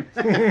secret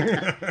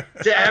to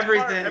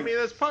everything.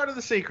 That's part of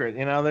the secret.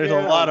 There's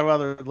a lot of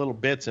other little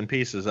bits and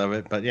pieces of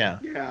it, but yeah,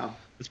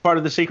 it's part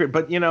of the secret.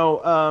 But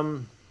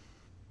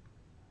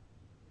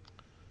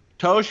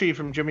Toshi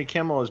from Jimmy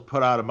Kimmel has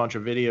put out a bunch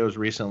of videos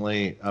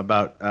recently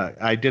about.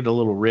 I did a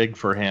little rig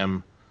for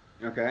him.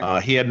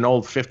 Okay. He had an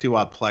old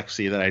 50-watt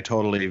Plexi that I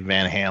totally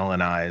Van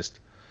Halenized,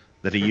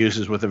 that he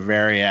uses with a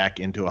variac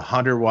into a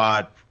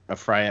 100-watt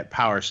Fryette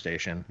power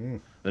station,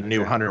 the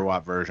new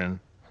 100-watt version.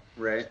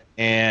 Right.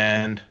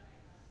 And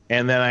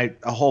then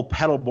a whole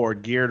pedal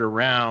board geared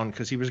around,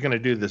 because he was going to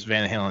do this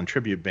Van Halen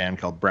tribute band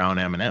called Brown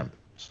M&M's.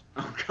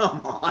 Oh,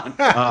 come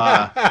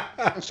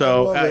on.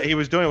 So he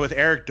was doing it with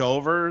Eric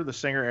Dover, the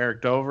singer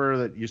Eric Dover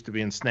that used to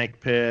be in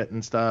Snake Pit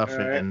and stuff.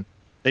 Right. And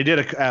they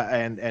did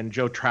and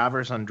Joe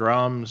Travers on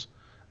drums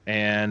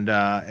and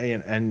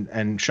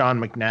Sean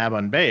McNabb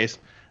on bass.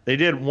 They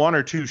did one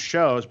or two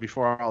shows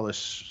before all this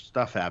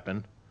stuff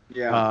happened.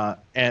 Yeah.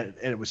 And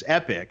it was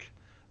epic.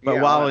 But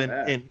Yeah, while I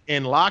bet.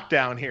 in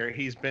lockdown here,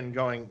 he's been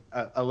going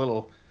a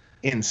little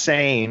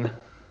insane,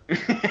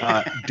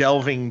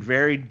 delving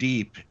very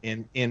deep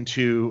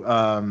into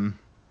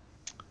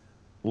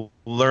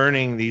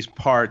learning these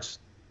parts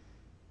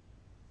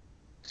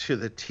to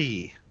the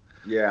T.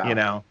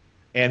 Yeah.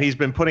 And he's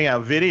been putting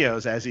out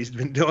videos as he's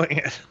been doing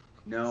it.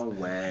 No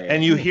way.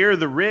 And you hear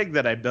the rig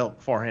that I built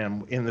for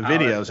him in the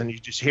videos, and you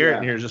just hear it,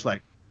 and you're just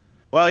like,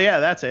 well, yeah,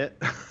 that's it.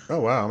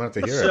 Oh wow, I'm gonna have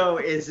to hear it. So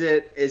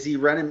is he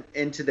running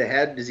into the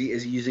head? Is he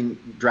using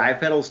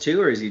drive pedals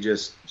too, or is he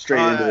just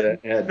straight into the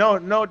head?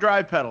 No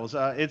drive pedals.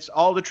 It's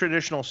all the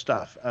traditional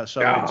stuff. It's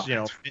that's a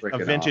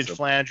freaking vintage awesome.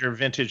 flanger,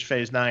 vintage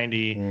Phase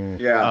 90.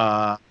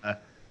 Yeah.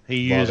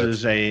 He Love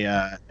uses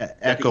a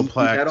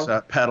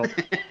Echoplex pedal,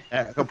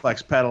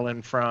 Echoplex pedal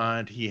in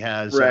front. He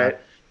has Right.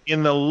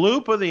 In the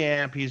loop of the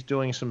amp, he's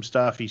doing some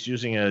stuff. He's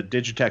using a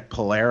Digitech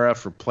Polera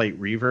for plate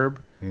reverb.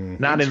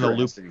 Not in the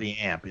loop of the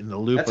amp, in the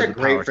loop That's of a the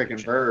great power freaking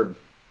station. verb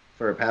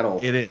for a pedal.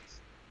 It is.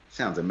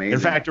 Sounds amazing. In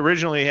fact,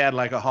 originally he had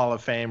like a Hall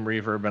of Fame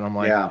reverb, and I'm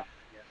like, yeah.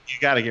 you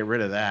got to get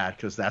rid of that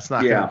because that's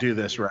not going to do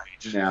this right.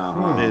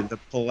 No. The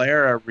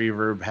Polera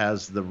reverb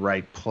has the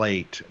right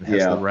plate and has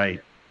Yeah. the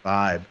right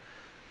vibe.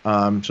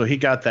 So he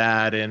got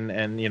that,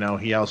 and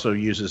he also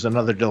uses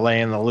another delay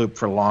in the loop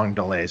for long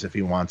delays if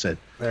he wants it.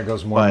 There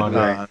goes more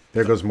money.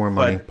 There goes more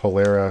money.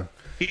 Polera.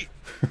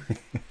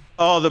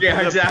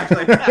 Yeah,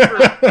 exactly.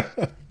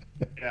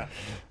 Yeah.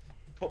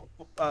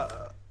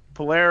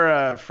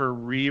 Polera for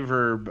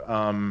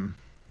reverb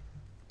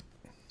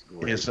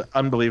is an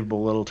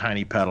unbelievable little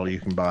tiny pedal you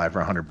can buy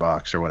for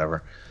 $100 or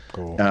whatever.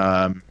 Cool.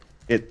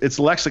 It's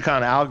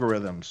Lexicon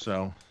algorithms,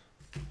 so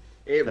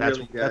It that's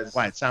really does. that's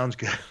why it sounds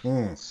good.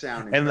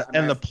 Sound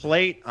And the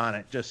plate on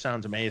it just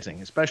sounds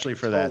amazing, especially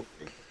for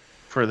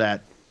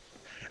that.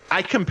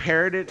 I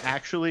compared it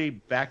actually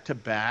back to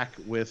back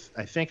with,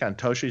 I think on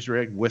Toshi's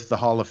rig with the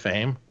Hall of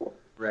Fame,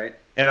 right.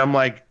 and I'm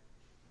like,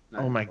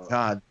 Not oh my close.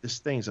 God, this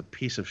thing's a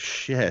piece of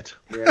shit.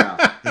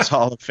 Yeah. This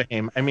Hall of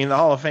Fame. I mean, the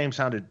Hall of Fame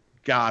sounded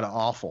god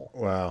awful.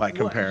 Wow. By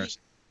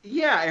comparison.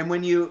 Yeah, and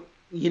when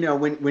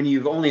when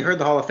you've only heard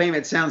the Hall of Fame,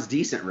 it sounds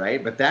decent,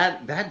 right? But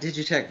that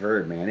Digitech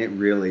Verd, man, it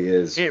really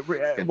is.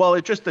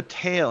 It's just the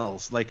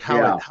tails, like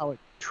how it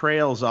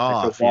trails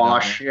off. Like the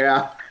wash,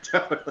 yeah,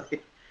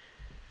 totally.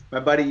 My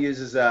buddy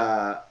uses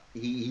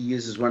he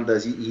uses one of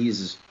those. He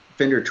uses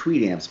Fender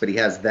Tweed amps, but he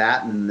has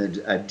that, and the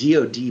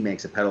DoD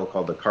makes a pedal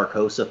called the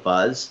Carcosa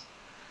Fuzz,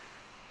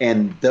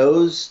 and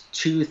those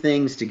two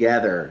things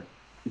together.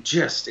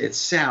 It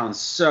sounds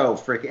so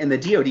freaking, and the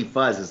DoD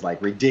Fuzz is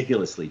like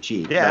ridiculously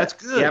cheap. Yeah, it's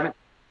good.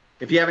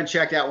 If you haven't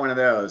checked out one of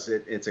those,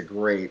 it's a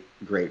great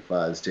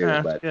fuzz too.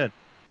 Yeah, but good.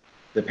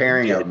 The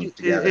pairing of them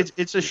together.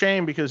 It's a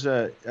shame because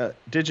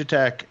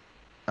Digitech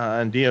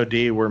and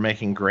DoD were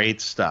making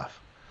great stuff.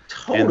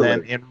 Totally.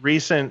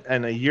 And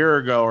then a year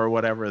ago or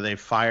whatever, they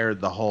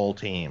fired the whole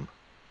team.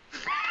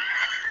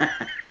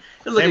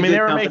 They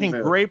were making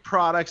great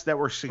products that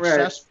were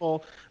successful.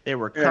 Right. They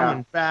were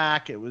coming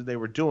back. They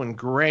were doing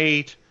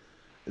great,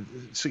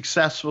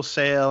 successful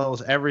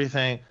sales,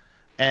 everything.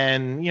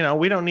 And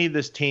we don't need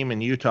this team in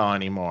Utah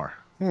anymore.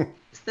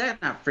 Is that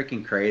not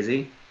freaking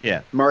crazy?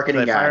 Yeah,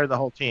 marketing guy. Fired the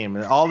whole team,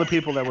 and all the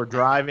people that were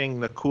driving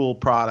the cool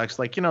products.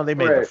 Like they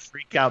made the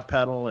Freak Out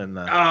pedal and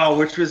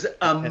which was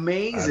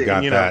amazing.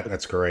 I got that.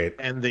 That's great.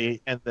 And the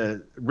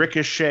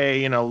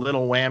Ricochet,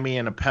 little whammy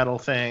and a pedal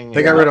thing.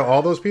 They got rid of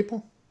all those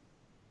people.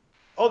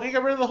 Oh, they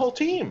got rid of the whole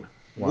team.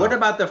 Wow. What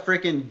about the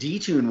freaking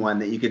D-Tune one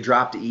that you could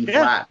drop to E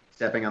flat,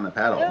 stepping on the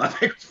pedal? Yeah. I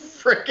think it's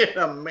freaking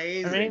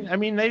amazing. I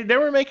mean, they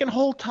were making a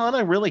whole ton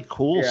of really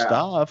cool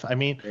stuff. I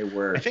mean, they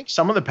were. I think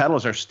some of the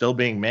pedals are still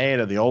being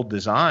made of the old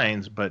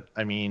designs, but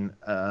I mean,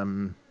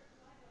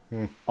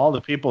 all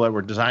the people that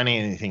were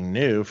designing anything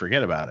new,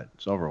 forget about it.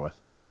 It's over with.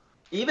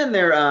 Even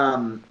their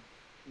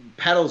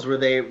pedals where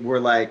they were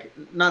like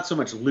not so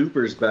much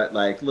loopers, but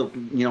like little,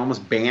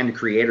 almost band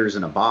creators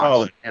in a box.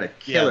 Oh, had a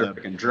killer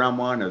freaking drum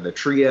one, or the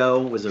Trio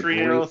was a great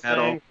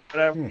pedal.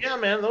 Whatever. Yeah,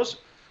 man,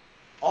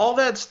 all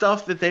that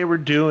stuff that they were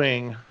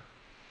doing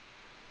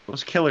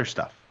was killer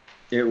stuff.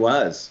 It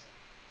was.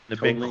 The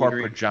big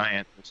corporate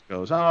giant just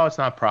goes, oh, it's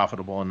not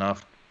profitable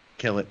enough.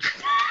 Kill it.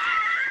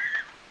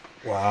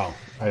 Wow,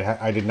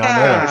 I did not know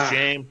that.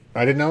 Shame.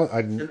 I didn't know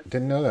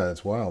that.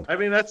 It's wild. I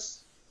mean, that's.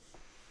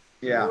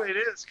 Yeah, the way it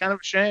is. It's kind of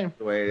a shame.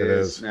 The way it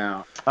is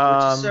now.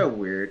 Which is so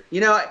weird.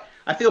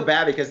 I feel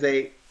bad because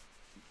they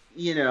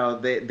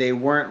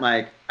weren't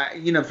like,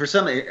 for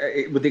some,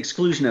 with the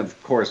exclusion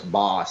of course,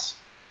 Boss,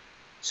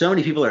 so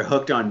many people are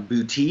hooked on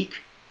boutique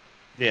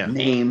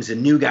names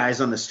and new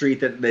guys on the street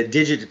that the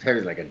Digitech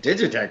is like a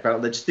Digitech pedal.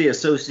 That's just the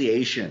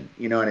association.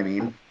 You know what I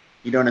mean?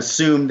 You don't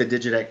assume the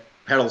Digitech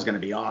pedal is going to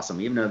be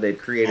awesome, even though they've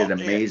created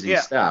amazing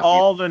stuff.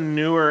 All the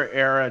newer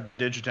era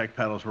Digitech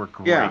pedals were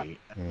great. Yeah,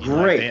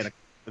 great.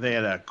 They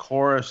had a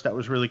chorus that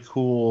was really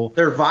cool.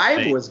 Their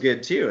vibe was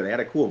good too. They had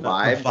a cool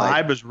vibe. The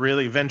vibe was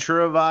really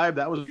Ventura vibe.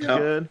 That was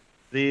good.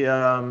 The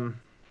I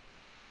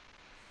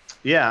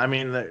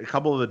mean, a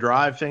couple of the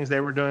drive things they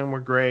were doing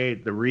were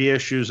great. The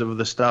reissues of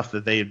the stuff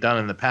that they had done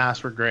in the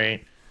past were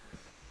great.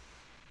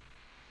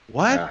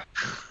 What?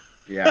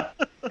 Yeah.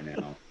 I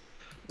know.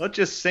 Let's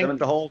just sync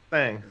the whole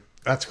thing.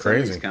 That's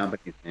crazy.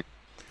 Companies,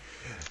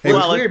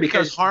 well, it's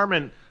because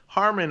Harman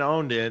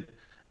owned it,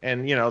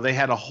 and they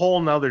had a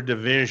whole nother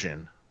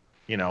division,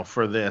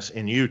 for this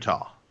in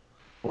Utah,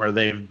 where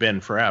they've been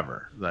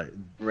forever. Like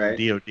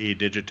DoD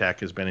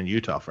Digitech has been in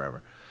Utah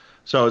forever,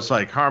 so it's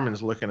like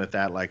Harman's looking at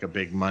that like a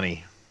big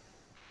money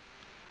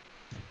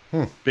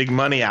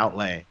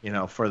outlay,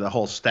 for the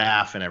whole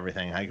staff and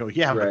everything. I go,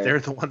 but they're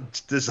the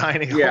ones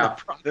designing all the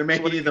products. They're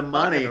making you the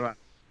money.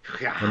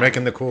 They're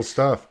making the cool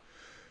stuff.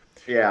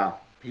 Yeah,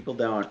 people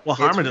don't. Well,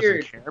 Harman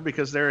doesn't care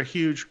because they're a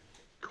huge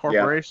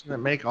corporation that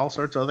make all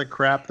sorts of other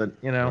crap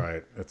that,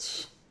 Right.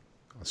 It's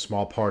a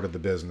small part of the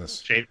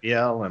business.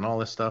 JBL and all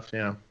this stuff,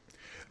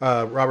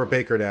 Robert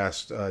Baker had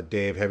asked,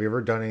 Dave, have you ever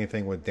done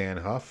anything with Dan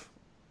Huff?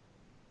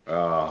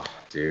 Oh,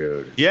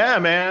 dude. Yeah,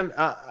 man.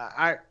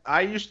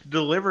 I used to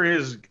deliver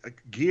his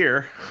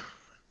gear.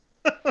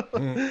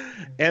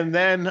 And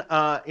then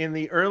in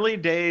the early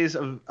days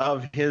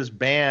of his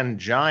band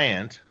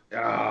Giant,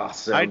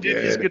 I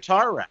did his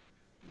guitar rack.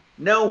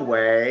 No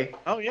way.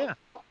 Oh, yeah.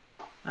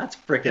 That's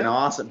freaking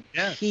awesome.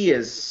 Yeah. He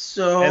is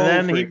so.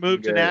 And then he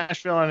moved to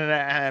Nashville, and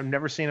I've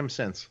never seen him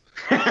since.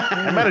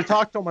 I might have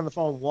talked to him on the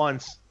phone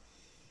once,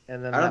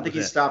 and then I don't think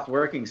he stopped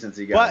working since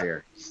he got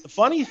here. The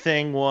funny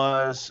thing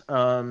was,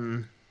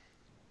 when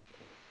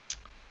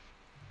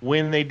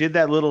they did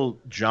that little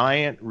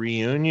Giant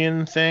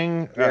reunion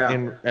thing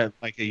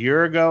like a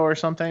year ago or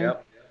something.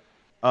 Yep.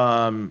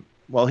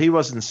 Well, he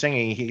wasn't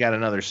singing; he got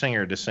another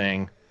singer to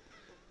sing.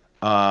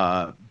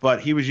 But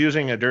he was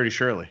using a Dirty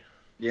Shirley.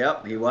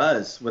 Yep, he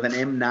was with an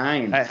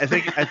M9.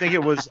 I think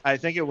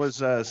it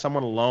was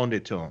someone loaned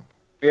it to him.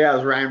 Yeah, it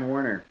was Ryan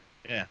Warner.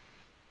 Yeah.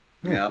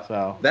 Yeah.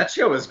 So that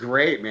show was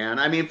great, man.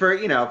 I mean,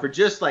 for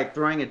just like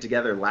throwing it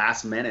together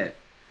last minute,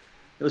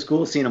 it was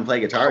cool seeing him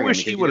play guitar. I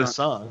wish he would have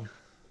sung.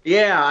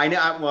 Yeah, I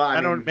know. Well, I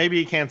don't. Maybe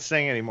he can't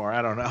sing anymore.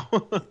 I don't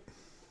know.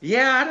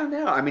 Yeah, I don't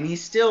know. I mean,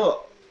 he's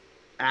still.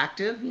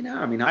 active, you know.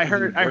 I mean, I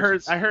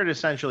heard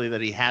essentially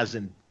that he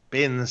hasn't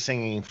been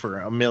singing for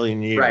a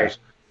million years, right?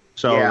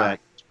 So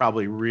that's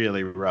probably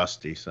really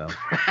rusty. So,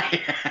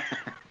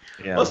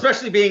 yeah. Well,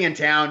 especially being in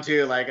town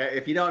too. Like,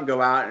 if you don't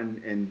go out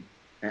and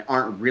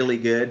aren't really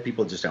good,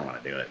 people just don't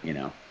want to do it, you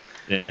know.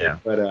 Yeah.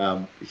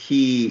 But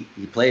he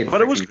played.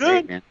 But it was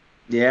good, great, man.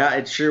 Yeah,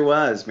 it sure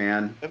was,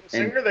 man. And the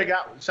singer they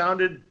got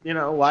sounded, you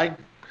know, like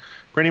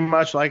pretty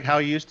much like how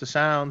he used to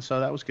sound, so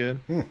that was good.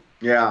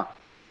 Yeah.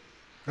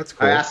 That's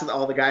cool. I asked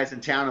all the guys in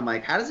town, I'm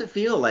like, how does it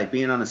feel like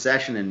being on a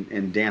session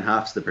and Dan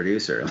Huff's the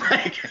producer?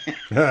 Like,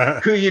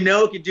 who you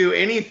know could do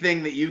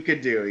anything that you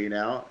could do, you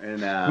know? And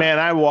man,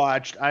 I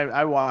watched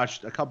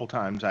a couple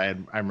times. I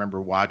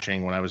remember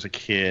watching when I was a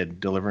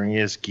kid, delivering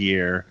his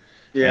gear.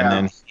 Yeah. And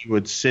then he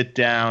would sit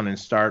down and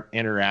start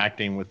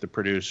interacting with the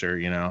producer,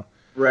 you know.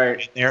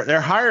 Right. They're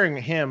hiring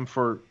him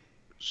for,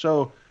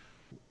 so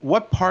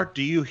what part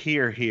do you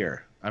hear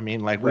here? I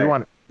mean, like they're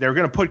going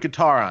to put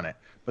guitar on it.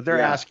 But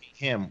they're asking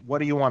him, what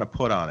do you want to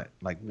put on it?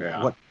 Like,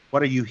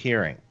 what are you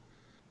hearing?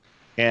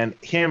 And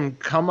him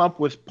come up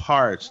with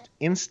parts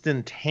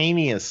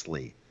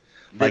instantaneously.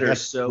 That like are a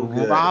so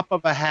drop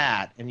of a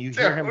hat. And you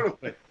hear him,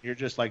 you're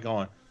just like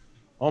going,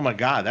 oh, my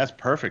God, that's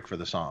perfect for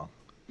the song.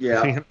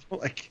 Yeah. You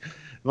know,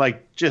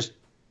 like just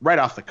right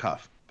off the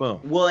cuff.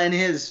 Boom. Well, and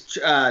his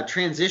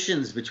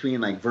transitions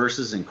between, like,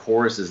 verses and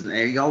choruses,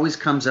 he always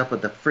comes up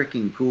with the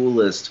freaking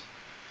coolest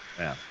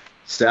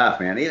stuff,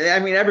 man. I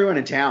mean, everyone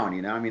in town,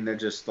 you know, I mean, they're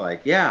just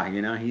like, yeah, you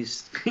know,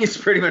 he's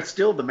pretty much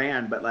still the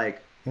man, but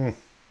like, I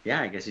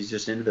guess he's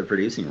just into the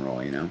producing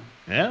role, you know.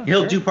 Yeah.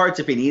 He'll do parts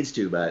if he needs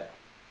to, but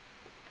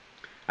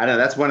I don't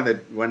know. That's one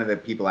of the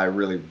people I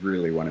really,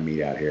 really want to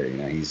meet out here. You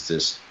know, he's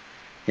just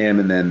him,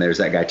 and then there's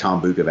that guy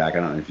Tom Bukovac. I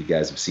don't know if you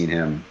guys have seen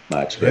him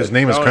much. But, his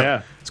name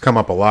has it's come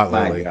up a lot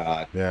lately. My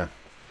God.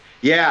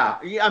 Yeah.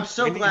 I'm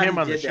so glad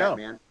he did that,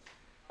 man.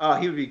 Oh,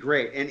 he would be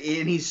great, and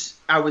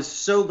I was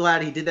so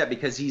glad he did that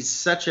because he's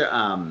such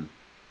a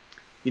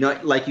you know,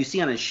 like you see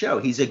on his show,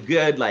 he's a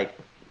good, like,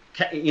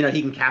 you know,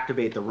 he can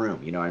captivate the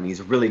room. You know, I mean, he's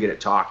really good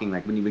at talking.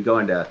 Like when you would go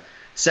into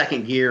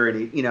second gear,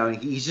 and you know,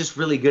 he's just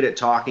really good at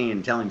talking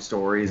and telling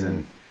stories,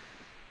 and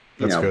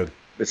you know, good.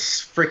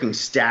 This freaking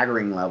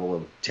staggering level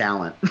of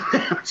talent.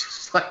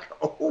 Just like,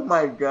 oh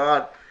my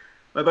God,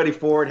 my buddy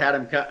Ford had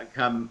him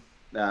come.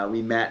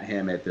 We met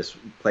him at this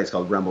place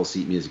called Rumble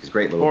Seat Music. It's a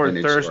great little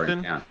vintage store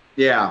in town.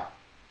 Yeah.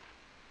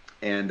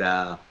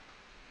 And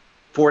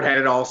Ford had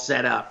it all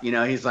set up. You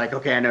know, he's like,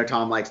 okay, I know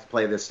Tom likes to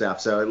play this stuff.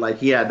 So, like,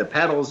 he had the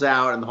pedals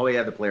out and he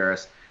had the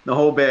Polaris, the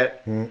whole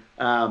bit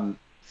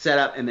set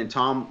up. And then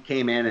Tom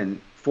came in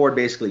and Ford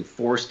basically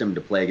forced him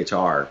to play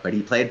guitar. But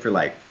he played for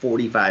like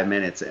 45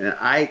 minutes. And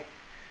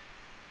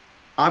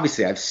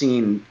obviously, I've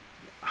seen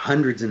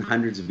hundreds and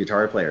hundreds of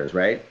guitar players,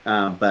 right?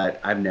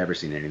 But I've never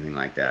seen anything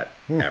like that,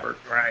 ever.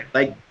 Right.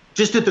 Like,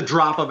 just at the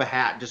drop of a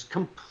hat, just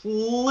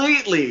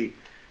completely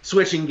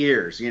switching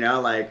gears, you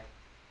know, like,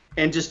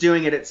 and just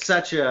doing it at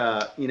such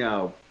a, you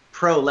know,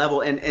 pro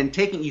level, and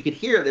taking, you could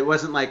hear it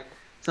wasn't like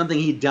something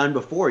he'd done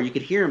before. You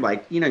could hear him,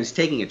 like, you know, he's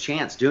taking a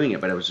chance doing it,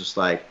 but it was just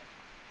like,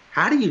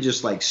 how do you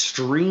just like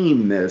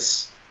stream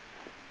this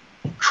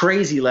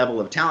crazy level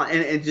of talent?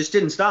 And it just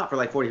didn't stop for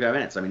like 45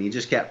 minutes. I mean, he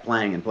just kept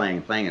playing and playing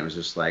and playing. It was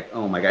just like,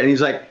 oh my God. And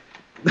he's like,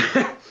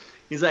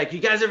 you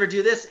guys ever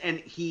do this? And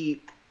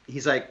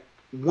he's like,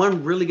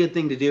 one really good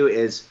thing to do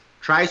is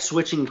try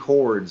switching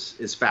chords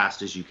as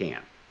fast as you can.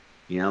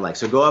 You know, like,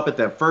 so go up at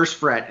the first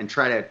fret and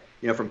try to,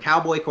 you know, from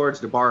cowboy chords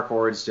to bar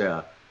chords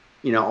to,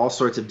 you know, all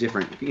sorts of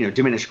different, you know,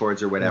 diminished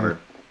chords or whatever. And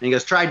he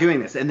goes, try doing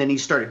this. And then he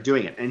started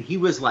doing it. And he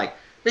was like,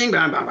 bing,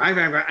 bang, bang, bang,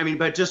 bang, bang. I mean,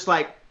 but just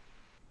like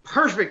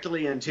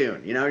perfectly in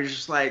tune. You know, you're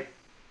just like,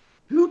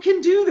 who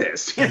can do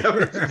this? You know,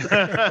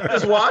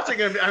 just watching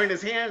him. I mean,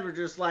 his hands were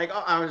just like,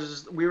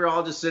 we were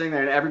all just sitting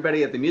there, and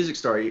everybody at the music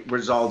store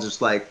was all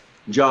just like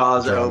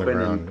jaws open.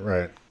 And,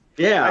 right.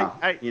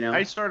 Yeah. You know,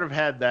 I sort of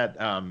had that.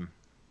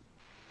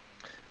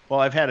 Well,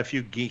 I've had a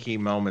few geeky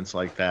moments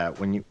like that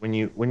when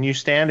you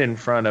stand in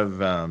front of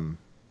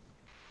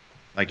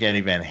like Eddie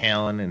Van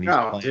Halen and he's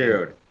playing,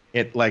 dude,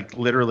 it like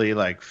literally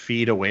like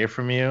feet away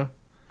from you,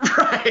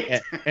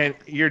 right? And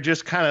you're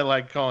just kind of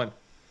like going,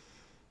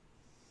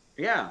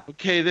 yeah,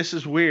 okay, this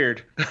is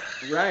weird,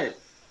 right?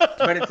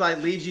 But it's like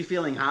leaves you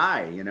feeling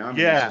high, you know? I mean,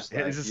 yeah, it's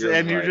just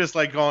like, you're just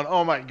like going,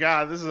 oh my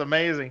God, this is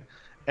amazing,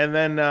 and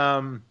then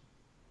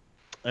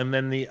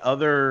the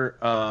other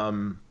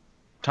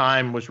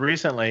time was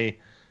recently.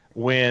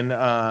 When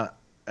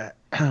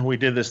we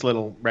did this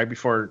little right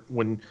before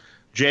when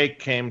Jake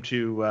came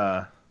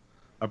to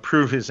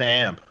approve his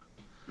amp,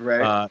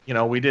 right? You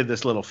know, we did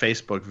this little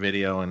Facebook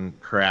video and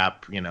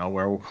crap, you know,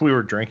 where we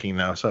were drinking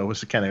though, so it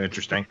was kind of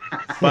interesting,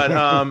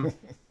 but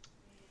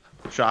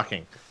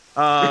shocking.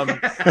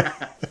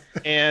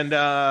 And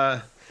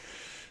I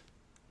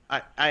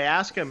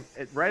asked him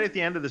right at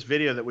the end of this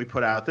video that we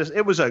put out.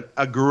 It was a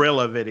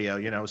guerrilla video,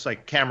 you know, it's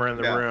like camera in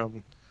the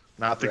room.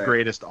 Not the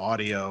greatest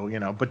audio, you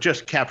know, but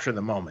just capture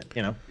the moment,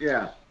 you know?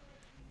 Yeah.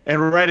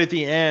 And right at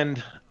the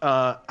end,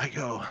 I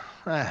go,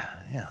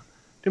 yeah,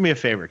 do me a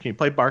favor. Can you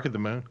play Bark at the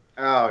Moon?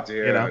 Oh,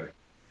 dude. You know?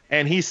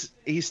 And he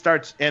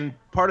starts, and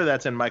part of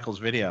that's in Michael's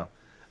video,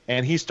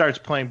 and he starts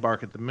playing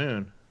Bark at the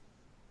Moon.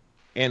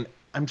 And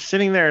I'm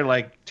sitting there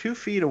like 2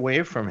 feet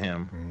away from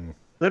him,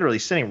 literally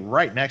sitting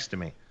right next to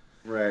me.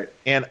 Right.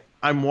 And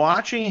I'm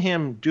watching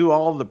him do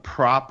all the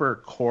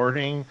proper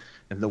chording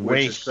and the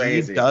way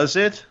he does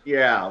it.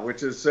 Yeah,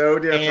 which is so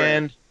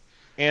different.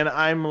 And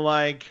I'm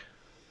like,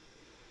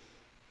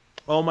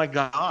 oh my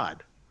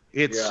God,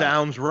 it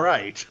sounds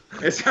right.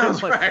 It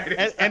sounds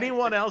right.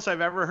 Anyone else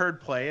I've ever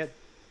heard play it,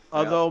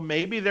 although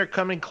maybe they're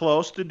coming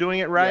close to doing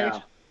it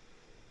right,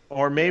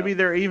 or maybe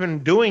they're even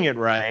doing it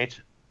right,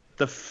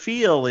 the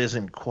feel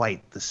isn't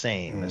quite the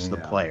same as the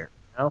player.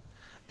 You know?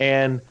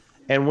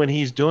 And when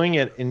he's doing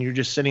it and you're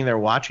just sitting there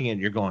watching it,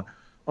 you're going,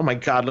 oh my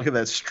God, look at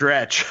that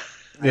stretch.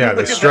 Yeah,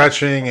 the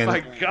stretching and, oh my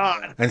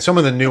God. And some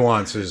of the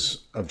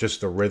nuances of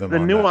just the rhythm. The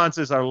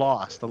nuances are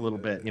lost a little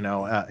bit, you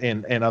know,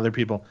 in other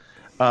people.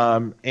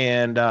 I'm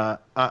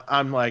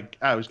like,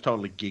 I was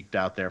totally geeked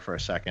out there for a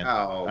second.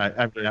 Oh,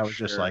 I was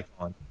just like,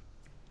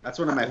 that's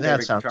one of my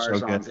favorite guitar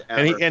songs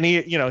ever. And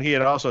he, you know, he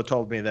had also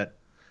told me that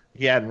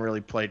he hadn't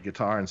really played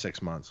guitar in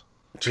 6 months.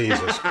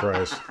 Jesus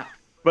Christ.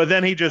 But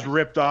then he just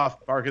ripped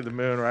off Bark at the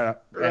Moon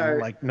and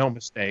like no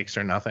mistakes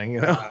or nothing,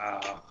 you know.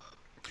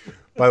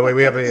 By the way,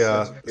 we have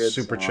a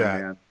super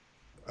chat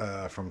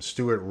from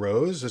Stuart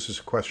Rose. This is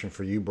a question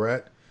for you,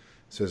 Brett.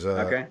 It says,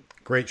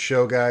 great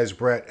show, guys.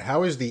 Brett,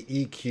 how is the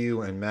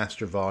EQ and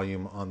master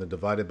volume on the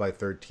Divided by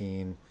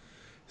 13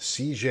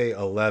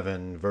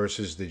 CJ11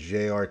 versus the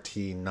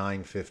JRT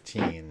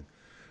 915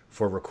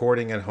 for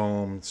recording at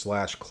home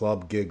 /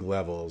 club gig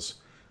levels?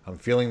 I'm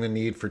feeling the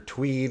need for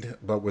tweed,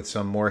 but with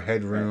some more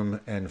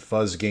headroom and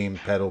fuzz game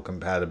pedal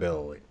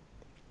compatibility.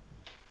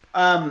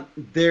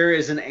 There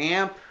is an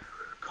amp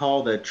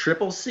called a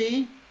Triple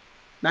C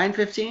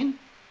 915,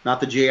 not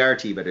the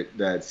JRT, but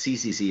the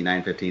CCC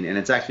 915, and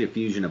it's actually a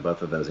fusion of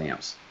both of those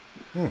amps.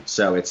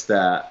 So it's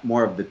the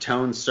more of the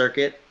tone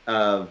circuit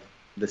of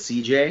the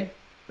CJ,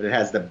 but it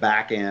has the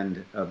back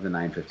end of the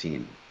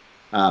 915.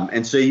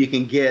 And so you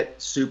can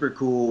get super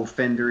cool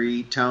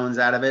Fendery tones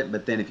out of it,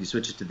 but then if you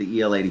switch it to the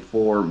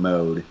EL84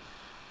 mode,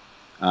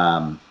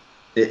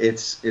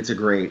 it's a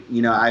great,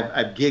 you know,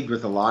 I've gigged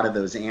with a lot of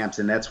those amps,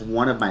 and that's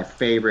one of my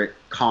favorite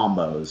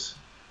combos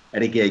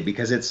at a gig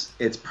because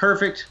it's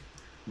perfect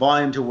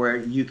volume to where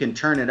you can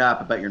turn it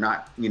up, but you're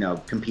not, you know,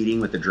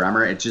 competing with the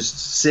drummer. It's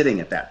just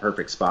sitting at that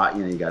perfect spot.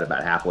 You know, you got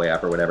about halfway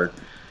up or whatever.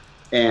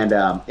 And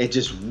it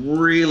just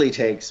really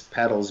takes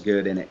pedals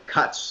good, and it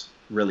cuts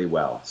really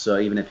well. So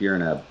even if you're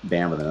in a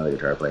band with another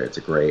guitar player, it's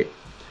a great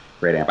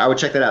amp. I would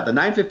check that out. The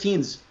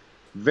 915's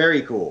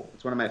very cool.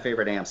 It's one of my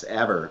favorite amps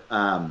ever.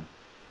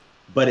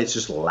 But it's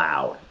just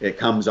loud. It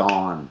comes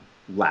on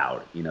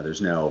loud. You know,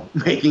 there's no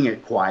making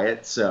it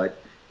quiet. So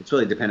it's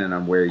really dependent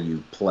on where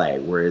you play,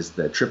 whereas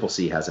the Triple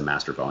C has a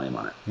master volume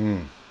on it.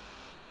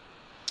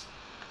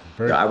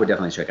 So I would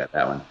definitely check out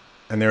that one.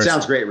 And it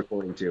sounds great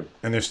recording too.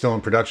 And they're still in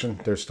production?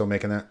 They're still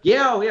making that?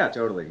 Yeah, oh yeah,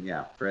 totally.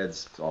 Yeah,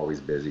 Fred's always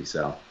busy,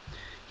 so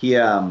he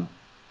I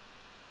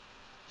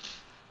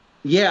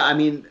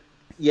mean,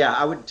 yeah,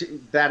 I would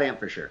that amp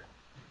for sure.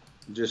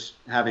 Just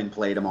having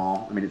played them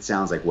all, I mean, it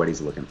sounds like what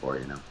he's looking for,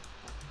 you know.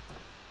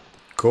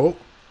 Cool.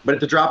 But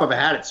at the drop of a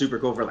hat, it's super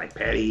cool for like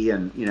Petty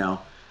and, you know,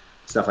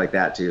 stuff like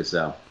that too.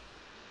 So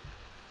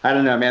I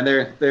don't know, man.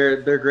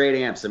 They're great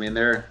amps. I mean,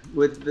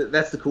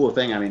 that's the cool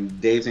thing. I mean,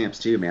 Dave's amps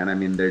too, man. I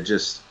mean, they're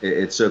just,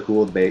 it's so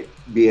cool to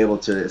be able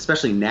to,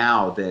 especially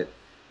now that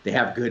they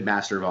have good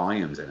master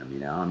volumes in them. You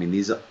know, I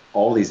mean,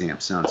 all these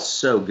amps sound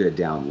so good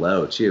down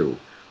low too,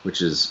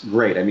 which is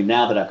great. I mean,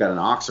 now that I've got an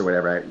aux or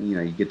whatever, you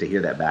know, you get to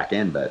hear that back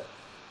end. But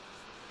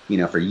you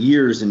know, for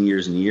years and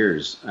years and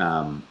years,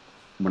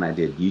 when I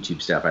did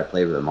YouTube stuff, I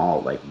played with them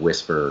all like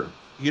whisper.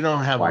 You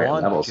don't have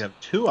one, levels. You have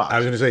two aux. I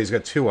was going to say he's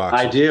got two aux.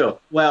 I do.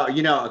 Well,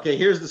 you know, okay,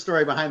 here's the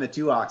story behind the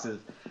two auxes.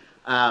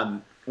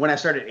 When I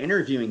started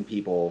interviewing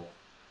people,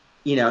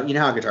 you know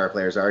how guitar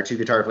players are. Two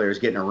guitar players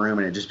get in a room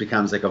and it just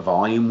becomes like a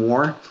volume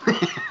war.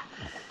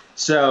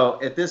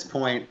 So at this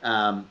point,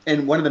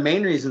 and one of the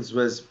main reasons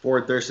was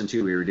Ford Thurston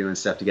too. We were doing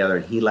stuff together,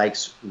 and he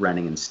likes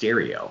running in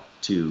stereo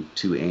to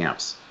two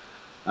amps.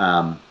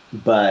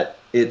 But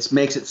it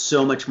makes it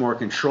so much more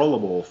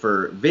controllable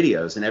for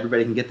videos, and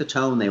everybody can get the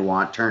tone they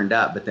want turned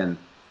up, but then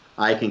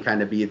I can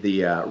kind of be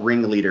the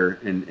ringleader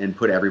and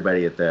put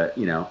everybody at the,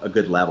 you know, a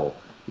good level.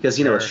 Because,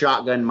 you know, with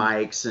shotgun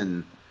mics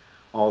and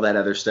all that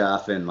other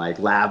stuff and like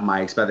lav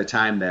mics, by the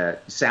time the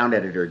sound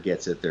editor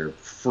gets it, they're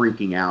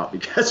freaking out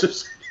because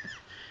there's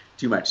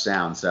too much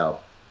sound. So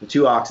the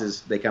two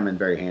auxes, they come in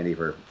very handy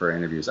for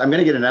interviews. I'm going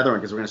to get another one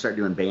because we're going to start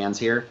doing bands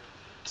here,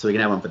 so we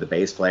can have one for the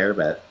bass player,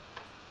 but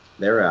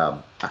they're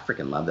I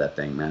freaking love that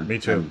thing, man. Me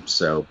too.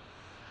 So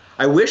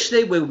I wish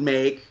they would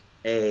make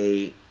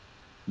a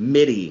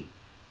MIDI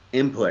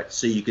input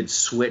so you could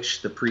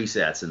switch the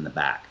presets in the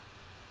back.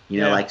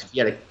 You know, like if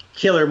you had a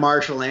killer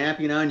Marshall amp,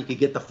 you know, and you could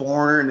get the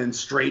Foreigner and then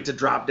straight to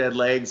Drop Dead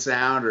Leg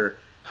sound or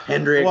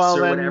Hendrix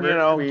or whatever. You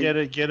know, I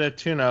mean, get a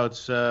 2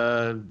 notes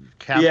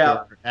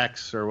Captor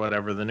X or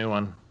whatever, the new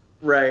one.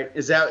 Right.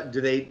 Is that,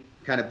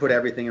 kind of put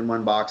everything in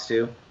one box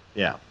too.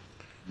 Yeah.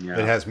 Yeah.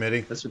 It has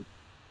MIDI.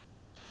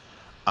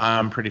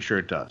 I'm pretty sure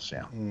it does.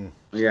 Yeah.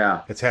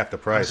 Yeah. It's half the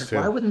price too.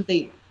 Why wouldn't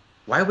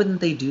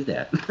they do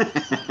that?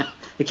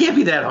 It can't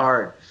be that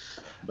hard.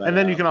 But, and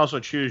then you can also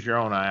choose your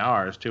own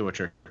IRs too,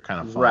 which are kind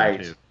of fun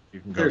right. too. You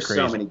can go There's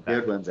crazy so many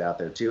good ones out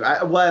there too.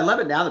 I love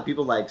it now that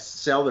people like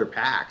sell their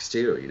packs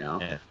too. You know.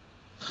 Yeah.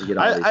 You get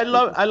all these I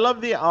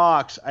love the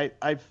aux.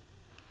 I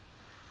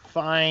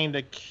find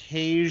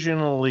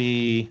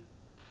occasionally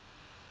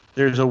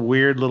there's a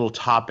weird little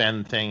top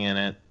end thing in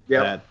it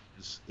that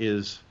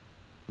is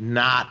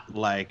not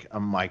like a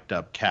mic'd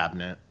up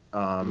cabinet.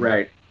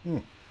 Right.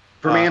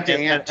 From amp to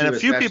amp, and a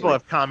few people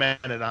have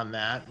commented on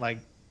that, like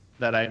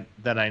that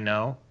I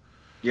know.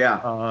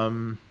 Yeah.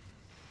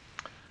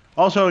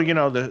 Also, you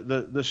know,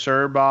 the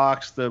Sir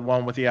box, the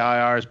one with the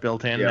IRs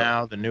built in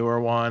now, the newer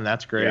one,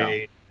 that's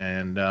great. Yeah.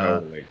 And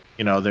totally.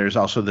 You know, there's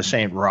also the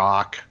Saint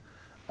Rock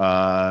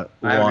one,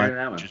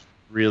 which is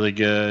really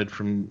good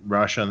from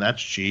Russia, and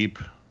that's cheap.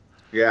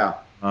 Yeah.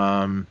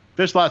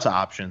 There's lots of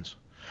options.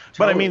 Totally.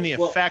 But I mean, the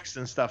effects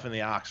and stuff in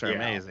the aux are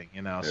amazing,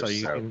 you know. So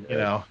you can, you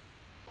know.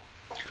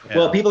 Yeah.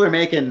 Well, people are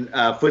making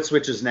foot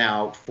switches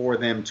now for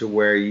them to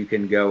where you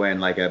can go in,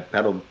 like a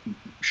pedal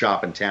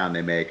shop in town.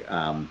 They make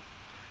a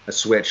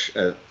switch,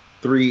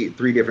 three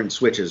different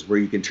switches where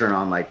you can turn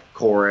on like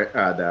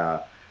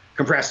the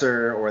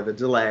compressor or the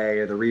delay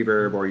or the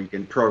reverb, or you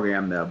can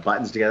program the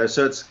buttons together.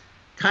 So it's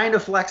kind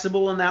of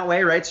flexible in that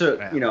way, right?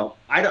 So you know,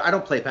 I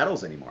don't play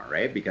pedals anymore,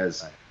 right?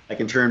 Because I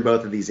can turn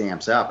both of these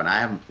amps up, and I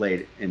haven't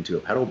played into a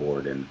pedal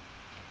board in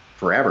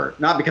forever.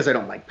 Not because I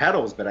don't like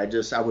pedals, but I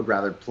would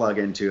rather plug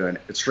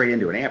straight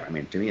into an amp. I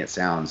mean, to me, it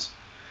sounds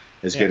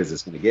as good as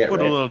it's going to get.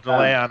 Put a little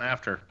delay on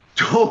after.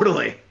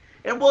 Totally.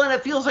 And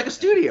it feels like a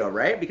studio,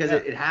 right? Because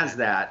it has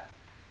that,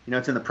 you know,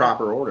 it's in the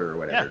proper order or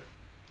whatever. Yeah.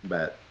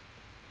 But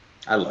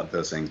I love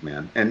those things,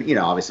 man. And, you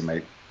know, obviously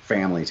my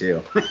family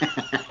too.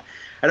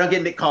 I don't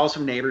get calls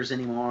from neighbors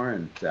anymore,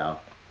 and so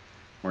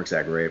works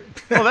out great.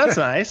 Well, that's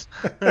nice.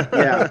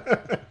 Yeah.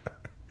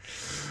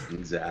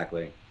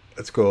 Exactly.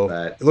 That's cool.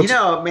 But, you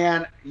know,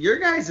 man, your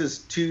guys'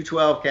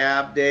 212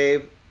 cab,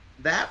 Dave,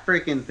 that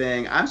freaking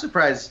thing, I'm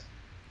surprised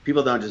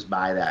people don't just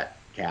buy that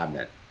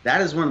cabinet.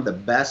 That is one of the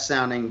best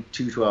sounding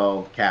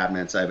 212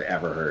 cabinets I've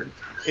ever heard.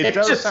 It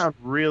does sound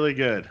really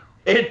good.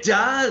 It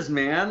does,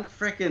 man.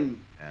 Freaking.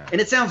 Yeah.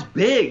 And it sounds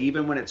big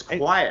even when it's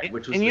quiet,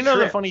 which was and you know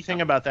the funny thing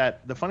about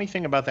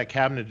that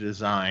cabinet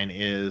design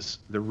is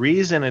the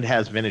reason it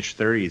has vintage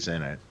 30s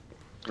in it,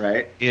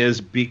 right? Is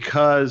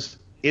because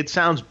it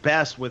sounds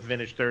best with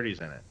vintage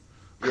 30s in it.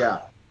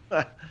 Yeah,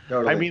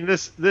 totally. I mean,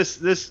 this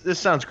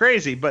sounds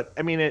crazy, but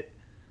I mean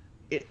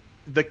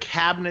the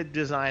cabinet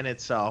design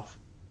itself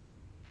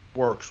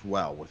works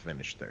well with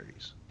vintage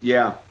 30s.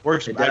 Yeah,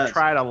 works. I've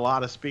tried a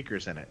lot of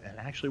speakers in it, and it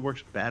actually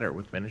works better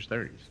with vintage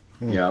 30s.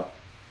 Yeah.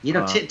 You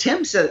know,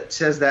 Tim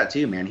says that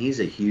too, man. He's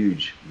a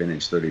huge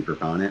vintage 30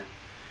 proponent.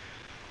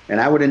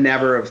 And I would have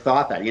never have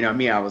thought that. You know,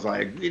 me, I was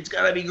like, it's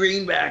got to be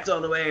greenbacks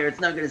all the way or it's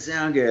not going to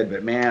sound good.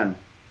 But, man,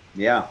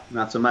 yeah,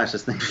 not so much.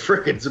 This thing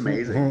frickin's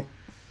amazing.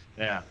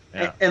 Yeah.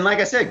 And like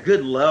I said,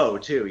 good low,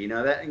 too. You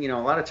know, that, you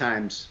know, a lot of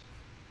times,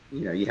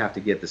 you know, you have to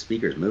get the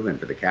speakers moving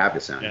for the cab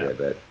to sound good.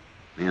 But,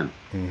 man,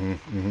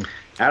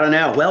 I don't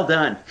know. Well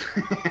done.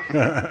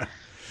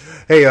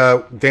 Hey,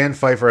 Dan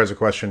Pfeiffer has a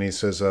question. He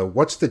says,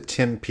 what's the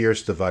Tim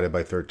Pierce divided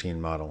by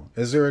 13 model?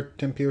 Is there a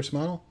Tim Pierce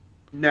model?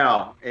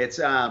 No, it's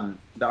the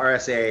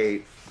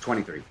RSA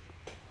 23.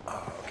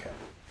 Oh, okay.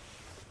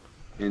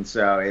 And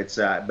so it's,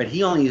 but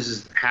he only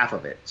uses half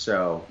of it.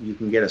 So you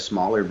can get a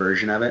smaller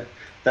version of it.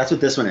 That's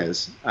what this one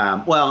is.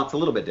 Well, it's a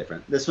little bit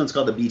different. This one's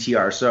called the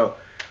BTR. So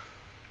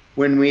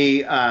when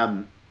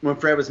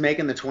Fred was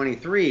making the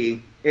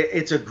 23,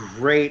 it's a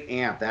great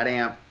amp. That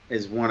amp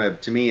is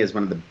to me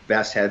one of the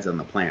best heads on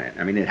the planet.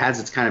 I mean, it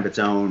has its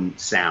own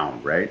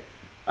sound, right?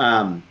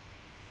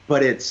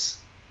 But it's,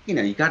 you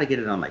know, you got to get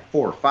it on like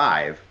 4 or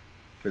 5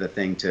 for the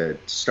thing to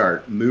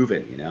start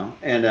moving, you know?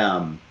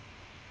 And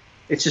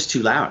it's just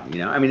too loud,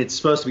 you know? I mean, it's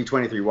supposed to be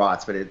 23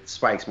 watts, but it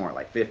spikes more at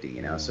like 50,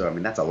 you know? So, I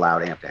mean, that's a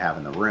loud amp to have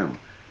in the room.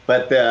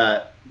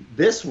 But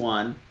this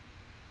one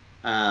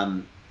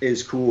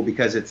is cool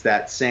because it's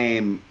that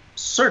same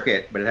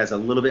circuit, but it has a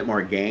little bit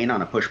more gain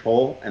on a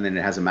push-pull, and then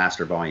it has a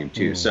master volume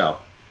too. So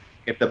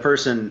if the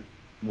person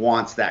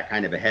wants that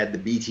kind of a head, the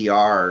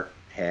BTR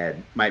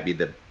head might be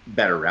the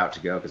better route to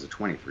go because the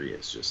 23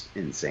 is just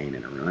insane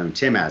in a room. I mean,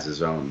 Tim has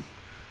his own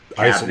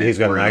cabinet. He's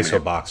got an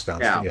ISO box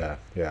downstairs.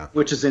 Yeah.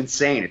 Which is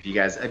insane. Have you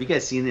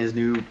guys seen his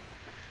new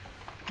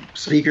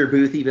speaker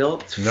booth he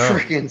built? It's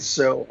freaking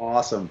so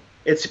awesome.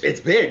 It's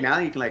big. Now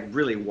you can like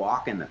really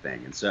walk in the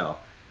thing, and so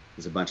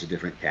there's a bunch of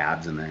different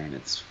cabs in there, and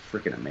it's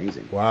freaking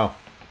amazing. Wow.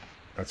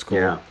 That's cool.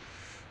 Yeah.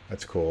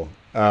 That's cool.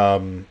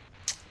 There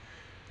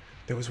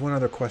was one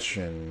other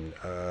question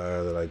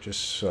that I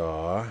just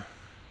saw.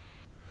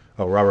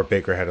 Oh, Robert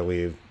Baker had to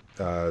leave.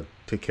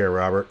 Take care,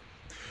 Robert.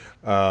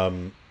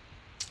 Oh,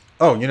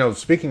 you know,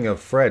 speaking of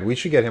Fred, we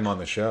should get him on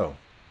the show.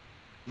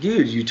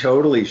 Dude, you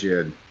totally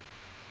should.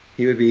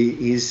 You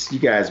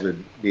guys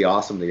would be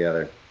awesome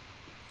together.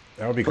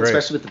 That would be great.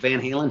 Especially with the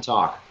Van Halen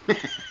talk.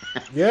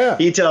 Yeah.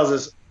 He tells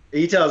us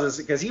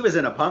because he was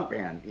in a punk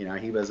band. You know,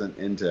 he wasn't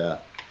into.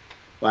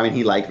 Well, I mean,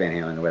 he liked Van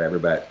Halen or whatever,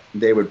 but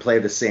they would play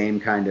the same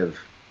kind of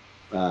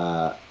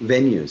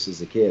venues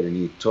as a kid.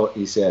 And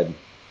he said,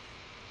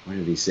 what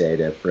did he say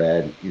to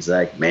Fred? He's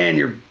like,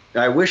 man,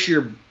 I wish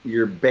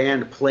your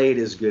band played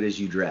as good as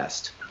you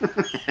dressed. I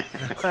was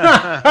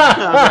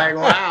like,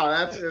 wow,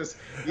 that's just,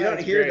 you don't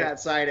hear that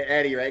side of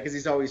Eddie, right? Because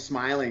he's always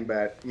smiling,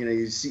 but you know,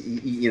 you see,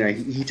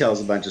 he tells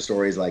a bunch of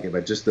stories like it,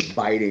 but just the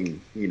biting,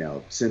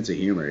 sense of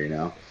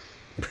humor,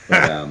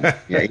 But,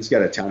 yeah, he's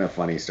got a ton of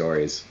funny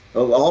stories.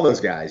 All those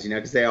guys,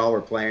 because they all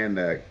were playing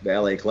the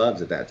LA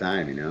clubs at that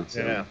time, So,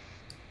 yeah,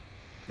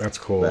 that's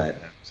cool. But,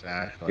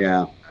 exactly.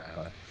 Yeah.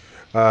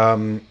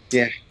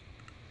 Yeah.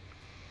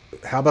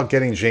 How about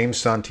getting James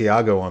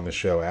Santiago on the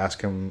show?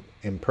 Ask him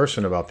in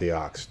person about the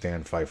Ox,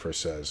 Dan Pfeiffer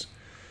says.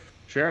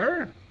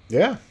 Sure.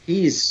 Yeah.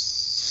 He's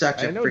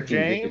such a freaking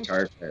James.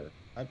 good guitar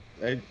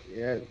player.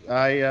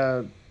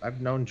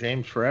 I've known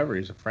James forever.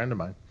 He's a friend of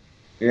mine.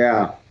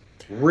 Yeah.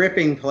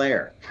 Ripping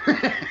player.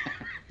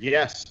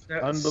 Yes.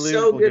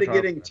 Unbelievable. So good at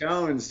getting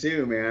tones,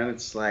 too, man.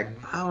 It's like,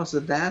 oh, so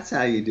that's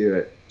how you do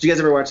it. Did you guys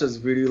ever watch those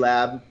Voodoo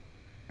Lab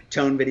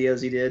tone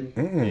videos he did?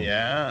 Mm-mm.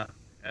 Yeah.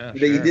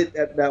 He did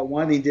that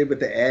one he did with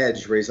the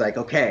Edge where he's like,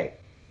 okay,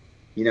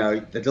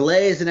 the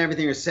delays and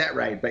everything are set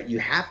right, but you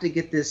have to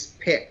get this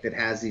pick that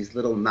has these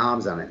little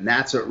knobs on it, and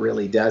that's what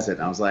really does it.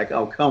 And I was like,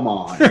 oh, come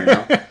on,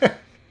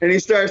 And he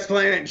starts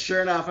playing it, and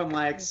sure enough, I'm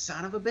like,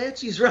 son of a bitch,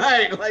 he's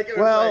right. Like, it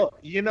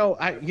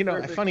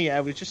was funny.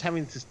 I was just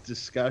having this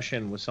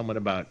discussion with someone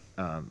about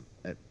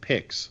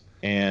picks,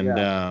 and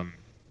I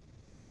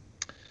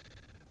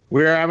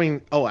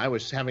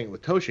was having it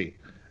with Toshi,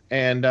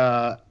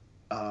 and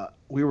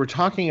we were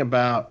talking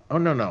about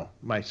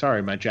my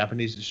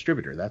Japanese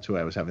distributor. That's who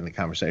I was having the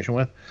conversation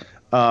with.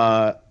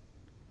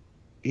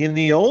 In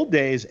the old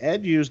days,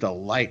 Ed used a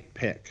light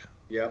pick.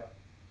 Yep.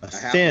 A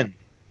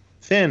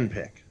thin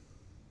pick.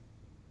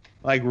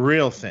 Like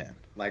real thin.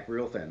 Like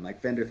real thin,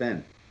 like Fender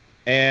thin.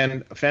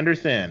 And Fender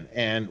thin.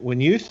 And when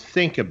you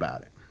think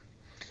about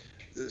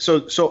it,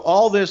 so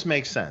all this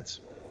makes sense.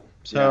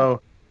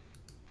 So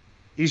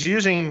he's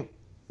using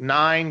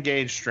 9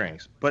 gauge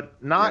strings, but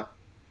not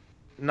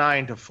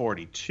 9 to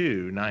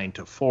 42, 9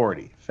 to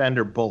 40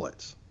 Fender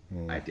Bullets.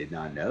 I did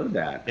not know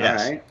that.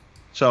 Yes. All right.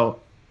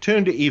 So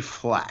tuned to E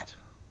flat.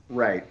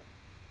 Right.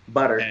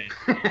 Butter.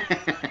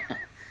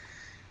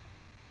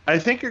 I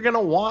think you're going to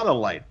want a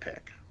light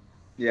pick.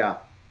 Yeah.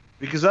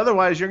 Because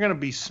otherwise you're going to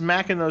be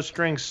smacking those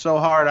strings so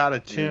hard out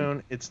of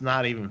tune, it's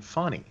not even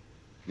funny.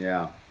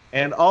 Yeah.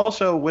 And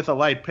also with a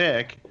light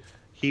pick,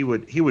 he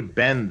would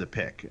bend the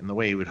pick, and the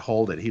way he would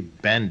hold it,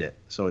 he'd bend it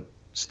so it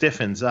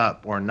stiffens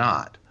up or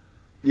not.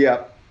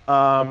 Yep.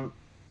 Like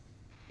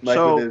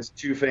with his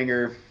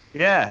 2-finger.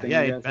 Yeah,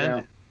 he'd bend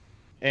it.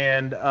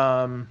 And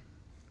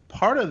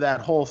part of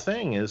that whole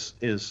thing is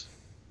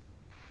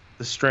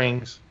the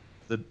strings,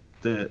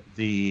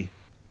 the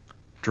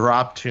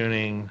drop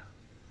tuning,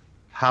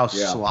 how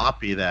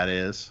sloppy that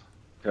is.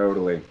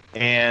 Totally.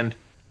 And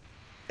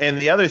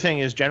the other thing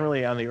is,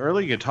 generally on the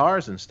early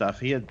guitars and stuff,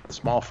 he had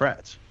small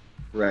frets.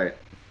 Right.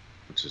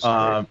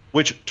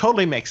 Which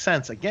totally makes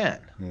sense again.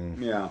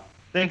 Yeah.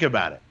 Think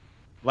about it.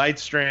 Light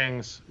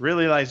strings,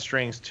 really light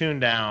strings,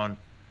 tuned down.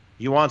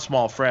 You want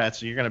small frets,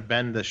 so you're going to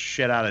bend the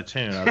shit out of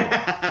tune.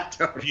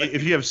 Totally.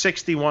 If you have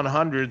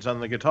 6100s on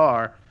the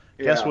guitar,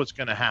 guess what's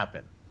going to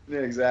happen? Yeah,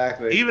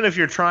 exactly. Even if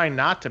you're trying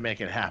not to make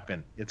it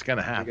happen, it's going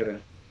to happen. You got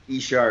an E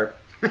sharp.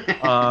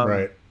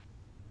 Right.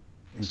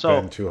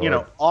 So,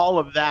 all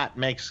of that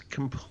makes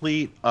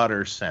complete,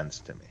 utter sense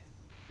to me.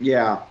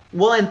 Yeah.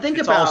 Well, and think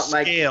about all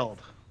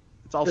scaled.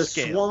 It's all the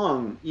scaled.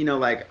 swung,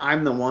 like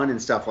I'm the one and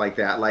stuff like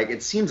that. Like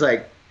it seems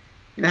like,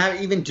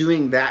 even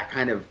doing that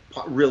kind of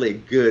really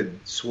good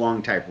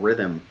swung type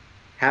rhythm,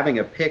 having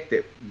a pick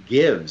that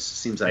gives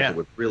seems like it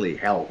would really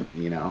help,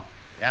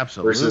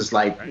 Absolutely. Versus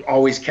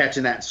always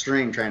catching that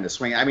string trying to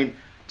swing. I mean,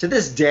 to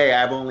this day,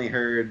 I've only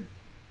heard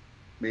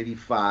maybe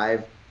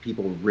 5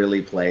 people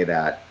really play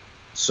that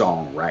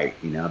song right.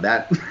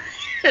 That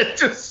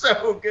it's just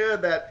so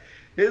good that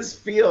his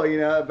feel,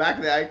 back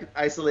in the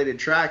isolated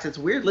tracks, it's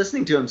weird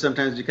listening to him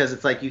sometimes because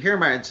it's like you hear him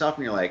by himself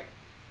and you're like,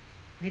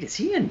 wait, is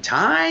he in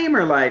time?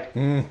 Or like,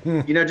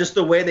 just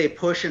the way they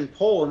push and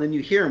pull, and then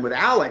you hear him with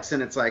Alex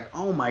and it's like,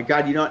 oh my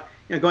God,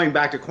 going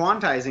back to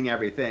quantizing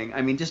everything.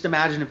 I mean, just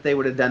imagine if they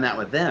would have done that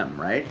with them,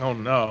 right? Oh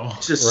no.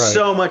 It's just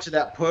so much of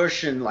that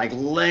push and like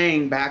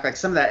laying back, like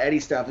some of that Eddie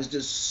stuff is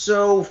just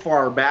so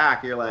far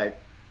back. You're like,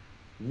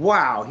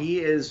 wow, he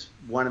is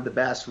one of the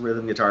best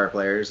rhythm guitar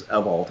players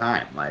of all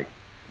time. Like,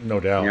 no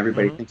doubt.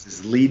 Everybody thinks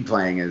his lead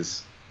playing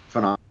is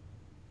phenomenal,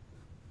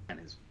 and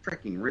his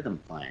freaking rhythm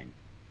playing.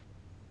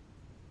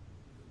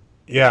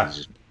 Yeah.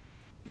 Just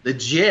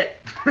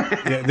legit.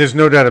 Yeah, there's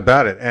no doubt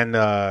about it. And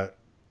I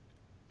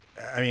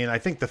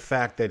think the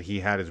fact that he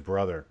had his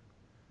brother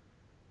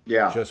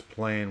just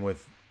playing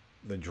with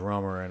the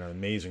drummer, and an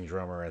amazing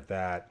drummer at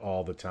that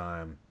all the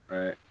time.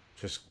 Right.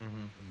 Just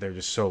they're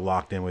just so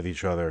locked in with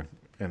each other.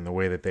 and the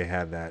way that they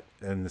had that,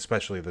 and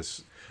especially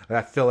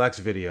that Phil X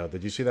video.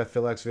 Did you see that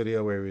Phil X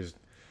video where he was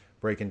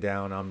breaking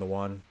down "I'm the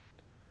One"?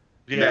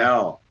 Yeah.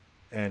 No.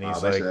 And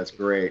he's like, "That's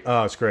great."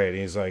 Oh, it's great.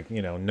 He's like,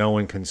 no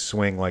one can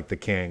swing like the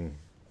king.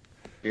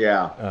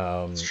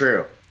 Yeah, it's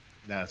true.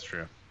 That's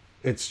true.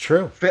 It's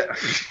true.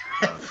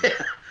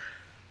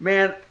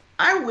 Man,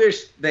 I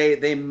wish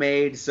they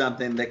made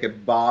something that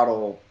could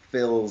bottle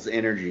Phil's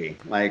energy,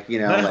 like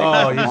like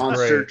a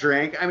Monster great.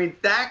 drink. I mean,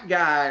 that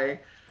guy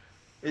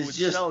is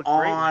just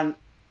on.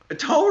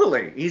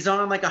 Totally, he's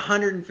on like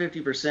 150%,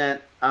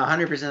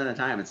 100% of the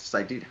time. It's just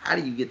like, dude, how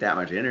do you get that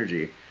much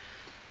energy?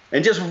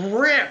 And just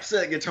rips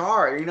that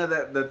guitar.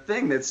 The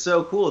thing that's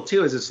so cool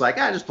too is it's like,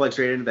 just plug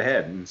straight into the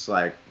head, and it's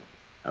like,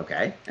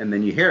 okay, and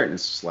then you hear it, and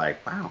it's just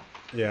like, wow.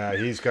 Yeah,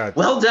 he's got.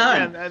 Well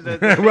done.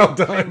 Well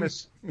done.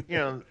 Famous,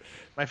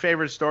 my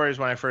favorite story is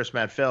when I first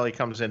met Phil. He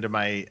comes into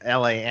my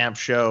LA Amp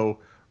Show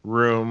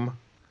room,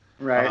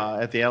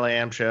 right, at the LA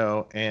Amp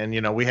Show,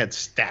 and we had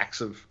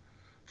stacks of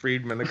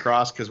Friedman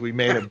across because we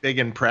made a big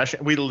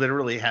impression. We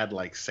literally had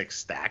like 6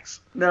 stacks.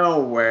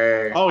 No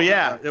way. Oh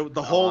yeah,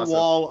 the whole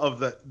wall of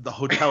the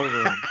hotel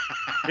room.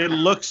 It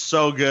looked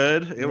so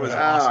good. It was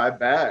awesome. I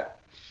bet.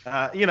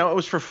 It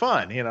was for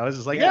fun. It was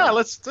just like,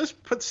 let's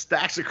just put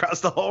stacks across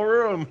the whole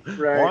room.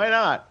 Right. Why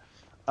not?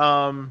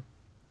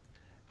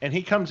 And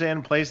he comes in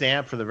and plays the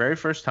amp for the very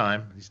first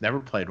time. He's never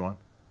played one.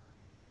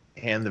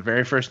 And the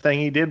very first thing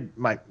he did,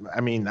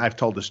 I've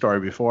told the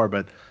story before,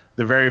 but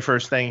the very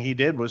first thing he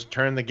did was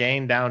turn the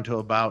gain down to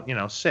about,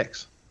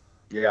 6.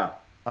 Yeah.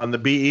 On the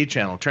BE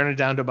channel, turn it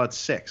down to about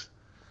 6.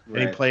 Right.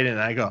 And he played it, and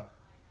I go,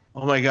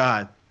 oh my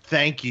God,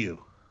 thank you.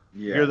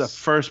 Yes. You're the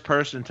first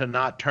person to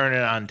not turn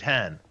it on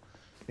 10.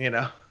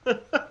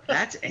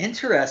 That's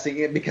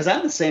interesting because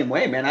I'm the same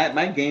way, man.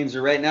 My games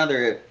are right now,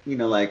 they're at,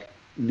 like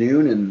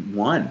noon and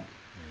 1.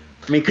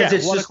 I mean, because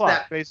it's 1 just o'clock.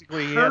 that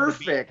Basically,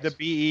 perfect. You have the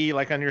BE,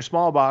 like on your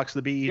small box,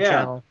 the BE Yeah.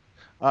 channel.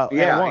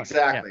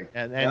 Exactly.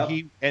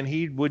 Yeah. And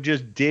he would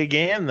just dig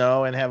in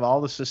though and have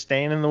all the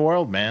sustain in the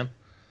world, man.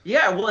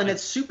 Yeah, well, and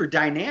it's super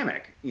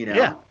dynamic,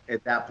 Yeah.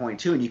 at that point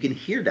too, and you can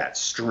hear that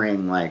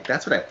string. Like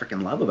that's what I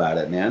freaking love about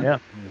it, man. Yeah.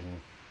 Mm-hmm.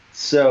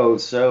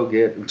 So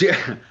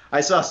good.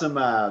 I saw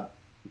some.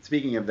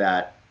 Speaking of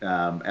that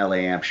LA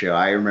Amp Show,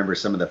 I remember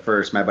some of the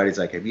first. My buddy's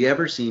like, "Have you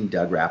ever seen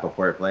Doug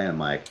Rappaport play?" I'm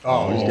like,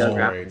 "Oh, Doug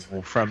great."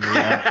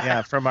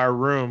 Rappaport From our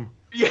room.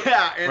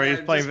 Yeah, where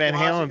he's playing Van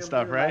Halen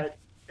stuff, right? Like,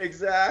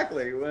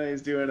 exactly. When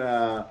he's doing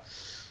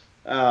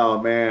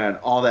oh man,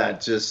 all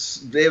that it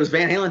was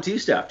Van Halen 2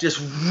 stuff,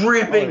 just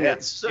ripping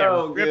it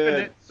so good.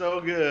 Ripping it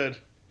so good.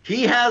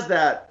 He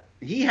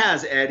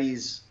has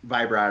Eddie's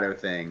vibrato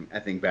thing, I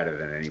think, better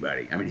than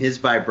anybody. I mean, his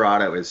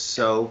vibrato is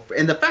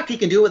and the fact he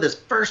can do it with his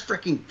first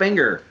freaking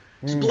finger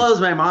just blows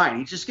my mind.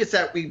 He just gets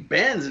that, he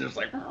bends, and it's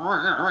like,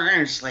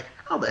 it's just like,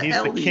 how the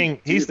hell the king.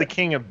 He's the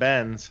king of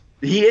bends.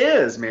 He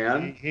is,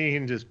 man. He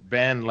can just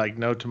bend like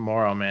no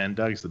tomorrow, man.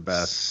 Doug's the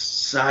best.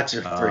 Such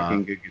a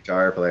freaking good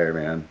guitar player,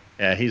 man.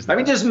 Yeah,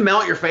 just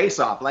melt your face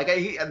off. Like,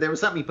 there was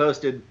something he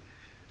posted,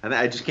 and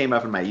I just came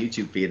up in my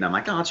YouTube feed, and I'm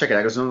like, I'll check it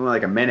out. It was only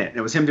like a minute, and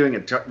it was him doing a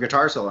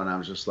guitar solo, and I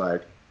was just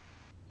like,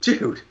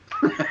 dude,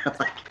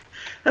 like,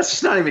 that's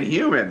just not even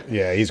human.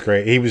 Yeah, he's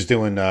great. He was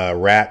doing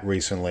Rat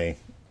recently.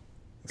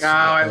 Oh,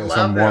 I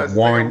love those.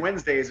 Warren, like on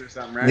Wednesdays or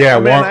something, right?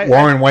 Yeah,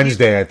 Warren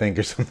Wednesday, I think,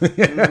 or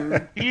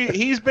something.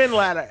 He's been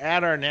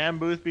at our NAMM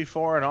booth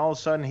before, and all of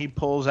a sudden he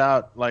pulls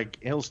out, like,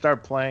 he'll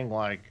start playing,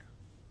 like,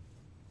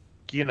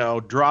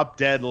 Drop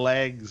Dead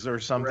Legs or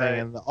something, right.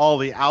 And all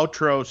the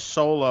outro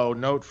solo,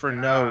 note for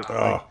note.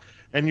 Like,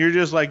 and you're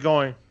just, like,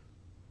 going...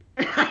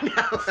 I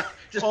know.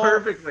 Just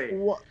perfectly.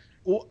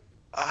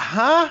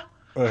 Huh?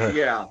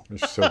 Yeah.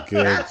 It's so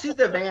good. That's who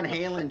the Van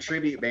Halen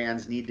tribute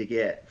bands need to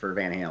get for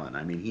Van Halen.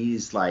 I mean,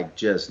 he's like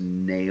just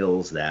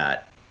nails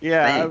that.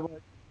 Yeah.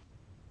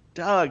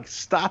 Doug,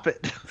 stop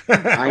it.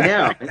 I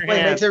know. It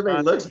makes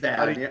everybody looks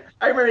bad. Yeah.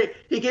 I remember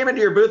he came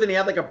into your booth and he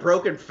had like a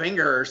broken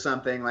finger or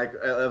something. Like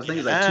I think it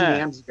was like 2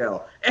 amps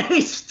ago, and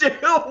he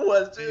still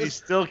was. He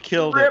still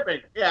killed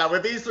ripping. Yeah,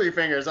 with these 3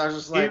 fingers, I was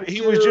just like,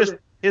 he was just.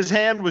 His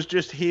hand was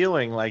just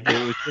healing, like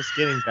it was just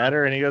getting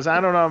better, and he goes, "I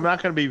don't know, I'm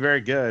not going to be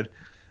very good."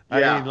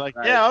 Yeah, right.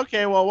 Yeah,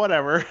 okay, well,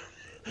 whatever.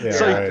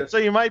 Yeah, so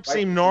you might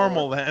seem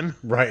normal then.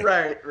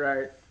 Right.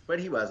 But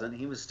he wasn't.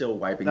 He was still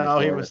wiping the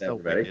floor with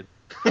everybody.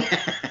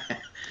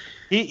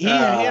 He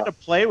had to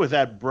play with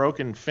that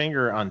broken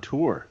finger on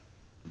tour.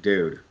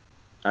 Dude,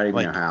 I don't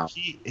even know how.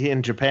 He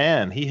in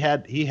Japan, he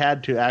had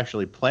to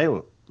actually play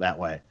that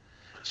way.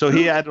 So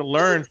he had to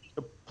learn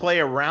to play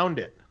around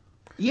it.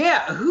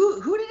 Yeah,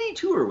 who did he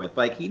tour with?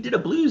 Like, he did a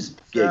blues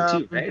gig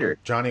too, right? Or...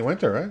 Johnny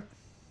Winter, right?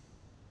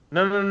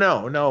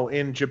 No.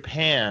 In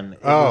Japan,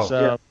 it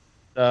was.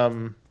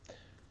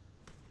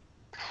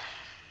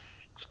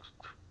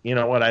 You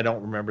know what? I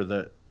don't remember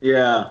the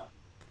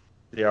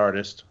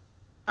artist.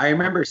 I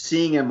remember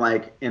seeing him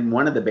like in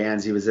one of the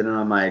bands he was in, and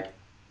I'm like,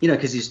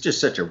 because he's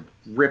just such a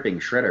ripping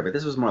shredder. But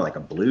this was more like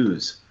a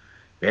blues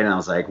band. And I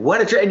was like,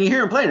 what a and you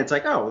hear him playing, it's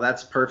like, oh, well,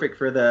 that's perfect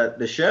for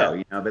the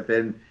show, But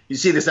then you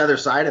see this other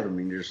side of him,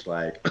 and you're just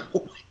like,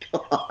 oh my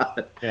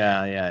God.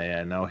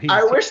 Yeah. No,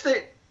 I wish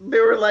that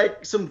there were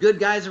like some good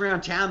guys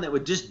around town that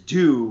would just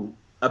do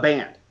a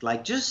band.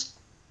 Like just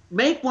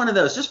make one of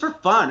those just for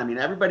fun. I mean,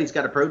 everybody's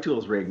got a Pro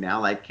Tools rig now.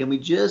 Like, can we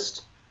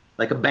just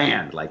like a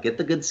band? Like get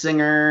the good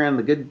singer and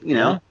the good,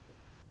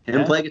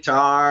 him play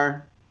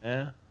guitar.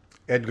 Yeah.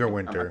 Edgar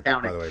Winter,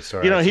 by the way.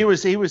 Sorry.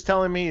 He was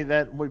telling me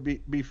that would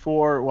be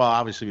before, well,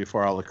 obviously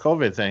before all the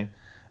COVID thing,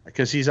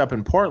 because he's up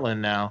in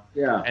Portland now.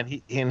 Yeah.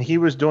 And he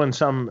was doing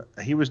some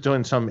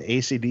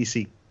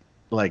AC/DC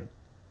like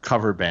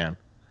cover band.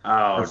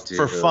 Oh,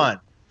 for fun,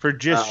 for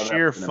just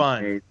sheer fun.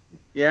 Amazing.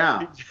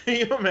 Yeah. Can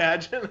you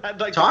imagine? I'd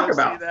like talk to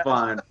about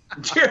fun,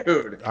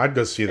 dude. I'd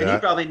go see that. And he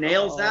probably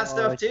nails that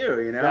stuff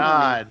too.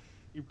 God,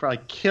 you're probably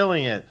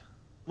killing it.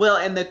 Well,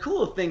 and the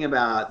cool thing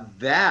about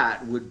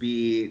that would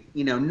be,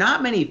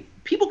 not many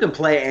people can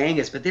play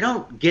Angus, but they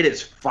don't get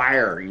his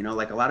fire.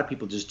 Like a lot of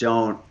people just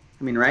don't.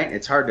 I mean, right?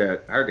 It's hard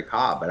to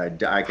cop,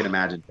 but I can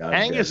imagine Doug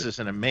Angus is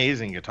an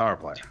amazing guitar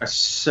player.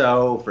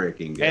 So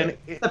freaking good.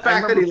 And the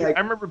fact that I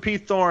remember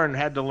Pete Thorne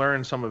had to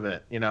learn some of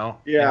it. Yeah.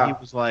 And he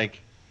was like,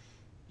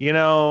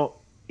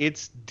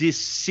 it's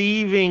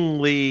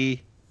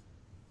deceivingly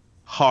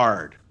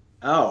hard.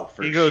 Oh,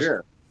 for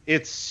sure.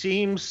 It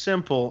seems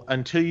simple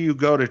until you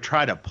go to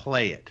try to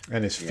play it.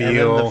 And his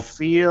feel. And the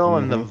feel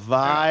and the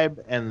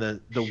vibe and the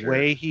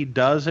way he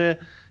does it.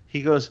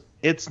 He goes,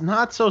 it's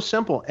not so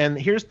simple. And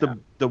here's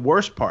the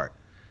worst part.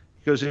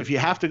 He goes, if you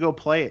have to go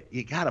play it,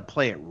 you got to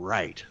play it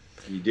right.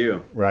 You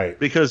do. Right.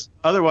 Because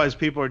otherwise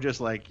people are just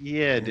like,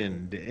 you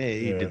did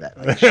that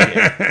like shit.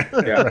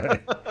 Yeah.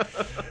 Right.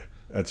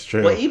 That's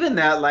true. Well, even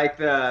that, like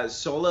the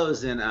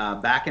solos in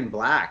Back in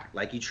Black,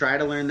 like you try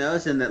to learn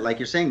those, and that, like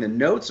you're saying, the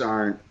notes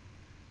aren't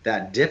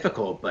that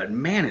difficult, but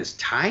man, it's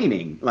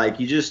timing.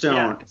 Like you just don't.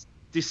 Yeah, it's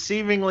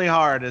deceivingly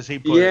hard, as he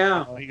put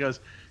it.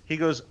 He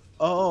goes,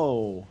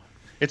 oh,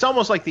 it's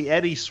almost like the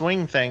Eddie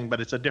swing thing, but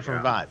it's a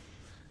different vibe.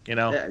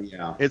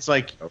 Yeah. It's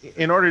like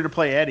in order to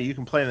play Eddie, you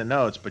can play the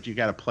notes, but you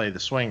got to play the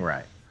swing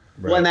right.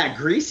 Well, and that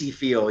greasy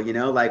feel,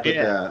 like with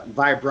the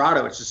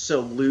vibrato, it's just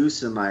so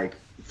loose and like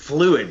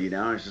fluid,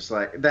 it's just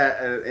like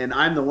that. And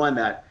I'm the one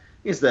that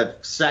is the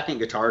second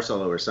guitar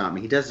solo or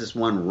something. He does this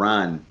one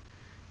run,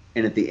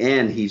 and at the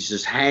end, he's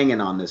just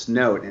hanging on this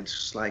note, and it's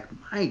just like,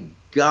 my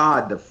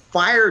God, the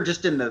fire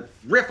just in the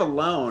riff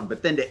alone,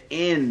 but then to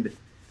end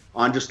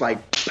on just like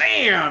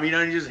bam, you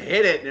just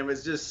hit it, and it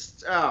was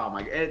just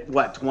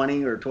what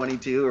 20 or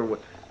 22 or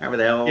whatever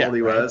the hell old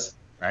he was,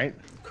 right?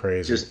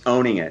 Crazy, just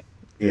owning it.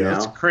 You know?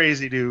 It's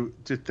crazy to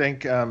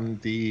think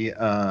the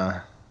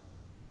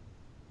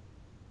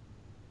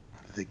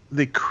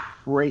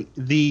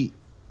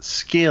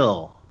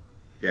skill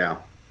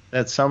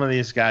that some of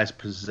these guys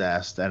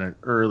possessed at an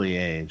early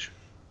age,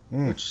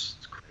 which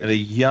at a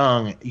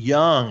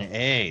young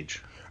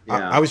age.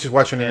 I was just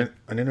watching an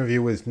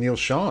interview with Neil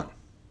Sean.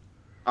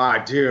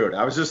 Dude,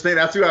 I was just thinking,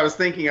 that's who I was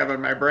thinking of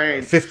in my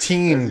brain.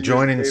 15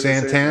 joining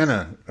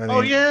Santana.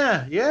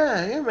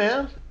 Yeah,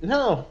 man.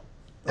 No,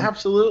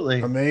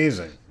 absolutely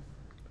amazing.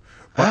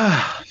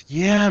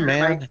 Yeah,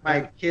 man.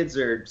 My kids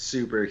are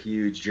super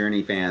huge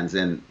Journey fans,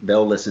 and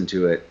they'll listen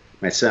to it.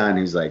 My son,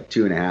 who's like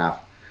 2.5,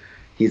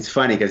 he's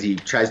funny because he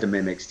tries to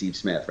mimic Steve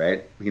Smith,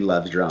 right? He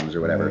loves drums or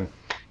whatever.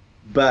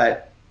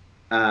 But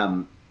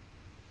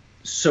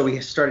so we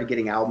started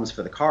getting albums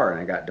for the car, and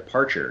I got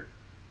Departure.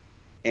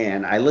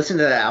 And I listened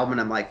to that album, and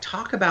I'm like,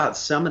 talk about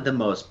some of the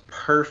most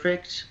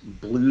perfect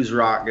blues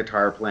rock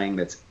guitar playing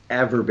that's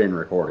ever been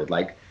recorded.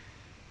 Like,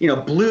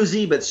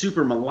 bluesy but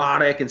super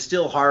melodic and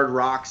still hard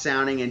rock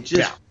sounding, and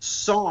just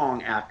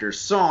song after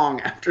song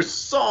after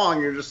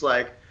song. You're just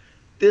like,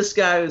 this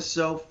guy is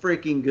so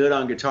freaking good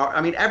on guitar.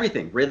 I mean,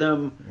 everything,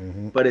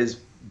 rhythm, but his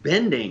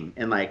bending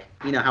and like,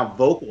 how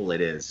vocal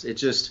it is. It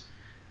just,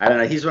 I don't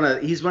know. He's one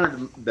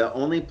of the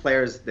only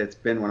players that's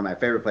been one of my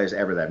favorite players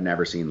ever that I've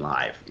never seen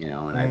live.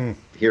 And I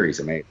hear he's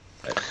amazing.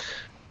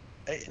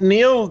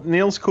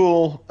 Neil's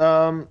cool.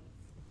 I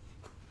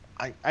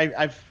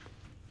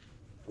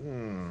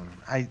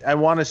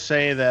want to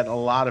say that a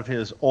lot of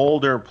his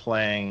older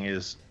playing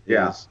is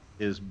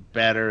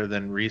better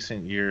than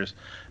recent years.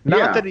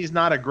 Not that he's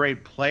not a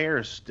great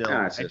player still.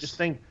 I just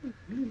think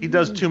he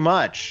does too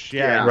much.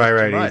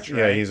 Right.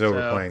 He's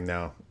overplaying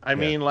now. I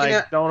mean,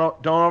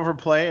 don't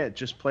overplay it.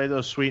 Just play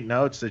those sweet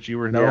notes that you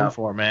were known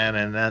for, man.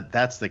 And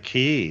that's the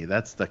key.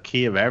 That's the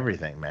key of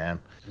everything, man.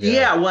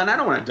 Yeah. Well, and I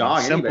don't want to dog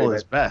anybody. Simple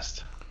is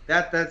best.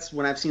 That's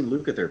when I've seen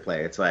Lukather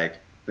play. It's like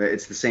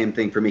it's the same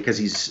thing for me because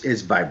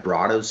his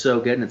vibrato's so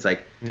good, and it's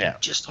like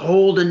just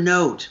hold a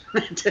note,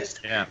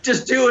 just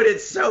do it.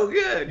 It's so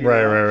good.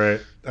 Right.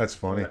 That's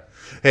funny.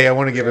 Hey, I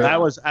want to give it. I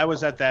was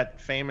at that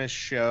famous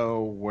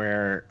show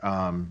where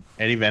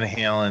Eddie Van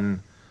Halen,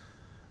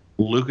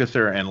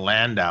 Lukather, and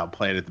Landau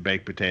played at the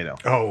Baked Potato.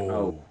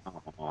 Oh,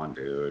 come on,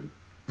 dude.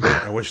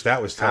 I wish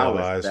that was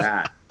televised.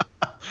 How was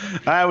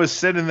that? I was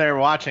sitting there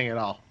watching it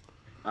all.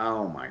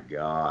 Oh my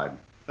God.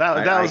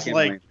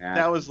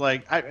 That was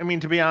like I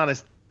mean, to be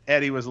honest,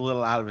 Eddie was a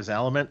little out of his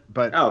element,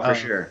 but for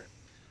sure.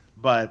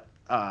 But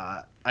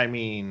I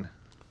mean,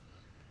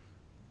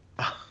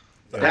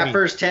 That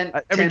first 10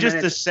 I mean, just to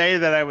minutes. say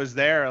that I was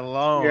there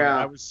alone. Yeah.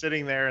 I was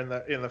sitting there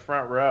in the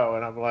front row,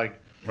 and I'm like,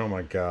 Oh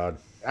my God.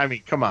 I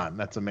mean, come on,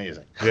 that's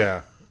amazing.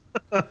 Yeah.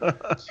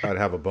 I'd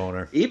have a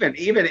boner. Even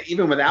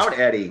without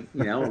Eddie,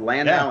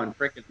 Landau and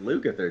frickin'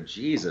 Lukather,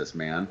 Jesus,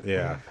 man.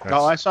 Yeah.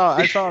 Oh, I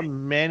saw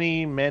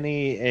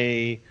many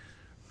a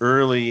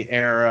early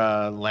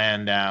era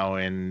Landau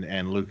and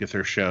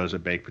Lukather shows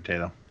at Baked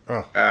Potato.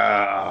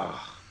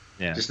 Oh.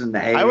 Yeah. Just in the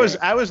heyday.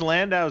 I was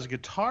Landau's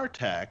guitar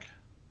tech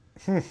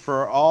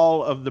for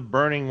all of the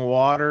Burning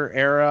Water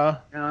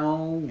era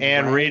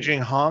and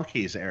Raging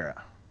Honkies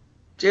era.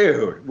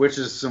 Dude, which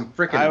is some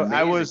freaking.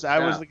 I was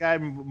the guy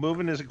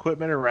moving his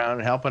equipment around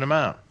and helping him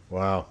out.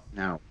 Wow.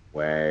 No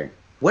way.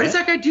 What does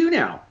that guy do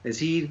now? Is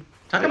he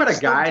talking about a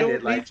guy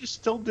that like? He's just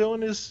still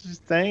doing his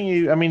thing.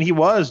 He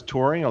was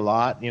touring a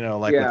lot,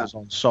 with his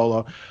own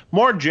solo,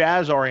 more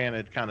jazz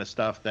oriented kind of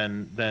stuff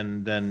than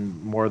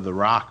more the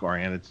rock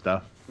oriented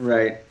stuff.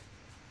 Right.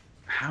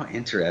 How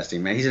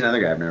interesting, man. He's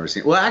another guy I've never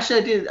seen. Well,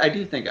 actually, I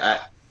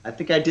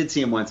think I did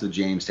see him once with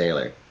James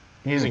Taylor.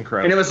 He's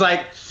incredible. And it was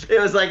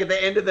like at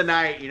the end of the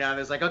night, and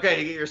it's like,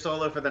 okay, you get your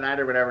solo for the night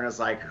or whatever, and it's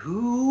like,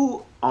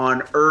 who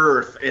on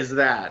earth is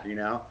that?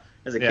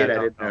 As a kid, I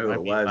didn't know who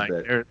it was.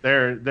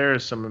 But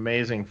there's some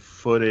amazing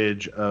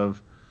footage of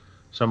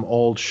some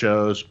old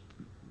shows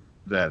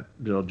that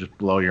will just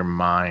blow your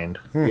mind.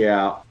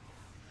 Yeah.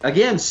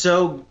 Again,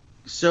 so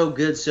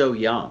good, so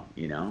young.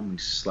 I'm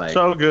just like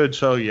so good,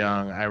 so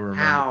young. I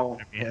remember. How?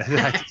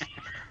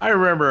 I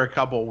remember a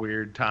couple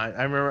weird times.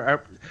 I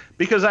remember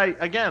because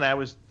I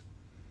was.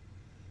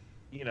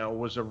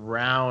 Was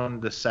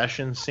around the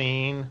session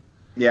scene.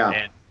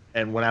 Yeah.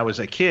 And when I was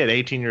a kid,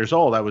 18 years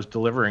old, I was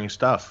delivering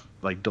stuff,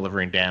 like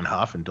delivering Dan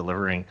Huff and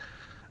delivering,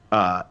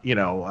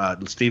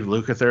 Steve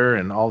Lukather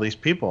and all these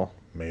people.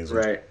 Amazing.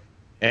 Right.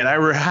 And I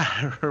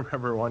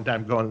remember one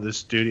time going to the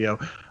studio.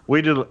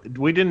 We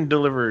didn't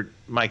deliver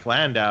Mike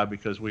Landau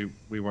because we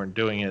weren't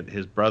doing it.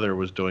 His brother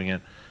was doing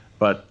it.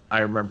 But I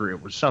remember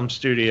it was some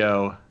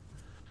studio,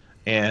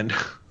 and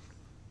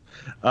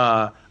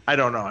I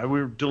don't know.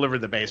 We delivered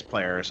the bass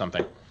player or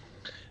something.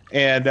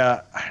 And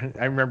I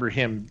remember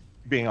him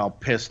being all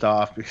pissed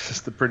off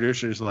because the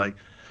producer's like,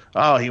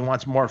 oh, he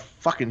wants more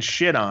fucking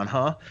shit on,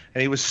 huh?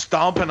 And he was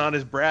stomping on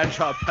his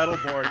Bradshaw pedal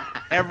board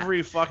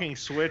every fucking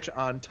switch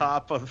on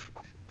top of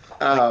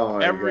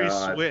every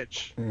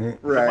switch.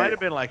 Right. It might have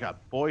been like a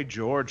Boy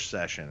George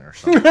session or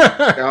something.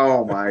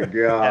 Oh, my God.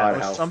 Yeah, it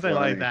was something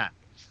like that.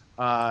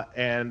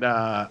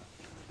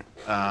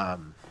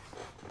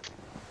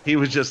 He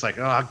was just like,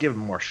 oh, I'll give him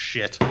more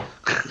shit.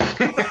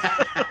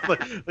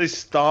 Like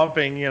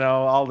stomping,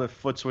 all the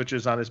foot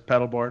switches on his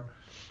pedal board.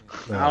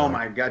 Oh,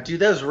 my God.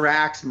 Dude, those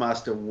racks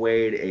must have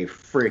weighed a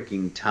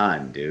freaking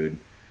ton, dude.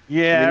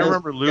 Yeah, I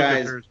remember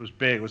Lukather's was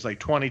big. It was like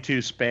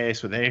 22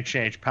 space with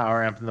AH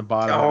power amp in the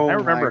bottom. Oh, I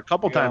remember a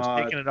couple God.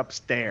 times taking it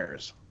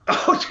upstairs.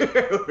 Oh,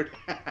 dude.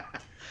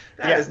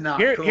 That is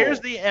not cool. Here's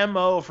the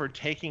MO for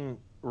taking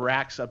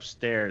racks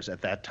upstairs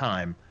at that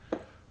time.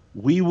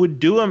 We would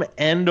do them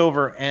end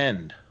over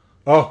end.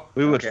 Oh.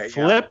 We would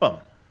flip them.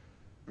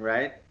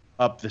 Right?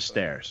 Up the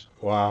stairs.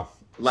 Wow.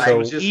 Like, it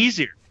was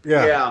easier.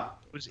 Yeah.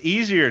 It was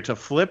easier to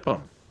flip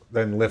them.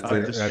 Then lift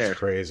it. That's stairs.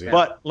 crazy.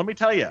 But let me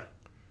tell you,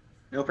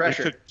 No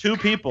pressure. it took two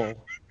people,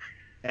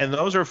 and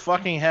those are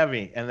fucking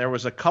heavy. And there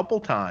was a couple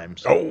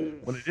times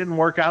when it didn't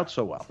work out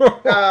so well. Oh.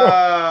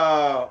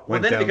 Well,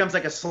 Went then down. it becomes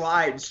like a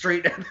slide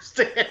straight down the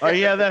stairs. Oh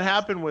yeah, that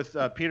happened with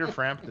Peter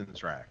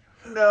Frampton's rack.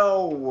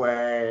 No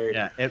way.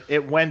 Yeah,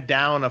 it went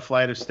down a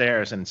flight of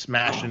stairs and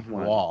smashed into the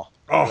wall.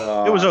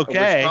 Oh. It was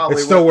okay. Probably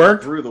It still went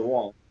worked? through the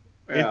wall.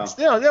 Yeah.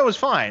 That was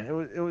fine.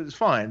 It was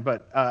fine,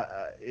 but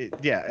I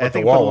think the it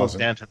put a wall little wasn't.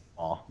 dent in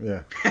the wall.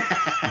 Yeah.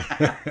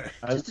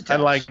 Just a I touch.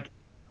 like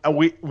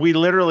we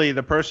literally,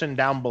 the person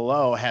down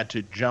below had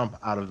to jump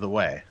out of the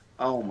way.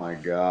 Oh my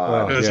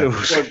God. Oh, Because yeah. it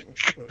was, I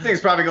think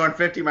it's probably going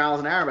 50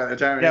 miles an hour by the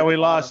time. it yeah, hit we the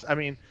lost. bottom. I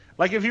mean,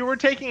 like if you were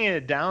taking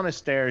it down the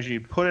stairs,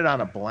 you'd put it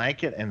on a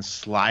blanket and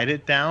slide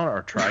it down,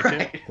 or try to.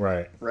 Right.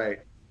 Right. Right.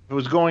 If it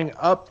was going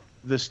up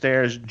the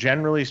stairs,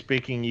 generally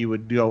speaking, you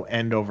would go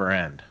end over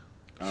end.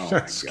 Oh my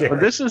That's God. scary. But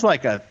this is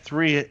like a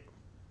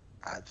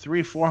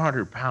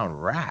 400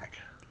 pound rack.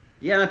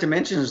 Yeah, not to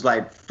mention there's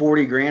like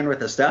 40 grand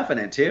worth of stuff in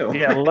it too.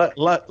 Yeah,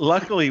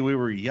 luckily we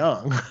were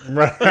young.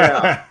 Right.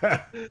 Yeah.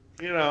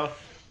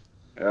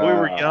 We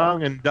were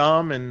young and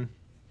dumb, and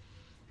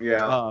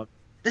Yeah.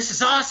 This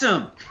is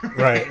awesome.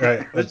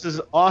 Right. this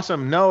is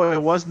awesome. No,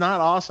 it was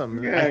not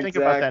awesome. Yeah, I think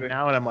about that exactly.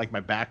 now, and I'm like, my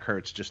back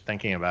hurts just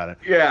thinking about it.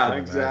 Yeah, Can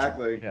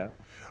exactly. Yeah.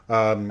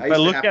 I If used I to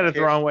look have at it to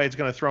the wrong way, it's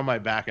going to throw my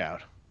back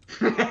out.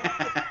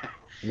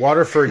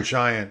 Waterford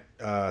Giant,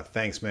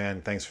 thanks,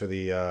 man. Thanks for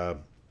the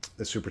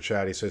super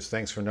chat. He says,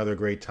 thanks for another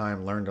great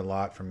time. Learned a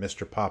lot from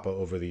Mr. Papa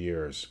over the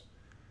years.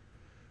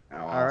 Oh,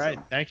 All right.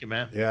 awesome. Thank you,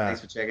 man. Yeah.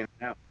 Thanks for checking it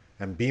out.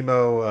 And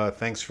BMO,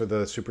 thanks for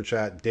the super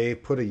chat.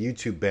 Dave, put a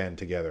YouTube band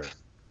together.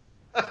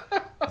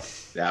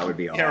 That would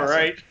be awesome. Yeah,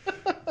 right.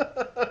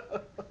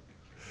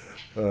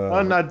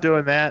 I'm not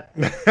doing that.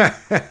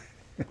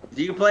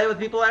 Do you play with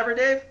people ever,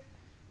 Dave?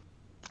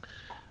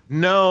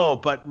 No,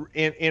 but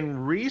in a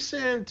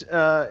recent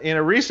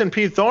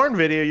Pete Thorne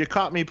video, you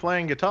caught me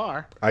playing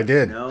guitar. I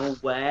did. No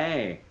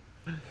way.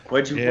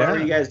 What were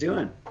you guys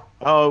doing?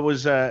 Oh, it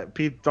was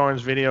Pete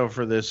Thorne's video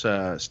for this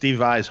Steve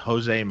Vai's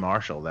Jose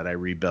Marshall that I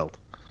rebuilt.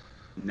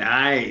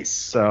 Nice.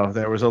 So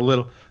there was a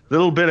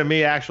little bit of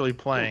me actually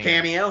playing.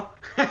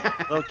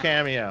 Little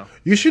cameo.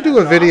 You should do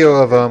a video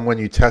of when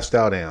you test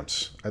out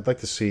amps. I'd like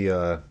to see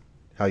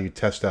how you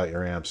test out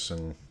your amps.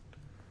 And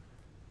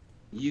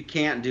you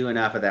can't do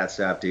enough of that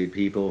stuff, dude.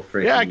 People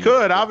freaking. Yeah, I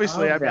could.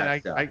 Obviously,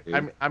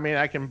 I mean,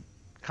 I can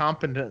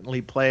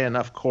competently play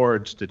enough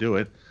chords to do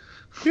it.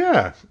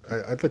 Yeah,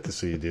 I'd like to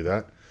see you do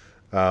that.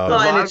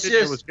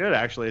 It was good,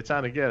 actually. It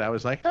sounded good. I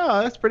was like,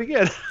 oh, that's pretty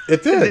good.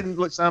 It did. It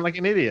didn't sound like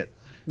an idiot.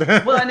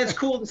 Well, and it's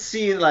cool to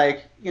see,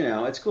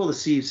 it's cool to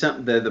see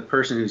the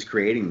person who's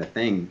creating the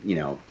thing,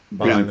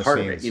 being part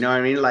of it. You know what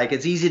I mean? Like,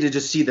 it's easy to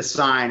just see the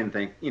sign and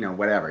think,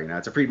 whatever.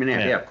 It's a Friedman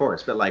amp, yeah, of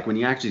course. But like when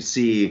you actually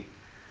see,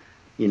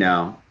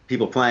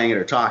 people playing it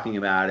or talking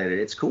about it,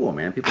 it's cool,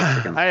 man. People.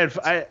 I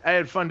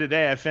had fun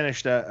today. I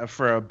finished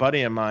for a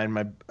buddy of mine.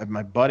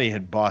 My buddy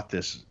had bought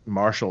this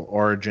Marshall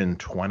Origin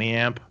 20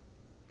 amp.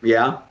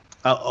 Yeah.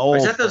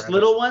 Is that those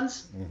little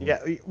ones? Mm-hmm. Yeah.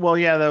 Well,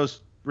 yeah,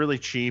 those really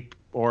cheap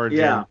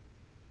Origin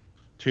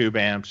tube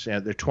amps. Yeah,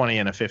 they're 20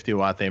 and a 50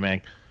 watt they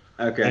make.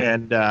 Okay.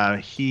 And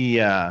he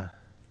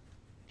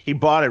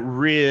bought it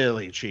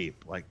really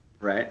cheap, like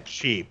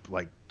cheap,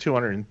 like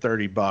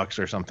 $230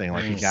 or something.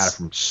 Like he got it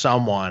from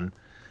someone.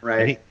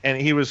 Right.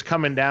 And he was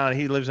coming down.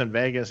 He lives in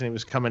Vegas, and he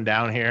was coming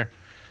down here,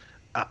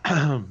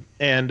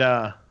 and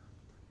to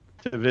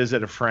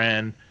visit a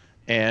friend.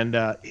 And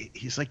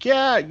he's like,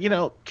 yeah,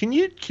 can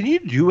you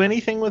do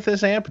anything with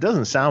this amp? It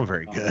doesn't sound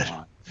very good.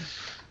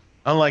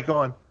 I'm like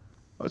going,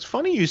 well, it's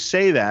funny you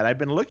say that. I've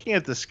been looking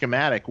at the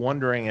schematic,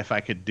 wondering if I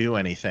could do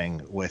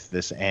anything with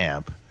this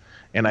amp,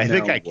 and I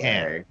think I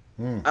can.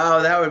 Oh,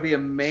 that would be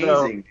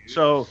amazing.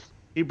 So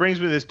he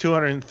brings me this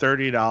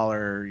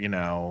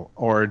 $230,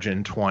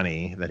 Origin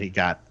 20 that he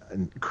got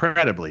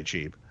incredibly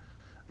cheap.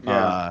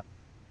 Yeah.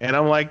 And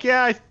I'm like,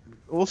 yeah,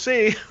 we'll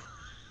see.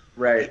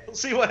 Right. We'll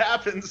see what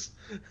happens.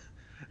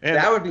 And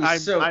that would be I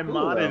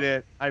modded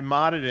it. I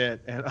modded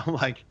it, and I'm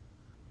like,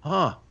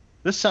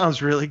 this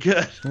sounds really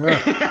good.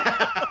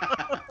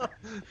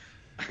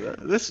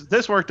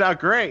 This worked out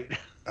great.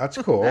 That's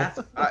cool.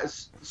 I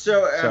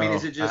mean,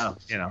 is it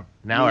just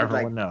now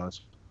everyone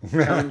knows.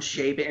 Cone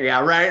shaping.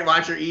 Yeah, right.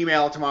 Watch your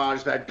email tomorrow.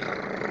 Just like.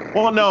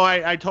 Well, no,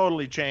 I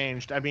totally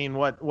changed. I mean,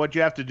 what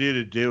you have to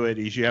do it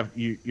is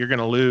you're going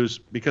to lose,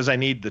 because I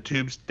need the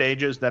tube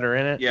stages that are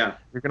in it. Yeah.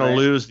 You're going to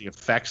lose the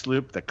effects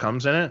loop that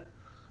comes in it.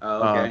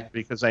 Oh, okay.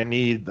 Because I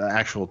need the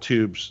actual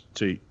tubes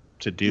to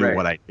do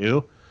what I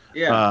do.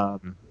 Yeah.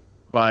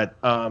 But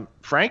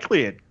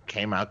frankly, it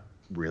came out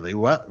really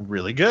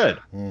good.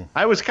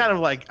 I was kind of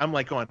like,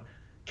 going,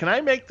 can I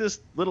make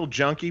this little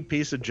junky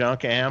piece of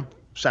junk amp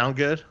sound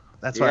good?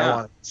 That's what I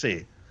wanted to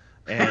see.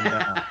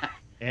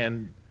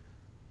 And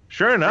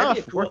sure enough,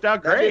 it worked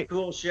out great. That'd be a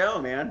cool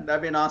show, man.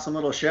 That'd be an awesome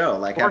little show.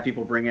 Like, have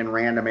people bring in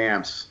random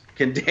amps.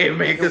 Can Dave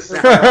make this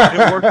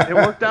sound? It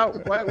worked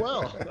out quite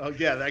well. Oh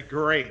yeah, that's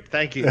great.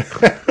 Thank you.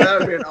 That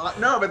would be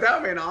that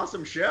would be an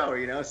awesome show.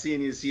 See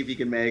if you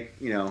can make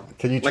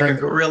can you like a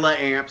gorilla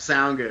amp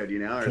sound good,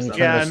 or something.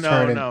 Yeah,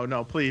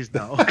 no, please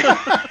no.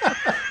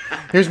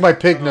 Here's my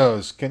pig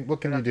nose. What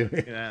can you do?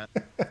 Yeah.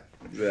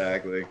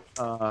 Exactly.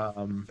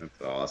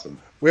 That's awesome.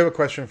 We have a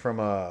question from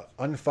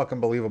Unfucking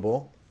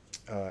Believable.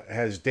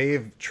 Has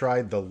Dave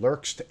tried the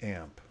Lurkst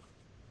amp?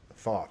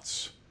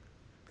 Thoughts?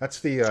 That's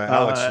the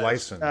Alex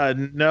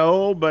Lyson.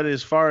 No, but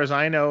as far as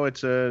I know,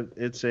 it's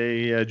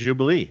a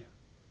Jubilee.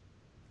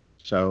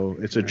 So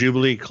it's a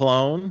Jubilee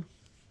clone.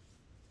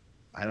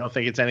 I don't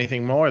think it's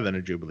anything more than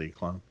a Jubilee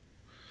clone.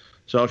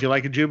 So if you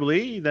like a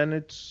Jubilee, then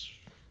it's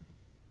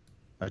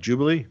a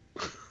Jubilee.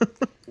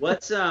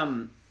 What's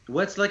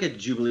like a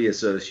Jubilee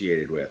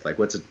associated with? Like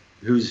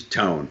whose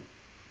tone?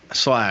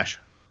 Slash.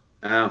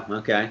 Oh,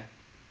 okay.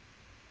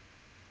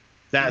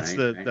 That's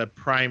the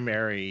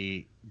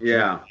primary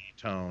Jubilee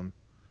tone.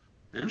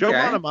 Okay. Joe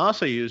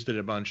Bonamassa used it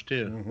a bunch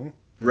too. Mm-hmm.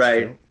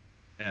 Right.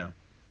 Yeah.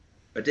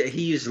 But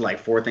he uses like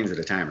 4 things at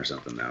a time or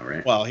something, though,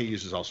 right? Well, he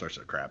uses all sorts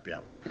of crap. Yeah.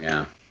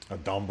 Yeah. A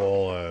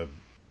Dumble, a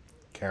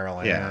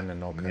Carol Ann,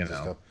 and all kinds of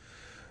stuff.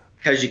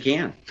 Because you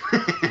can.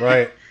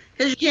 Right.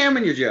 Because you can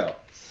when you're Joe.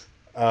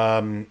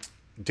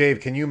 Dave,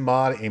 can you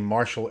mod a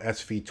Marshall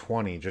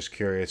SV20? Just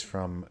curious,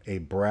 from a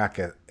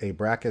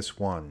Brachus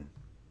 1.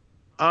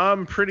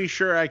 I'm pretty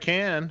sure I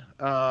can.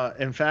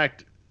 In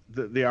fact,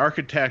 the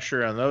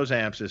architecture on those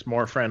amps is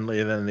more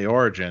friendly than the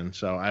Origin,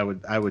 so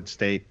I would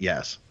state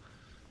yes.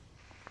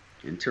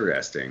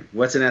 Interesting.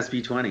 What's an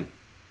SV20?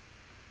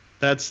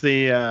 That's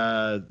the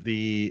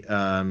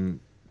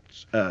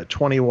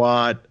 20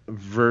 watt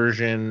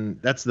version.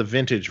 That's the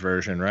vintage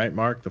version, right,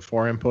 Mark? The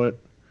 4-input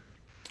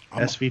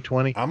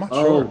SV20. I'm not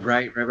sure. Oh,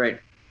 right.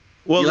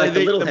 Well,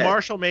 the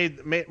Marshall made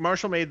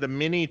the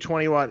mini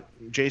 20 watt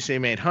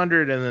JCM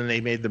 800, and then they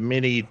made the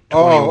mini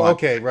 20 watt.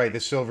 Okay, right. The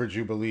Silver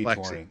Jubilee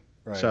Lexi. 20.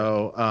 Right.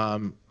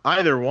 So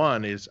either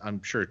one is,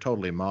 I'm sure,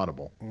 totally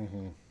moddable.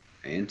 Mm-hmm.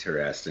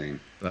 Interesting.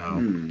 So,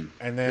 And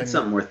then that's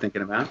something worth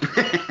thinking about.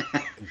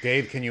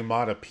 Dave, can you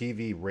mod a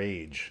PV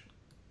Rage?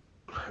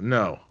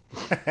 no.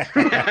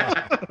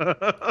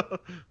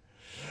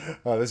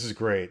 Oh, this is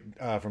great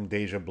from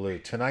Deja Blue.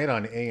 Tonight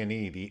on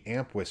A&E, The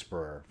Amp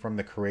Whisperer, from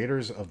the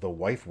creators of The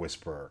Wife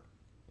Whisperer.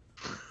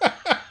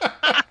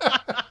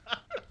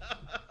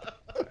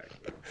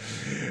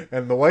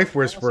 And The Wife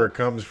Whisperer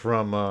comes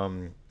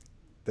from,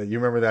 that you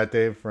remember that,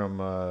 Dave, from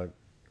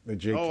the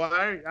Jake? Oh,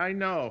 I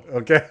know.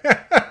 Okay.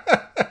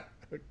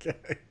 Okay.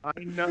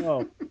 I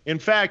know. In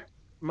fact,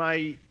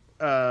 my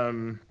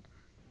turn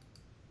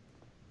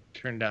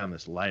down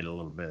this light a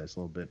little bit. It's a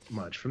little bit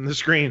much from the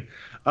screen.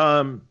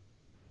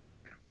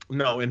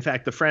 No, in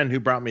fact, the friend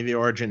who brought me the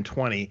Origin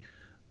 20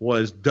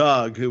 was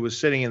Doug, who was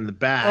sitting in the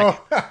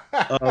back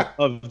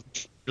of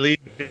the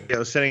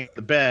video, sitting at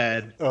the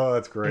bed. Oh,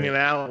 that's great. Hanging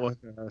out with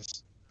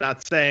us,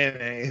 not saying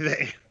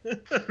anything.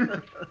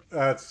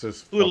 That's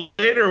just. Who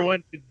later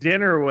went to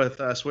dinner with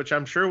us, which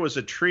I'm sure was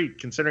a treat,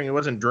 considering he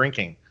wasn't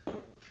drinking.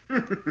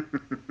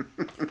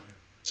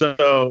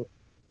 So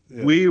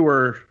we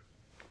were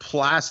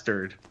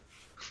plastered.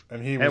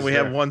 And he we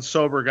have one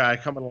sober guy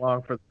coming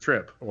along for the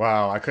trip.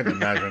 Wow, I couldn't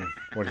imagine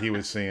what he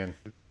was seeing.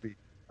 It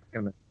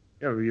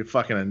would be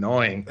fucking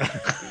annoying.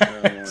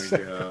 Oh my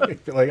God.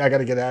 Like, I got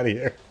to get out of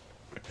here.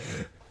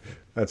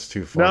 That's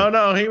too funny.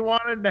 No, he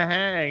wanted to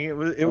hang.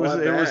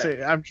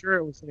 I'm sure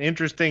it was an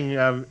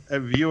interesting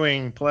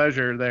viewing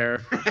pleasure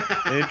there.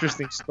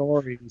 Interesting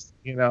stories,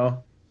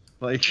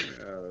 like.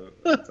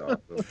 That's awesome.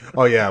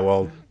 Oh yeah,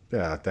 well,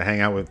 yeah, to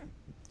hang out with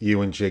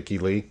you and Jakey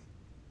Lee.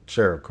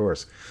 Sure, of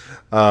course.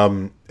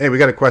 Hey, we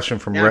got a question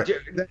from Now,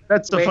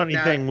 That's the funny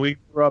thing. We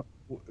grew up.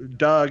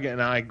 Doug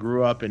and I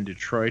grew up in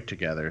Detroit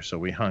together, so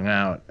we hung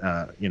out,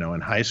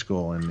 in high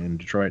school and in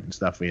Detroit and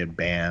stuff. We had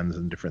bands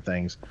and different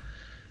things,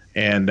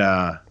 and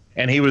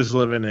he was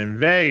living in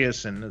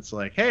Vegas, and it's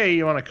like, hey,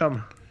 you want to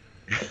come?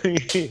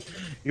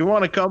 You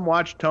want to come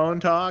watch Tone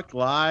Talk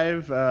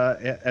live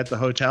at the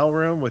hotel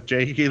room with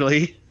Jakey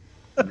Lee?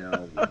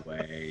 No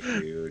way,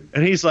 dude.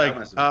 And he's like,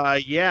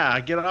 yeah,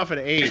 get off at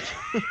 8.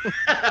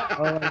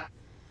 I'm like,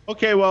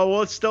 okay, well,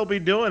 we'll still be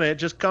doing it.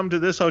 Just come to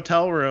this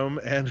hotel room,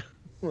 and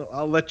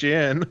I'll let you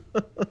in.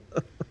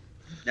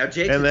 Now,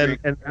 Jake,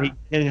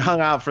 he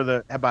hung out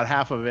for about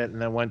half of it, and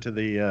then went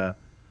to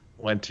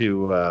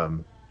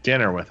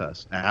dinner with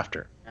us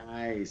after.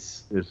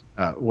 Nice.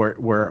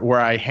 Where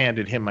I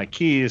handed him my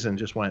keys and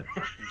just went,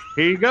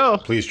 here you go.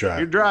 Please drive.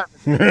 You're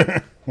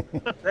driving.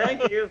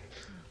 Thank you.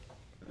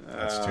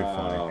 That's too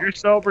funny. You're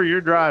sober.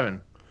 You're driving.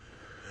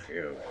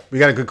 We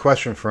got a good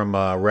question from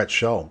Rhett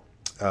Shull.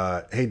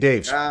 Hey,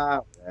 Dave.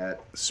 Rhett. Hi,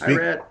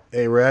 Rhett.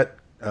 Hey, Rhett.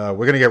 We're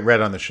going to get Rhett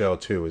on the show,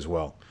 too, as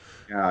well.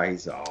 Oh,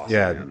 he's awesome.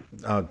 Yeah,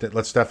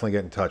 let's definitely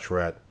get in touch,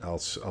 Rhett. I'll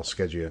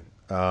schedule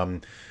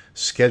you.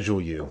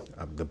 Schedule you.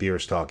 The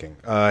beer's talking.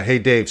 Hey,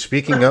 Dave.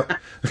 Speaking of...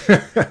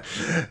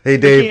 Hey,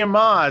 Dave. Speaking of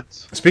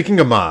mods. Speaking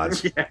of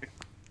mods. Yeah.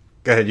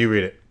 Go ahead. You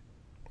read it.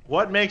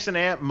 What makes an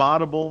amp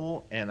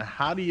moddable, and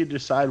how do you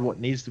decide what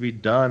needs to be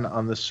done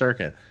on the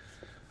circuit?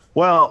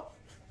 Well,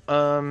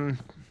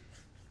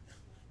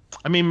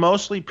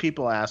 mostly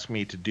people ask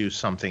me to do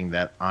something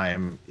that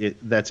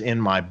that's in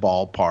my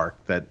ballpark,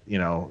 that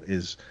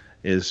is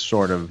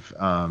sort of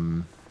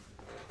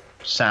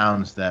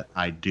sounds that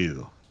I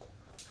do.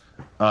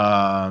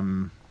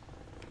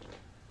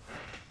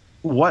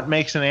 What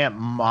makes an amp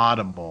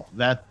moddable?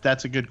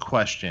 That's a good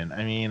question.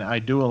 I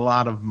do a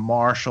lot of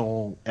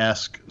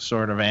Marshall-esque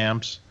sort of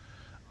amps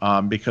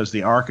because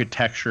the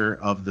architecture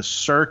of the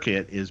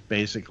circuit is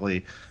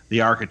basically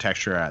the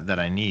architecture that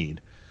I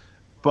need.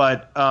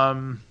 But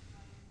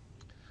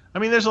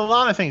there's a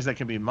lot of things that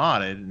can be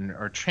modded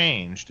or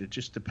changed. It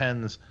just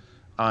depends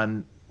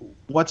on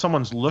what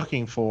someone's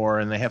looking for,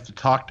 and they have to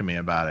talk to me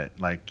about it.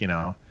 Like,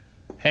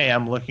 hey,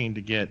 I'm looking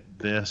to get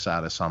this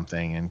out of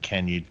something, and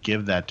can you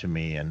give that to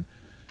me? And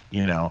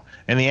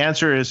and the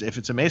answer is, if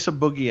it's a Mesa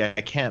Boogie,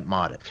 I can't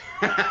mod it.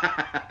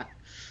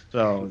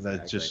 So exactly.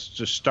 That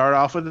just start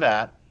off with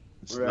that.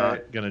 It's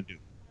not gonna do.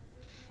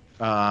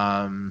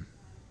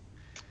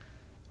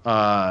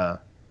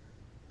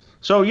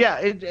 So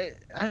yeah,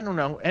 I don't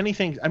know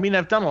anything.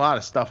 I've done a lot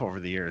of stuff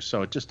over the years,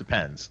 so it just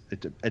depends.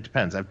 It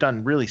depends. I've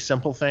done really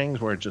simple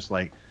things where it's just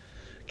like,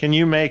 can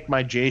you make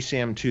my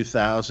JCM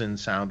 2000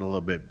 sound a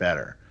little bit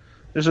better?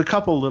 There's a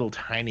couple little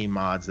tiny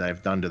mods that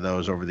I've done to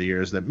those over the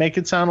years that make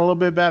it sound a little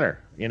bit better.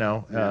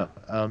 Well,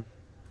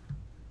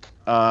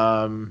 I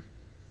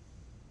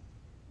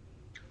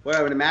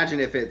would imagine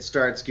if it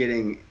starts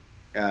getting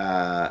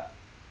sound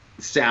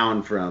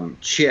from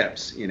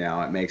chips,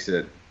 it makes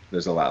it.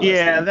 There's a lot less.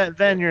 Yeah,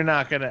 then you're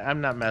not gonna.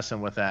 I'm not messing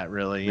with that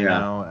really. You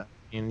know,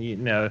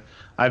 and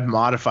I've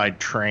modified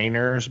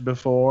trainers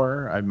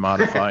before. I've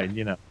modified.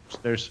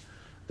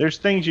 There's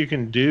things you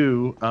can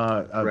do.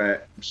 A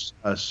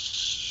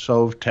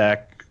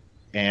Sovtech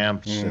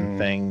amps and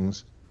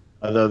things,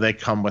 although they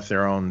come with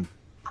their own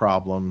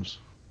problems.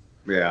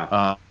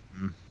 Yeah.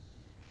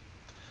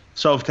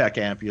 Sovtek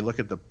amp. You look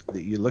at the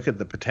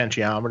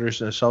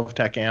potentiometers in a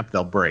Sovtek amp,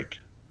 they'll break.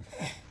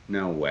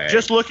 No way.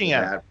 Just looking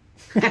at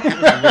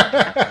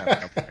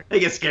it. They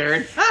get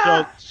scared.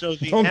 So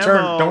the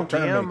don't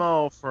turn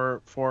MO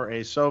for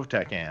a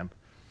Sovtek amp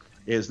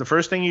is the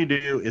first thing you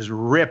do is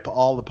rip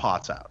all the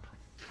pots out.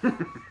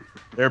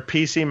 They're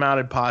PC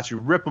mounted pots. You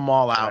rip them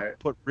all out, right.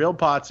 Put real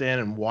pots in,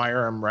 and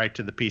wire them right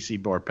to the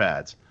PC board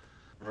pads.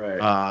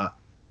 Right.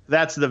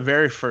 That's the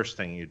very first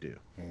thing you do.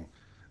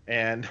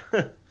 And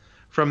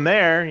from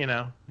there,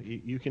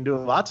 you can do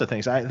lots of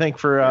things. I think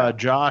for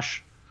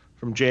Josh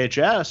from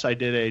JHS, I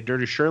did a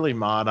Dirty Shirley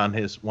mod on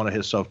one of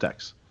his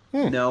Sovteks.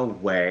 No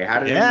way. How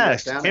did it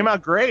sound? Came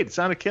out great. It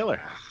sounded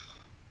killer.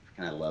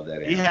 And I love that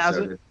amp. He has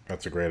it.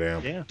 That's a great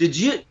amp. Yeah. Did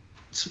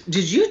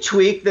you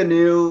tweak the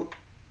new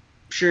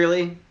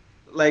Shirley,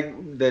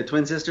 like the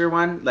twin sister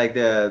one, like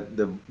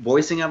the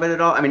voicing of it at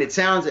all? I mean, it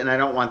sounds, and I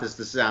don't want this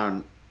to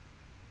sound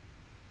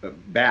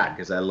bad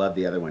because I love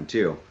the other one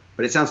too,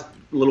 but it sounds a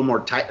little more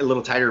tight, a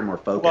little tighter, and more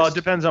focused. Well, it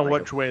depends on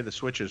which way the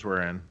switches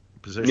were in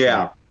position.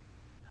 Yeah.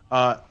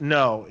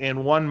 No,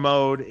 in one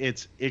mode,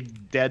 it's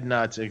dead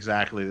nuts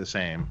exactly the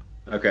same.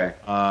 Okay.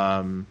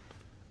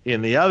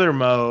 In the other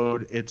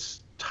mode,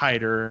 it's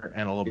tighter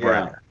and a little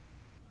brighter.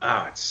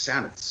 Oh, it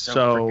sounded so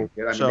freaking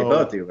good. I mean, they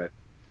both do, but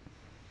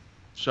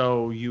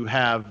so you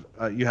have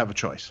a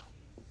choice.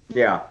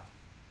 Yeah.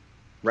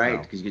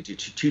 Right, because you get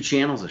two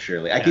channels of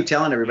Shirley. I keep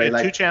telling everybody,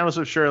 like, 2 channels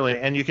of Shirley,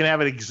 and you can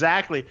have it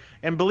exactly.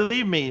 And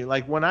believe me,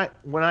 like when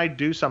I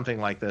do something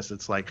like this,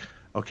 it's like,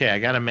 okay, I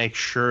got to make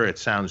sure it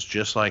sounds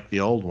just like the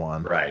old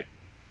one. Right.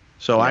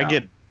 So I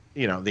get,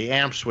 the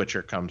amp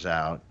switcher comes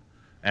out,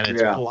 and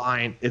it's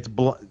blind. It's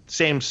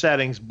same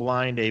settings,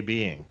 blind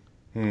A/Bing.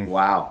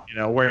 Wow.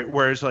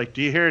 Where it's like,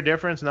 do you hear a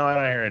difference? No, I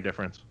don't hear a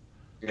difference.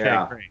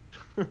 Yeah. Okay,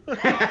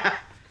 great.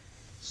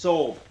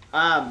 Sold.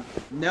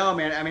 No,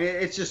 man. I mean,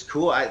 it's just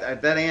cool.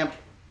 That amp,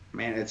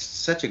 man, it's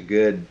such a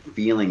good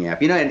feeling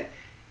amp. And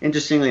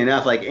interestingly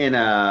enough, like in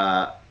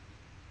a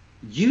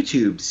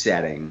YouTube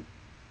setting,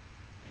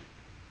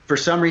 for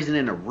some reason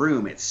in a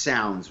room, it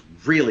sounds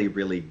really,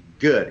 really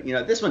good.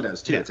 This one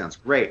does too. It sounds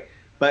great.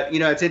 But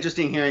it's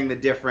interesting hearing the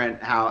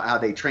different how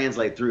they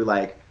translate through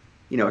like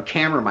a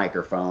camera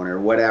microphone or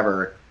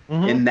whatever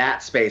in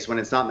that space when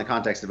it's not in the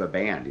context of a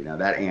band.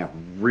 That amp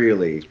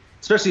really.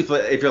 Especially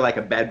if you're like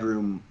a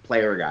bedroom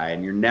player guy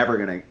and you're never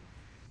going to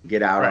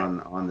get out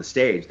on the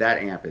stage. That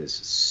amp is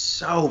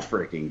so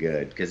freaking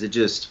good because it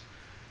just,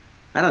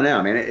 I don't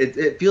know, man.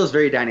 It feels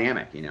very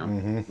dynamic,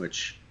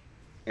 which,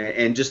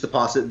 and just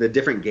the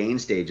different gain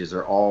stages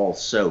are all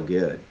so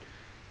good.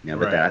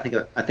 But I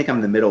think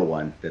I'm the middle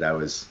one that I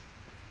was,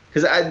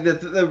 because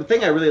the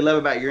thing I really love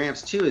about your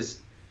amps too is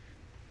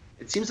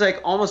it seems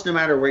like almost no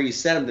matter where you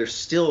set them, there's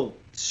still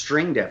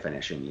string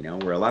definition,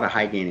 where a lot of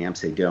high gain amps,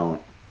 they don't.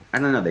 I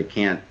don't know. They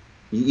can't.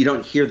 You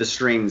don't hear the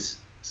strings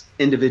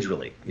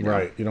individually.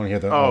 Right. You don't hear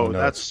the. Oh,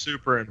 that's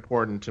super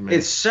important to me.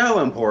 It's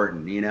so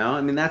important. I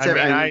mean, that's.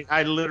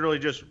 I literally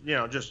just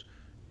you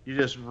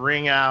just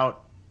ring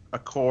out a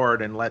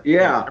chord and let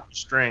every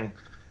string,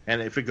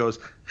 and if it goes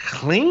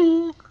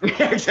cling,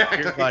 exactly.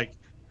 You're like,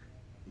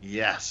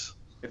 yes.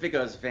 If it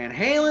goes Van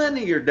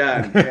Halen, you're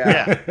done.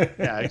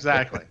 Yeah,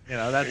 exactly.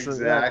 That's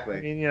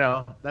exactly.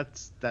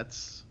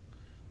 That's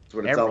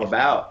what it's all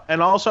about.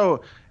 And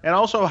also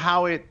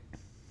how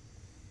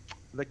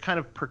the kind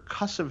of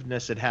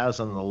percussiveness it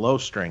has on the low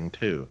string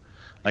too.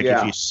 Like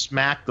if you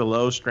smack the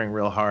low string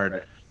real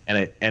hard,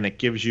 and it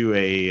gives you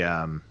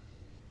a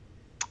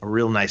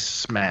real nice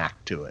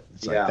smack to it.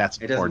 It's like that's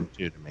important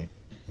too to me.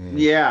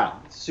 Yeah,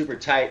 super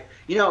tight.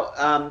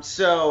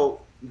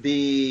 So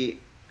the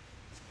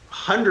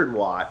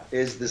 100-watt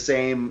is the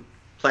same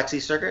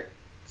plexi circuit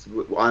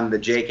on the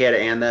JKET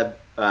and the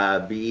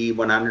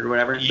BE100 or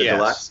whatever, the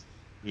deluxe.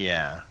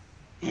 Yeah.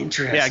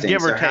 Interesting. Yeah,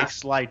 give or take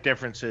slight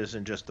differences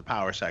in just the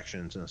power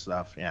sections and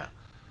stuff. Yeah.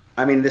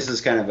 I mean, this is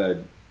kind of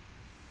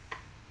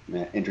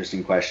an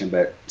interesting question,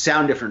 but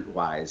sound different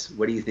wise,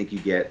 what do you think you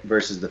get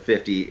versus the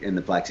 50 in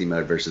the plexi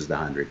mode versus the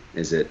 100?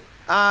 Is it?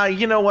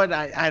 You know what?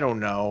 I don't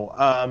know.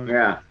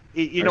 Yeah.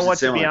 You know what?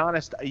 To be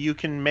honest, you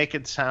can make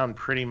it sound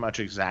pretty much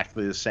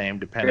exactly the same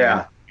depending on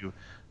if you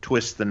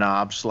twist the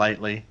knob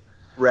slightly.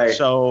 Right.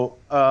 So,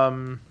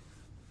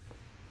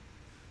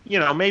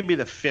 maybe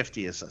the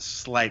 50 is a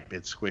slight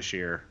bit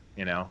squishier,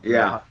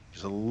 Yeah.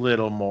 It's a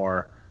little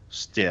more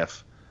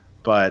stiff.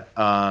 But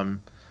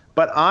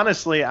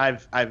honestly,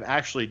 I've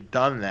actually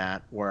done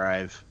that where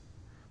I've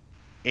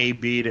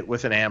A/B'd it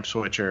with an amp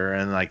switcher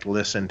and like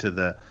listened to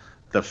the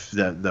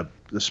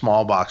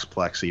small box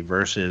plexi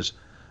versus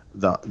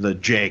the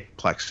Jake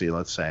plexi,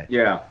 let's say.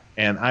 Yeah.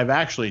 And I've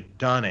actually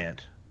done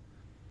it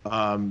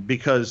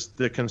because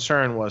the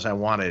concern was I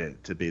wanted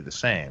it to be the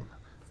same.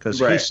 Because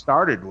he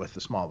started with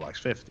the small box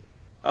 50.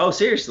 Oh,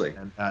 seriously?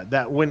 And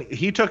that when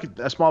he took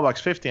a small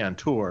box 50 on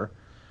tour,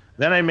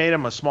 then I made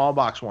him a small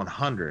box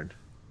 100.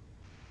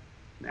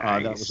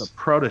 Nice. That was a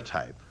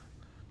prototype.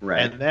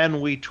 Right. And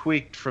then we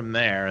tweaked from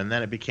there, and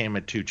then it became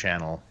a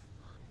 2-channel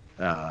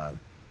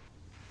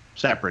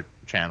separate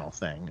channel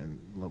thing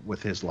and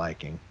with his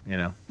liking, you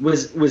know.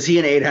 Was he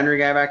an 800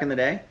 guy back in the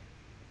day?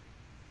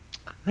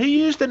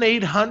 He used an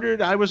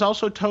 800. I was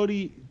also told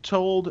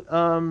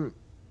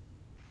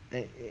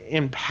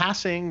in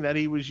passing that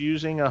he was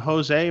using a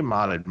Jose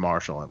modded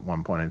Marshall at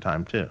one point in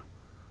time too.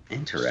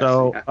 Interesting.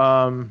 So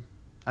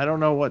I don't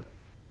know what.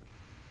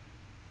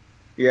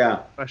 Yeah.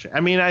 I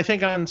mean, I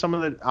think on some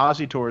of the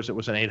Aussie tours it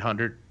was an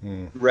 800.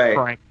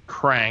 Right.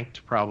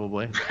 Cranked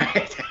probably.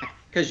 Right.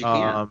 Because you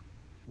can.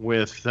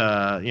 With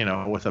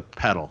with a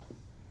pedal.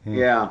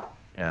 Yeah.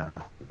 Yeah.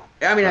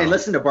 I mean, I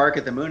listened to Bark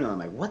at the Moon, and I'm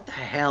like, what the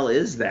hell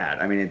is that?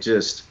 I mean,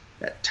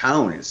 that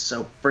tone is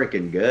so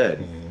freaking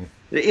good.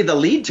 The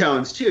lead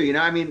tones, too, you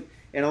know? I mean,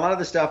 and a lot of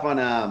the stuff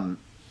on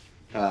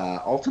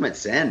Ultimate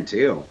Zen,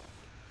 too.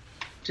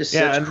 Just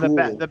such cool.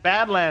 The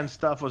Badlands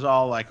stuff was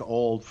all like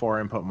old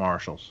 4-input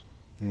Marshalls.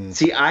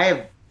 See, I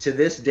have, to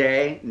this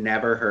day,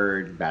 never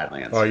heard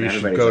Badlands. Oh, you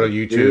should go to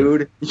YouTube.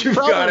 Dude, you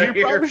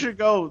probably should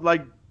go,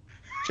 like,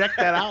 check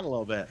that out a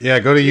little bit. Yeah,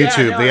 go to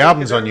YouTube. The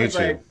album's on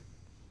YouTube.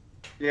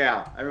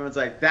 Yeah, everyone's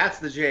like, that's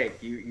the Jake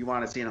you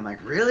want to see. And I'm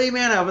like, really,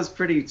 man? I was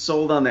pretty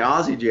sold on the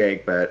Aussie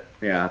Jake, but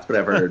yeah, that's what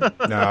I've heard.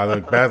 No, the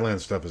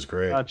Badlands stuff is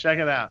great. Check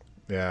it out.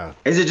 Yeah.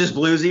 Is it just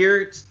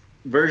bluesier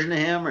version of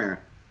him,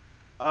 or?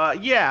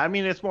 Yeah, I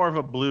mean, it's more of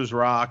a blues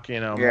rock, you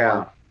know. Yeah.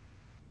 More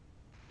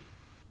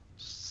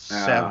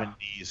 70s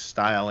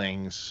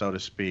stylings, so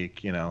to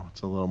speak. You know,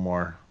 it's a little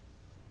more.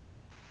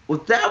 Well,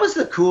 that was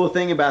the cool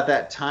thing about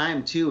that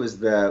time too, is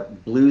the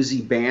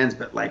bluesy bands,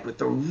 but like with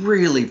the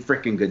really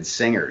freaking good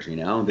singers, you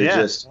know?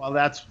 Well,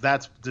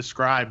 that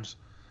describes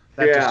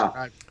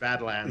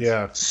Badlands.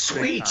 Yeah.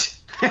 Sweet.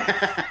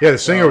 Yeah, the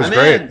singer was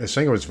great. The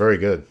singer was very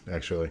good,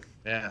 actually.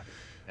 Yeah.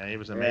 Yeah, he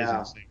was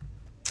amazing.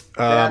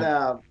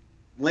 That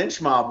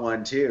Lynch Mob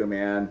one too,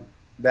 man.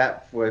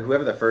 That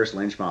whoever the first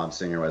Lynch Mob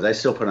singer was, I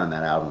still put on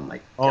that album.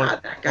 Like,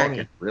 God, that guy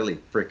can really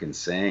freaking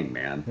sing,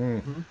 man.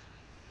 Mm-hmm.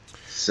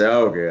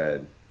 So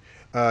good.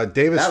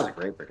 Davis, that was a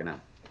great freaking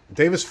album.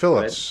 Davis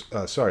Phillips,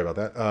 sorry about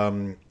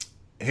that.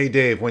 Hey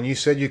Dave, when you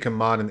said you can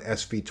mod an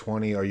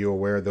SV20, are you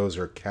aware those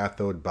are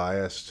cathode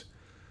biased?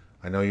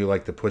 I know you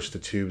like to push the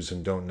tubes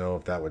and don't know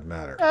if that would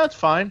matter. Yeah, that's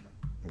fine.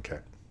 Okay.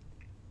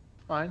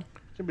 Fine.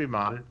 Can be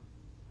modded.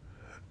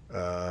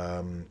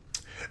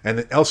 And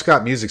the L.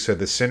 Scott Music said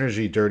the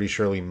Synergy Dirty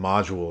Shirley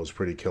module is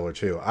pretty killer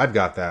too. I've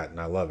got that and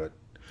I love it.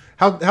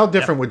 How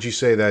different would you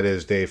say that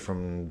is, Dave,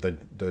 from the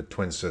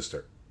Twin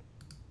Sister?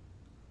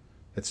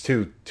 It's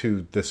two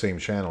the same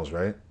channels,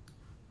 right?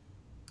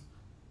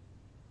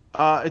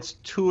 It's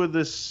two of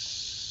the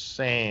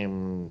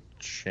same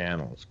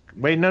channels.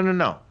 Wait,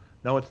 no,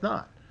 it's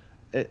not.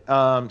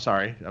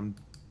 Sorry,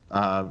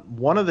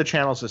 one of the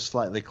channels is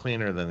slightly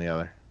cleaner than the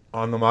other.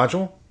 On the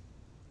module?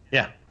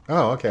 Yeah.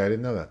 Oh, okay. I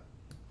didn't know that.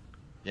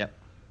 Yep.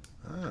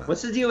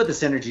 What's the deal with the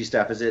Synergy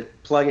stuff? Is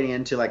it plugging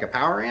into like a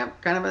power amp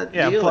kind of a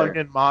deal? Yeah,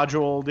 plug-in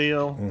module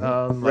deal.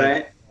 Mm-hmm.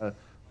 Right.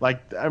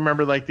 Like I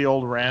remember, like the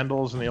old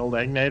Randalls and the old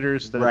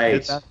Egnators that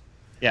did that.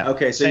 Yeah.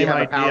 Okay, so same you have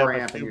idea, a power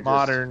amp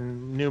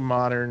and new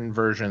modern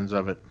versions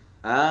of it.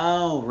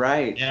 Oh,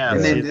 right. Yeah.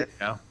 And See, then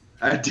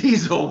a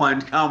diesel one.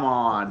 Come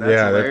on, that's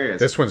hilarious.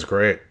 This one's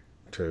great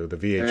too. The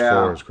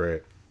VH4 is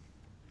great.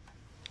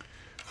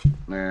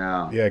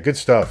 Yeah. Yeah, good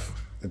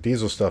stuff. The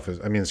diesel stuff is.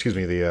 I mean, excuse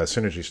me. The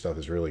Synergy stuff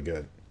is really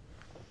good.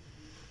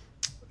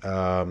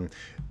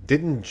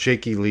 Didn't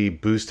Jakey Lee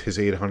boost his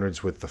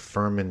 800s with the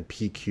Furman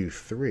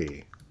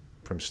PQ3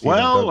 from Stephen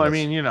Douglas? I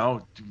mean, you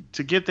know,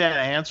 to get that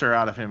answer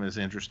out of him is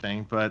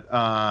interesting, but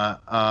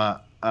I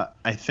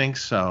think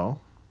so.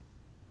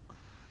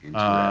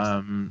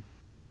 Interesting.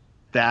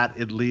 That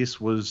at least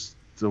was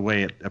the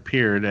way it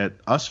appeared at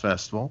US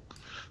Festival.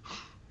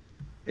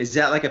 Is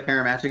that like a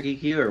parametric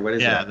EQ or what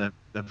is that? Yeah,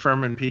 the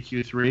Furman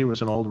PQ3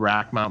 was an old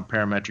rack mount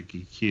parametric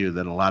EQ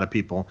that a lot of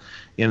people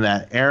in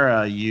that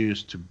era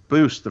used to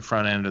boost the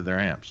front end of their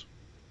amps.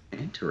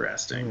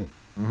 Interesting.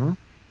 Mm-hmm.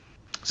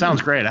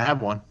 Sounds great. I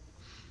have one.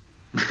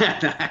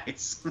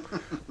 Nice.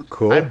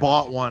 Cool. I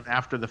bought one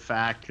after the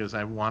fact because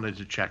I wanted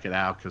to check it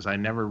out because I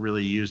never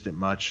really used it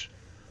much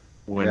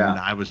when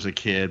I was a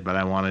kid, but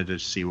I wanted to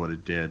see what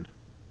it did.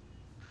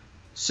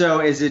 So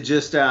is it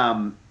just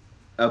a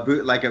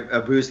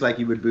boost like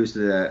you would boost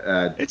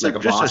It's like a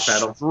Boss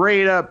pedal?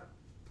 Straight up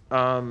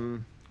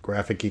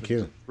graphic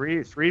EQ.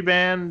 Three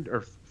band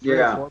or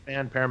four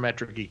band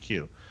parametric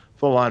EQ,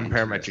 full on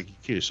parametric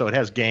EQ. So it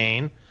has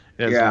gain,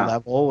 it has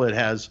level, it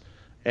has,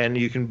 and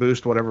you can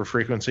boost whatever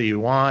frequency you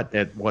want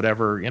at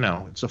whatever, you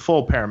know. It's a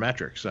full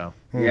parametric. So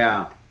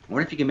yeah, I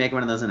wonder if you can make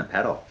one of those in a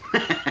pedal.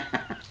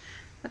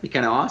 That'd be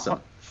kind of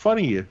awesome.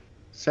 Funny you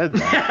said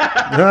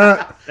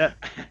that.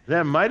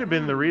 that might have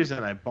been the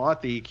reason I bought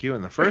the EQ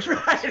in the first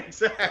place. Right,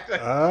 exactly.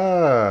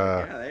 Ah.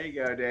 Yeah, there you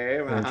go,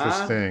 Dave.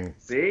 Interesting.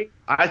 See?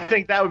 I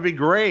think that would be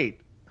great.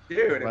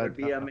 Dude, it would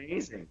be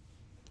amazing.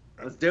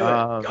 Let's do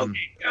it.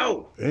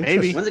 Go.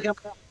 Maybe. When's it coming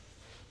out?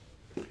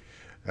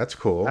 That's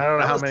cool. I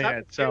don't know how many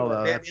I'd sell,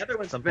 though. The other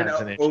one's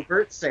been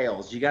overt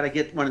sales. You got to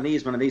get one of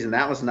these, and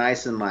that was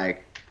nice and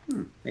like,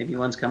 maybe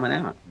one's coming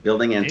out.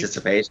 Building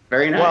anticipation.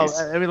 Very nice.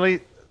 Well, I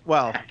mean,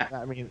 Well,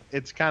 I mean,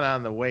 it's kind of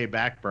on the way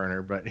back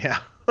burner, but yeah.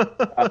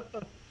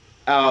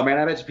 Oh man,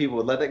 I bet you people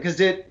would love that because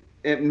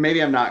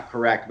maybe I'm not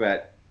correct,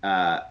 but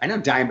I know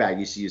Dimebag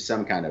used to use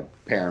some kind of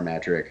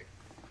parametric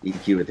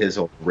EQ with his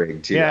whole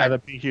rig too. Yeah, the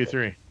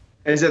PQ3.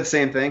 Is it the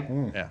same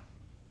thing? Yeah.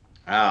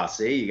 Oh,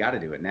 see, you got to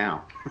do it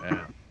now.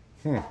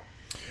 Yeah.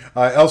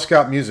 L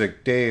Scout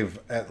Music, Dave.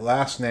 At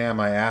last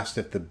NAMM, I asked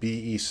if the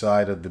BE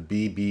side of the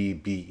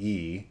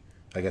BBBE,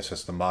 I guess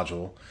that's the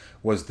module,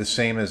 was the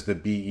same as the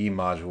BE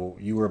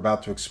module. You were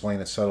about to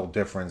explain a subtle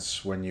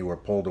difference when you were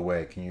pulled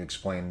away. Can you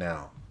explain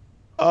now?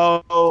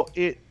 Oh,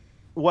 it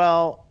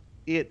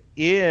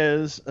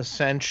is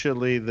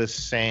essentially the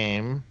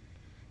same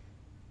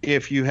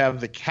if you have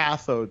the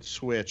cathode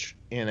switch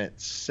in it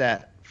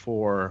set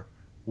for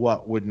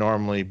what would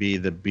normally be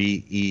the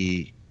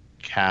BE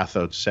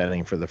cathode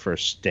setting for the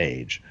first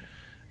stage.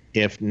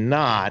 If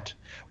not,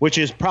 which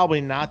is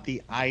probably not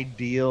the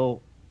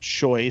ideal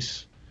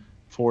choice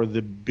for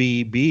the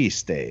BB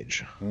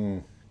stage.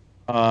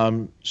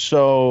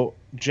 So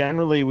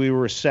generally we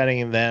were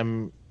setting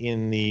them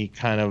in the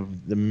kind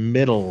of the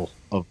middle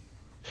of,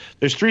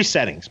 there's three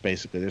settings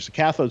basically. There's a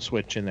cathode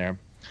switch in there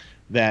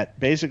that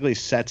basically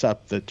sets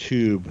up the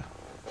tube,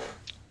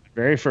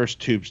 very first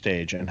tube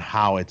stage, and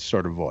how it's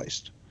sort of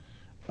voiced.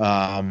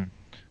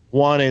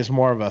 One is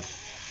more of a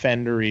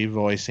Fendery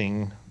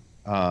voicing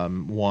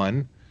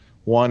one.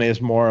 One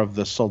is more of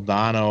the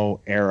Soldano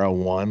era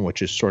one,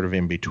 which is sort of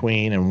in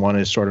between, and one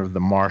is sort of the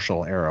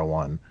Marshall era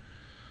one.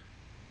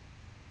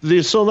 The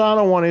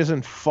Soldano one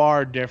isn't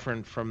far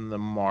different from the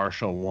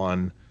Marshall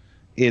one.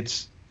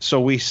 So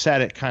we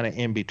set it kind of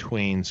in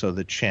between so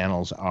the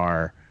channels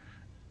are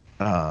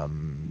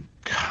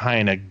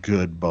kind of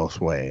good both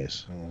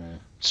ways. Mm-hmm.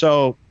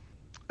 So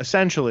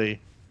essentially,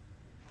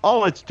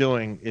 all it's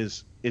doing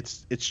is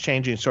it's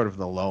changing sort of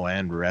the low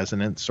end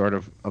resonance sort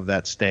of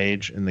that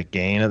stage and the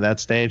gain of that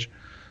stage.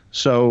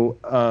 So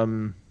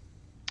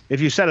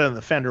if you set it on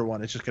the Fender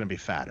one, it's just going to be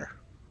fatter.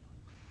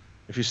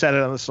 If you set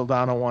it on the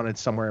Soldano one,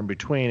 it's somewhere in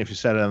between. If you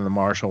set it on the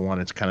Marshall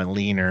one, it's kind of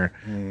leaner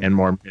and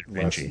more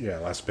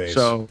mid-rangey. Less bass.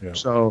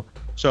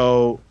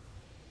 So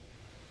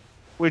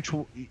which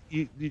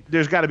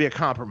there's got to be a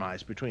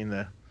compromise between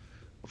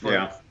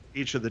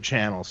each of the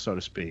channels, so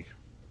to speak.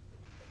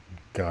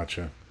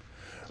 Gotcha.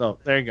 So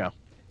there you go.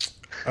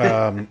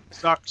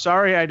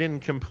 Sorry I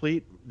didn't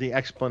complete the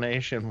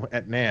explanation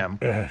at NAMM,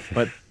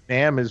 but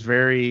NAMM is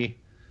very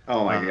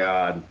oh my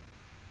god,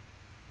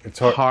 it's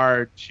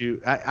hard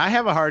to I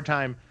have a hard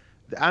time.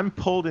 I'm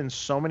pulled in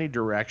so many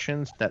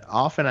directions that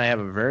often I have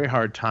a very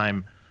hard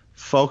time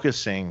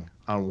focusing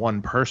on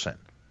one person.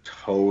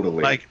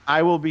 Totally. Like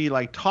I will be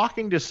like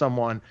talking to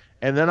someone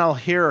and then I'll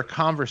hear a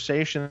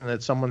conversation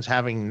that someone's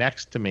having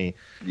next to me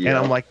and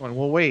I'm like,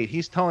 well, wait,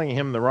 he's telling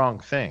him the wrong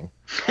thing.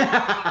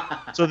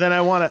 So then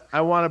I want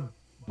to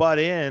butt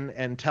in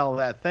and tell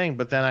that thing,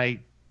 but then I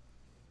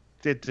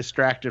get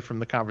distracted from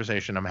the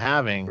conversation I'm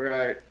having.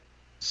 Right.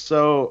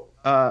 So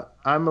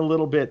I'm a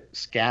little bit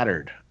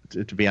scattered,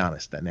 to be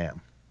honest, at NAMM.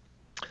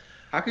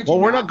 How could you?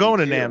 Well, we're not going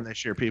to NAMM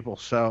this year, people.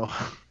 So,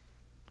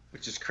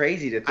 which is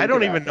crazy to think I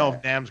don't about even know that.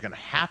 if NAMM's going to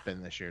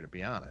happen this year, to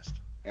be honest.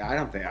 Yeah, I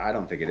don't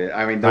think it is.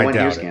 I mean, the one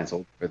here's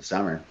canceled for the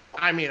summer.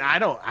 I mean, I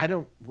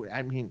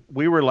mean,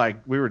 we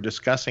were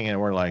discussing it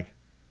and we're like,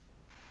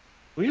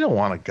 we don't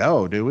want to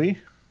go, do we?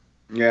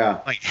 Yeah.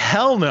 Like,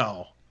 hell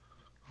no.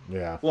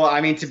 Yeah. Well, I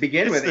mean, to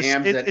begin with,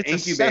 AM's an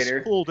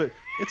incubator.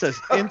 It's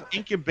an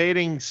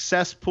incubating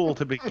cesspool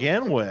to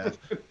begin with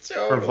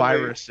for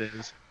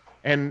viruses.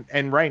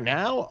 And right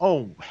now,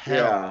 oh, hell.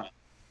 Yeah.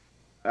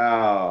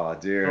 Oh,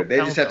 dude. They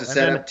just have to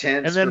set up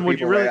tents and then for would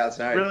people you really, right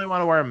outside. really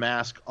want to wear a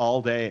mask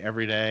all day,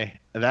 every day?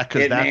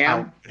 Because that's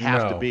how it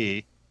has to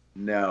be.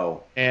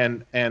 No.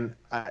 And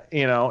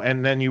you know,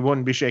 and then you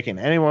wouldn't be shaking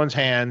anyone's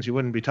hands. You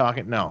wouldn't be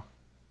talking. No.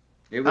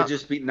 It would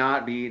just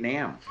not be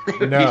NAMM.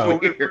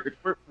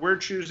 No. We're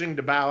choosing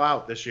to bow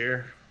out this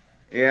year.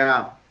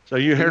 Yeah. So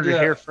you heard it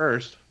here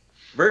first.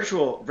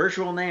 Virtual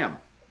NAMM.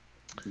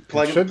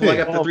 Plug up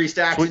the 3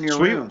 stacks in your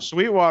room.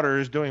 Sweetwater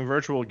is doing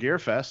virtual Gear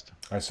Fest.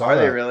 I saw Are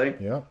that. they really?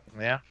 Yeah.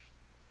 Yeah.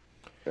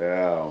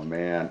 Oh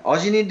man! All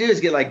you need to do is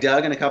get like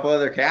Doug and a couple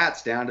other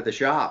cats down to the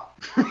shop.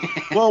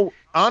 Well,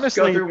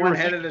 honestly, go through one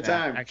head at a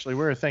time. Actually,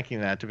 we were thinking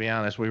that. To be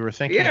honest, we were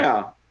thinking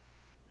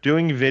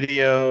doing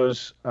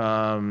videos,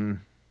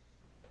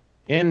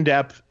 in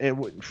depth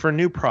for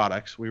new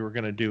products. We were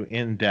going to do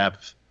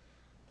in-depth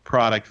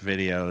product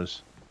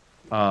videos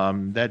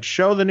that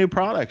show the new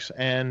products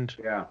and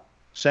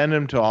send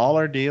them to all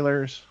our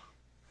dealers.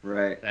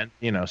 Right. And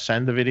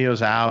send the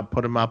videos out,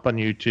 put them up on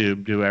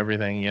YouTube, do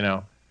everything.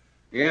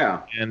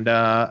 Yeah. And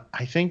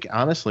I think,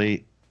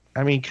 honestly,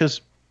 I mean,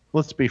 because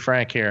let's be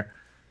frank here,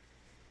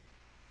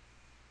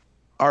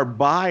 our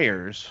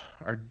buyers,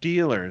 our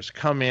dealers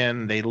come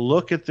in, they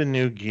look at the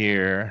new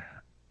gear,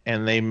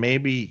 and they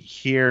maybe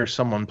hear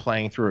someone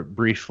playing through it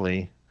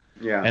briefly.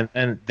 Yeah.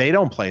 And they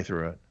don't play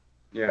through it.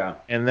 Yeah.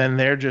 And then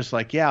they're just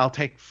like, yeah, I'll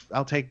take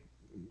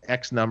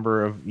X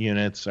number of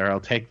units, or I'll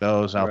take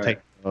those, I'll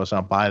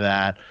buy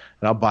that,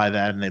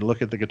 and they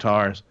look at the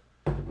guitars.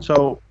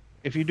 So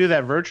if you do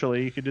that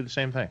virtually, you could do the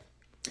same thing.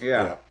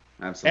 Yeah.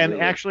 Absolutely.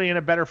 And actually in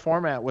a better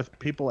format with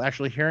people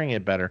actually hearing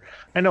it better.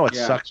 I know it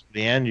sucks for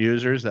the end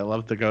users that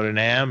love to go to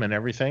NAMM and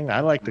everything.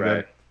 I like to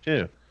go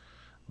too.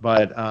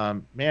 But,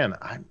 man,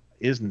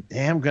 isn't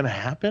NAMM going to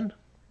happen?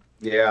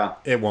 Yeah.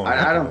 It won't.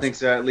 I don't think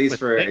so, at least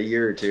for a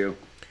year or two.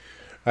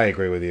 I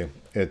agree with you.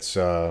 It's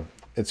going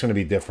to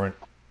be different.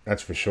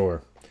 That's for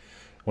sure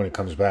when it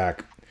comes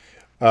back.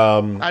 I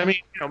mean,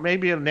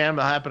 maybe NAMM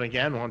will happen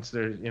again once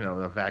there's,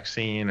 a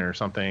vaccine or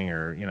something,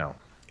 or,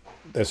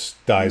 this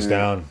dies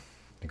down.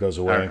 It goes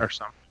away. Or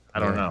something. I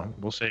don't know.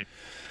 We'll see.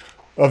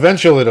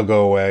 Eventually it'll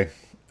go away,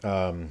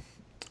 one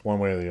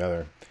way or the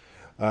other.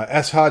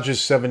 S. Hodges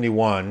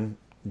 71.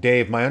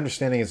 Dave, my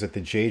understanding is that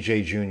the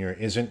JJ Jr.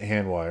 isn't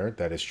hand-wired.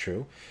 That is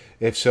true.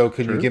 If so,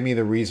 could you give me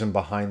the reason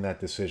behind that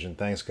decision?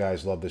 Thanks,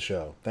 guys. Love the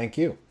show. Thank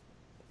you.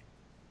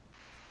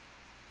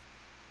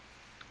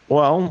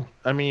 Well,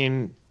 I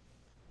mean,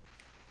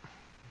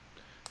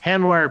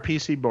 hand-wired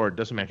PC board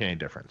doesn't make any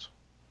difference,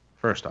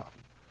 first off.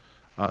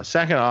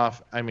 Second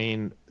off, I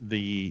mean,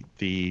 the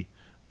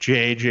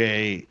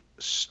JJ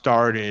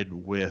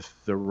started with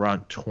the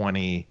Runt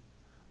 20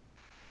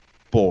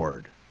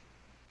 board.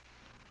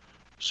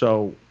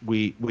 So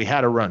we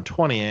had a Runt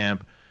 20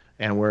 amp,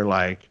 and we're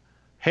like,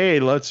 hey,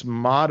 let's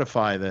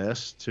modify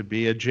this to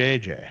be a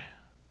JJ.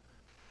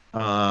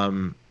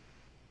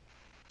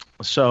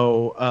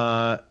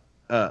 So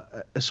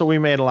we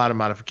made a lot of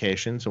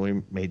modifications, and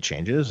we made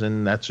changes,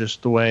 and that's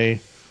just the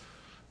way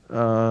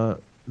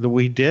that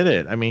we did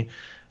it. I mean,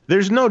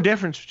 there's no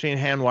difference between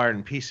hand-wired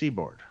and PC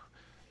board.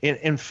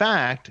 In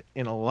fact,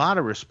 in a lot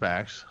of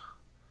respects,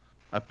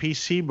 a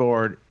PC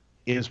board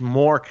is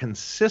more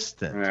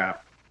consistent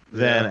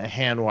than a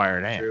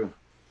hand-wired amp. True.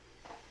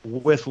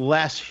 With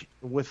less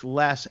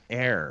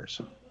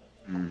errors.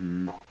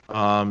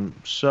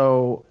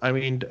 So I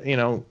mean,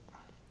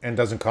 and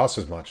doesn't cost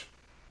as much.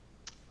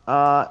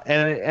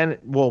 And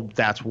well,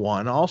 that's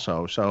one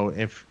also. So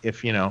if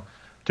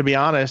to be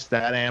honest,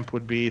 that amp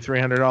would be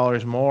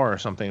 $300 more or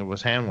something. It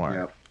was hand wired.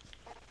 Yep.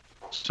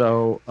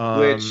 So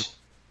which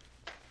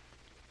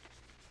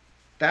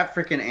that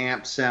freaking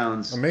amp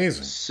sounds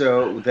amazing.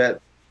 So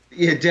that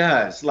it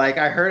does. Like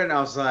I heard it and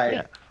I was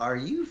like, "Are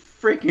you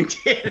freaking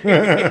kidding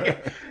me?"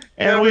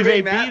 And we've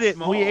A/B'd it.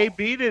 We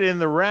A/B'd it in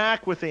the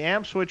rack with the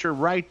amp switcher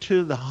right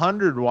to the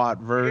 100-watt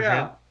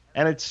version,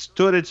 and it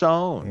stood its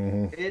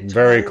own. It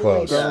Very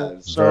totally close.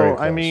 does. So Very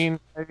close.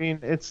 I mean,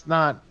 it's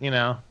not,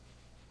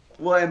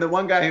 Well, and the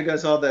one guy who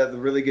does all the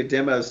really good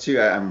demos too,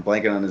 I'm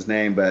blanking on his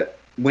name, but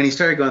when he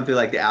started going through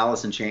like the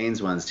Alice in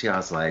Chains ones too, I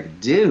was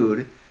like,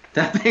 dude,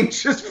 that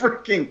thing's just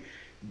freaking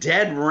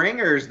dead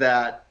ringers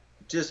that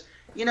just,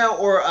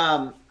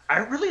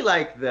 I really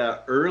like the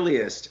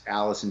earliest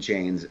Alice in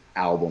Chains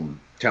album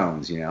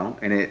tones,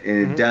 and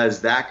it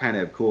does that kind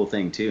of cool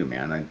thing too,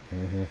 man.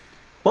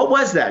 What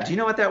was that? Do you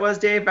know what that was,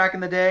 Dave, back in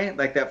the day?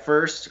 Like that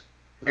first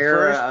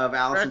era of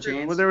Alice in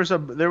Chains? Well, there was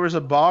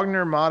a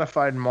Bogner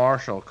modified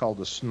Marshall called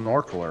the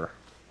Snorkeler.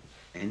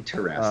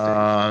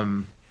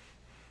 Interesting.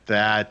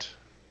 That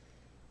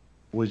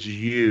was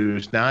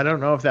used. Now I don't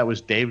know if that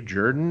was Dave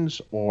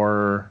Jordan's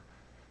or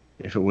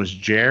if it was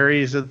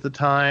Jerry's at the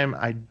time.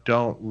 I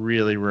don't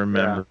really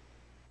remember.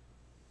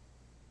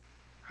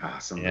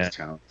 Some of those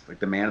tones, like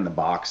the Man in the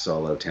Box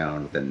solo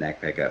tone with the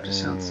neck pickup,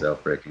 just sounds so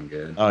freaking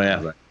good. Oh yeah.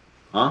 Like,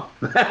 huh?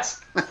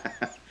 That's.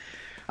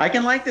 I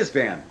can like this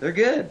band. They're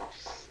good.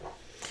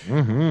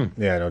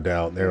 Yeah, no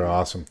doubt. They're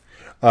awesome.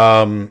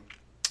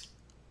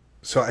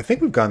 So I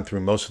think we've gone through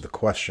most of the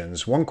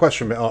questions. One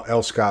question from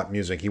L. Scott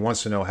Music. He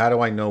wants to know, how do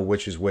I know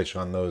which is which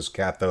on those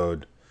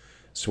cathode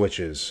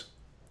switches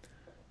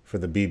for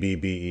the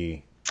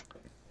BBBE?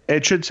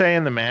 It should say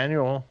in the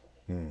manual.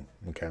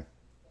 Okay.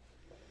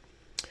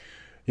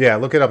 Yeah,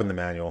 look it up in the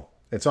manual.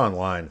 It's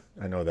online.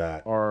 I know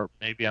that. Or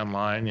maybe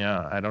online.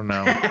 Yeah, I don't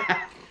know.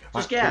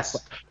 Just guess.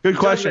 Good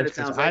question. It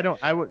sounds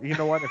I would. You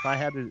know what? If I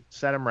had to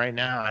set them right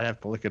now, I'd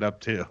have to look it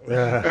up too.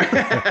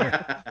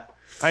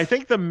 I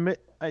think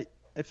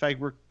if I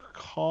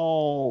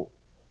recall,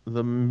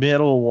 the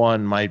middle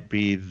one might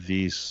be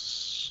the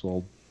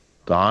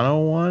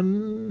Soldano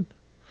one,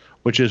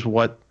 which is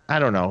what I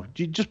don't know.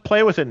 You just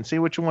play with it and see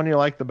which one you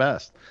like the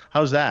best.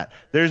 How's that?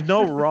 There's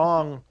no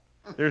wrong.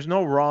 There's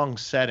no wrong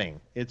setting.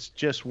 It's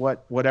just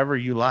whatever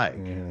you like.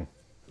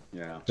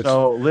 Yeah.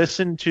 So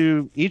listen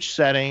to each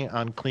setting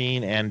on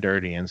clean and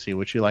dirty and see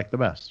which you like the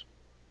best.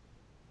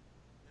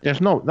 There's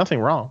nothing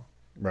wrong.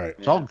 Right.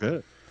 It's all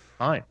good.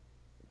 Fine.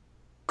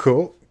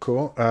 Cool.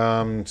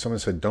 Someone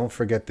said, don't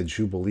forget the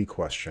Jubilee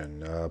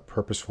question.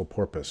 Purposeful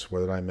porpoise. What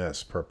did I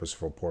miss?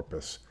 Purposeful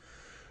porpoise.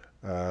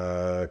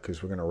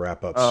 Because we're going to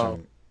wrap up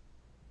soon.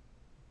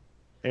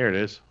 Here it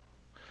is.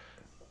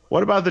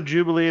 What about the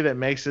Jubilee that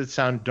makes it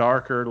sound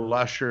darker,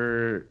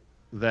 lusher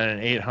than an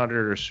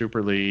 800 or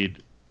Super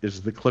Lead?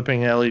 Is the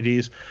clipping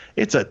LEDs?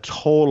 It's a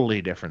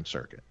totally different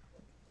circuit.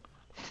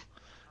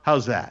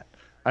 How's that?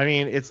 I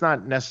mean, it's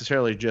not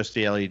necessarily just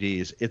the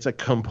LEDs. It's a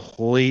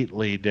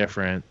completely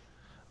different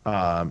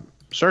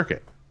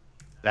circuit.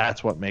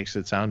 That's what makes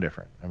it sound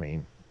different. I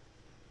mean,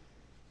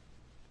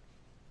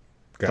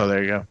 So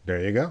there you go.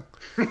 There you go.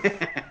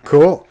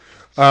 Cool.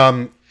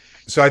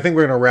 So I think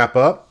we're going to wrap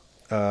up.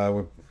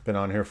 We've been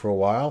on here for a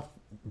while.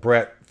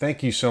 Brett,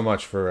 thank you so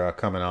much for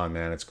coming on,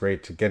 man. It's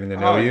great to getting to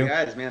know you.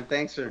 Guys, man,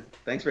 thanks for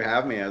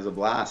having me. It was a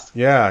blast.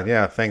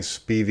 Yeah. Thanks,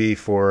 BV,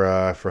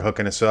 for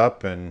hooking us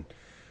up. And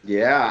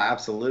yeah,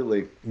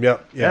 absolutely.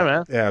 Yep. Yeah,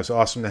 man. Yeah, it was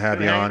awesome to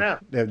have you on.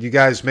 Yeah, you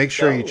guys, make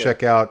sure you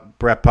check out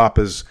Brett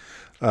Papa's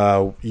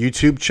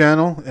YouTube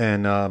channel.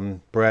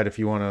 And Brett, if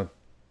you want to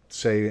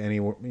say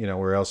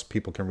where else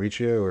people can reach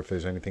you, or if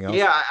there's anything else.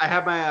 Yeah, I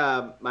have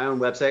my own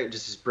website,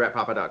 just is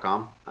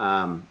brettpapa.com.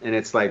 And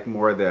it's like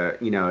more the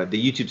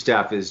YouTube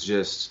stuff is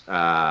just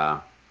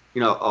a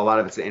lot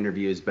of it's the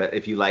interviews, but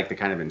if you like the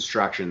kind of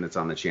instruction that's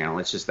on the channel,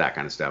 it's just that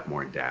kind of stuff,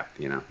 more in depth,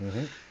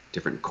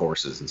 different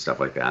courses and stuff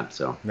like that.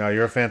 So no,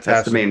 you're a fantastic.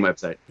 That's the main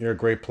website. You're a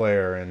great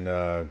player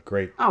and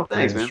great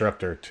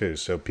instructor too.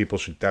 So people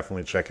should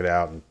definitely check it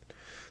out and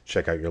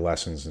check out your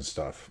lessons and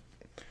stuff.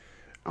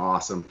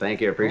 Awesome.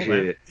 Thank you. I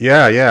appreciate it.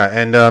 Yeah.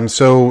 And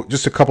so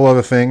just a couple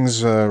other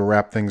things,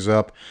 wrap things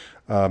up.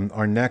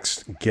 Our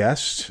next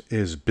guest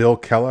is Bill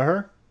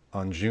Kelleher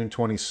on June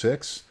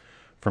 26th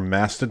from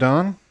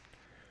Mastodon.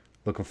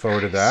 Looking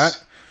forward to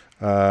that.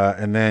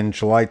 And then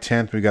July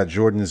 10th, we got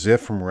Jordan Ziff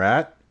from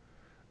Rat.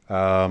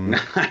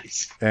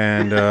 Nice.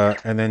 And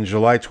then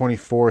July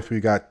 24th, we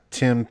got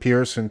Tim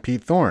Pierce and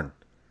Pete Thorne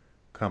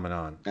coming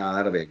on. Oh,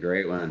 that'll be a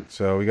great one.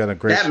 So we got a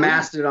great... That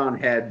Mastodon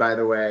head, by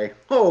the way.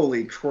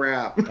 Holy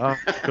crap. Oh,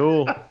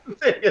 cool.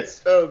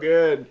 It's so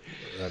good.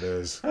 That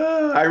is.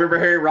 I remember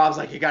hearing Rob's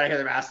like, you got to hear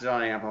the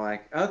Mastodon amp. I'm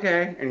like,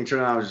 okay. And he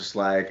turned on, I was just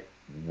like,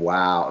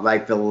 wow.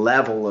 Like the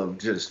level of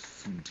just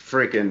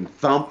freaking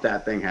thump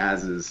that thing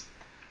has is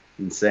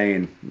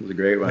insane. It was a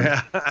great one.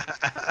 Yeah.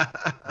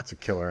 That's a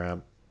killer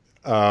amp.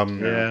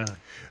 Yeah.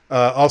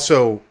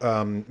 Also,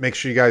 make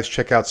sure you guys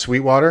check out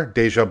Sweetwater,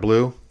 Deja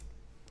Blue.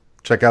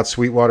 Check out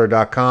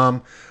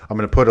sweetwater.com. I'm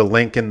going to put a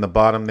link in the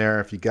bottom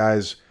there. If you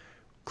guys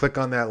click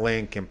on that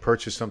link and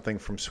purchase something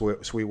from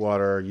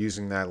Sweetwater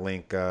using that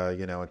link,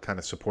 it kind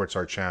of supports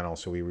our channel.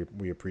 So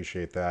we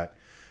appreciate that.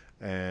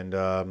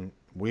 And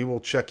we will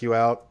check you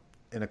out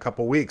in a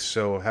couple weeks.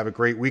 So have a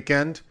great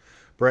weekend.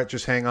 Brett,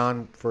 just hang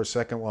on for a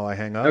second while I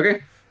hang up.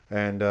 Okay.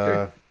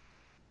 And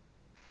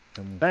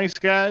Thanks,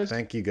 guys.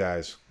 Thank you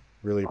guys.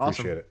 Really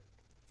appreciate it.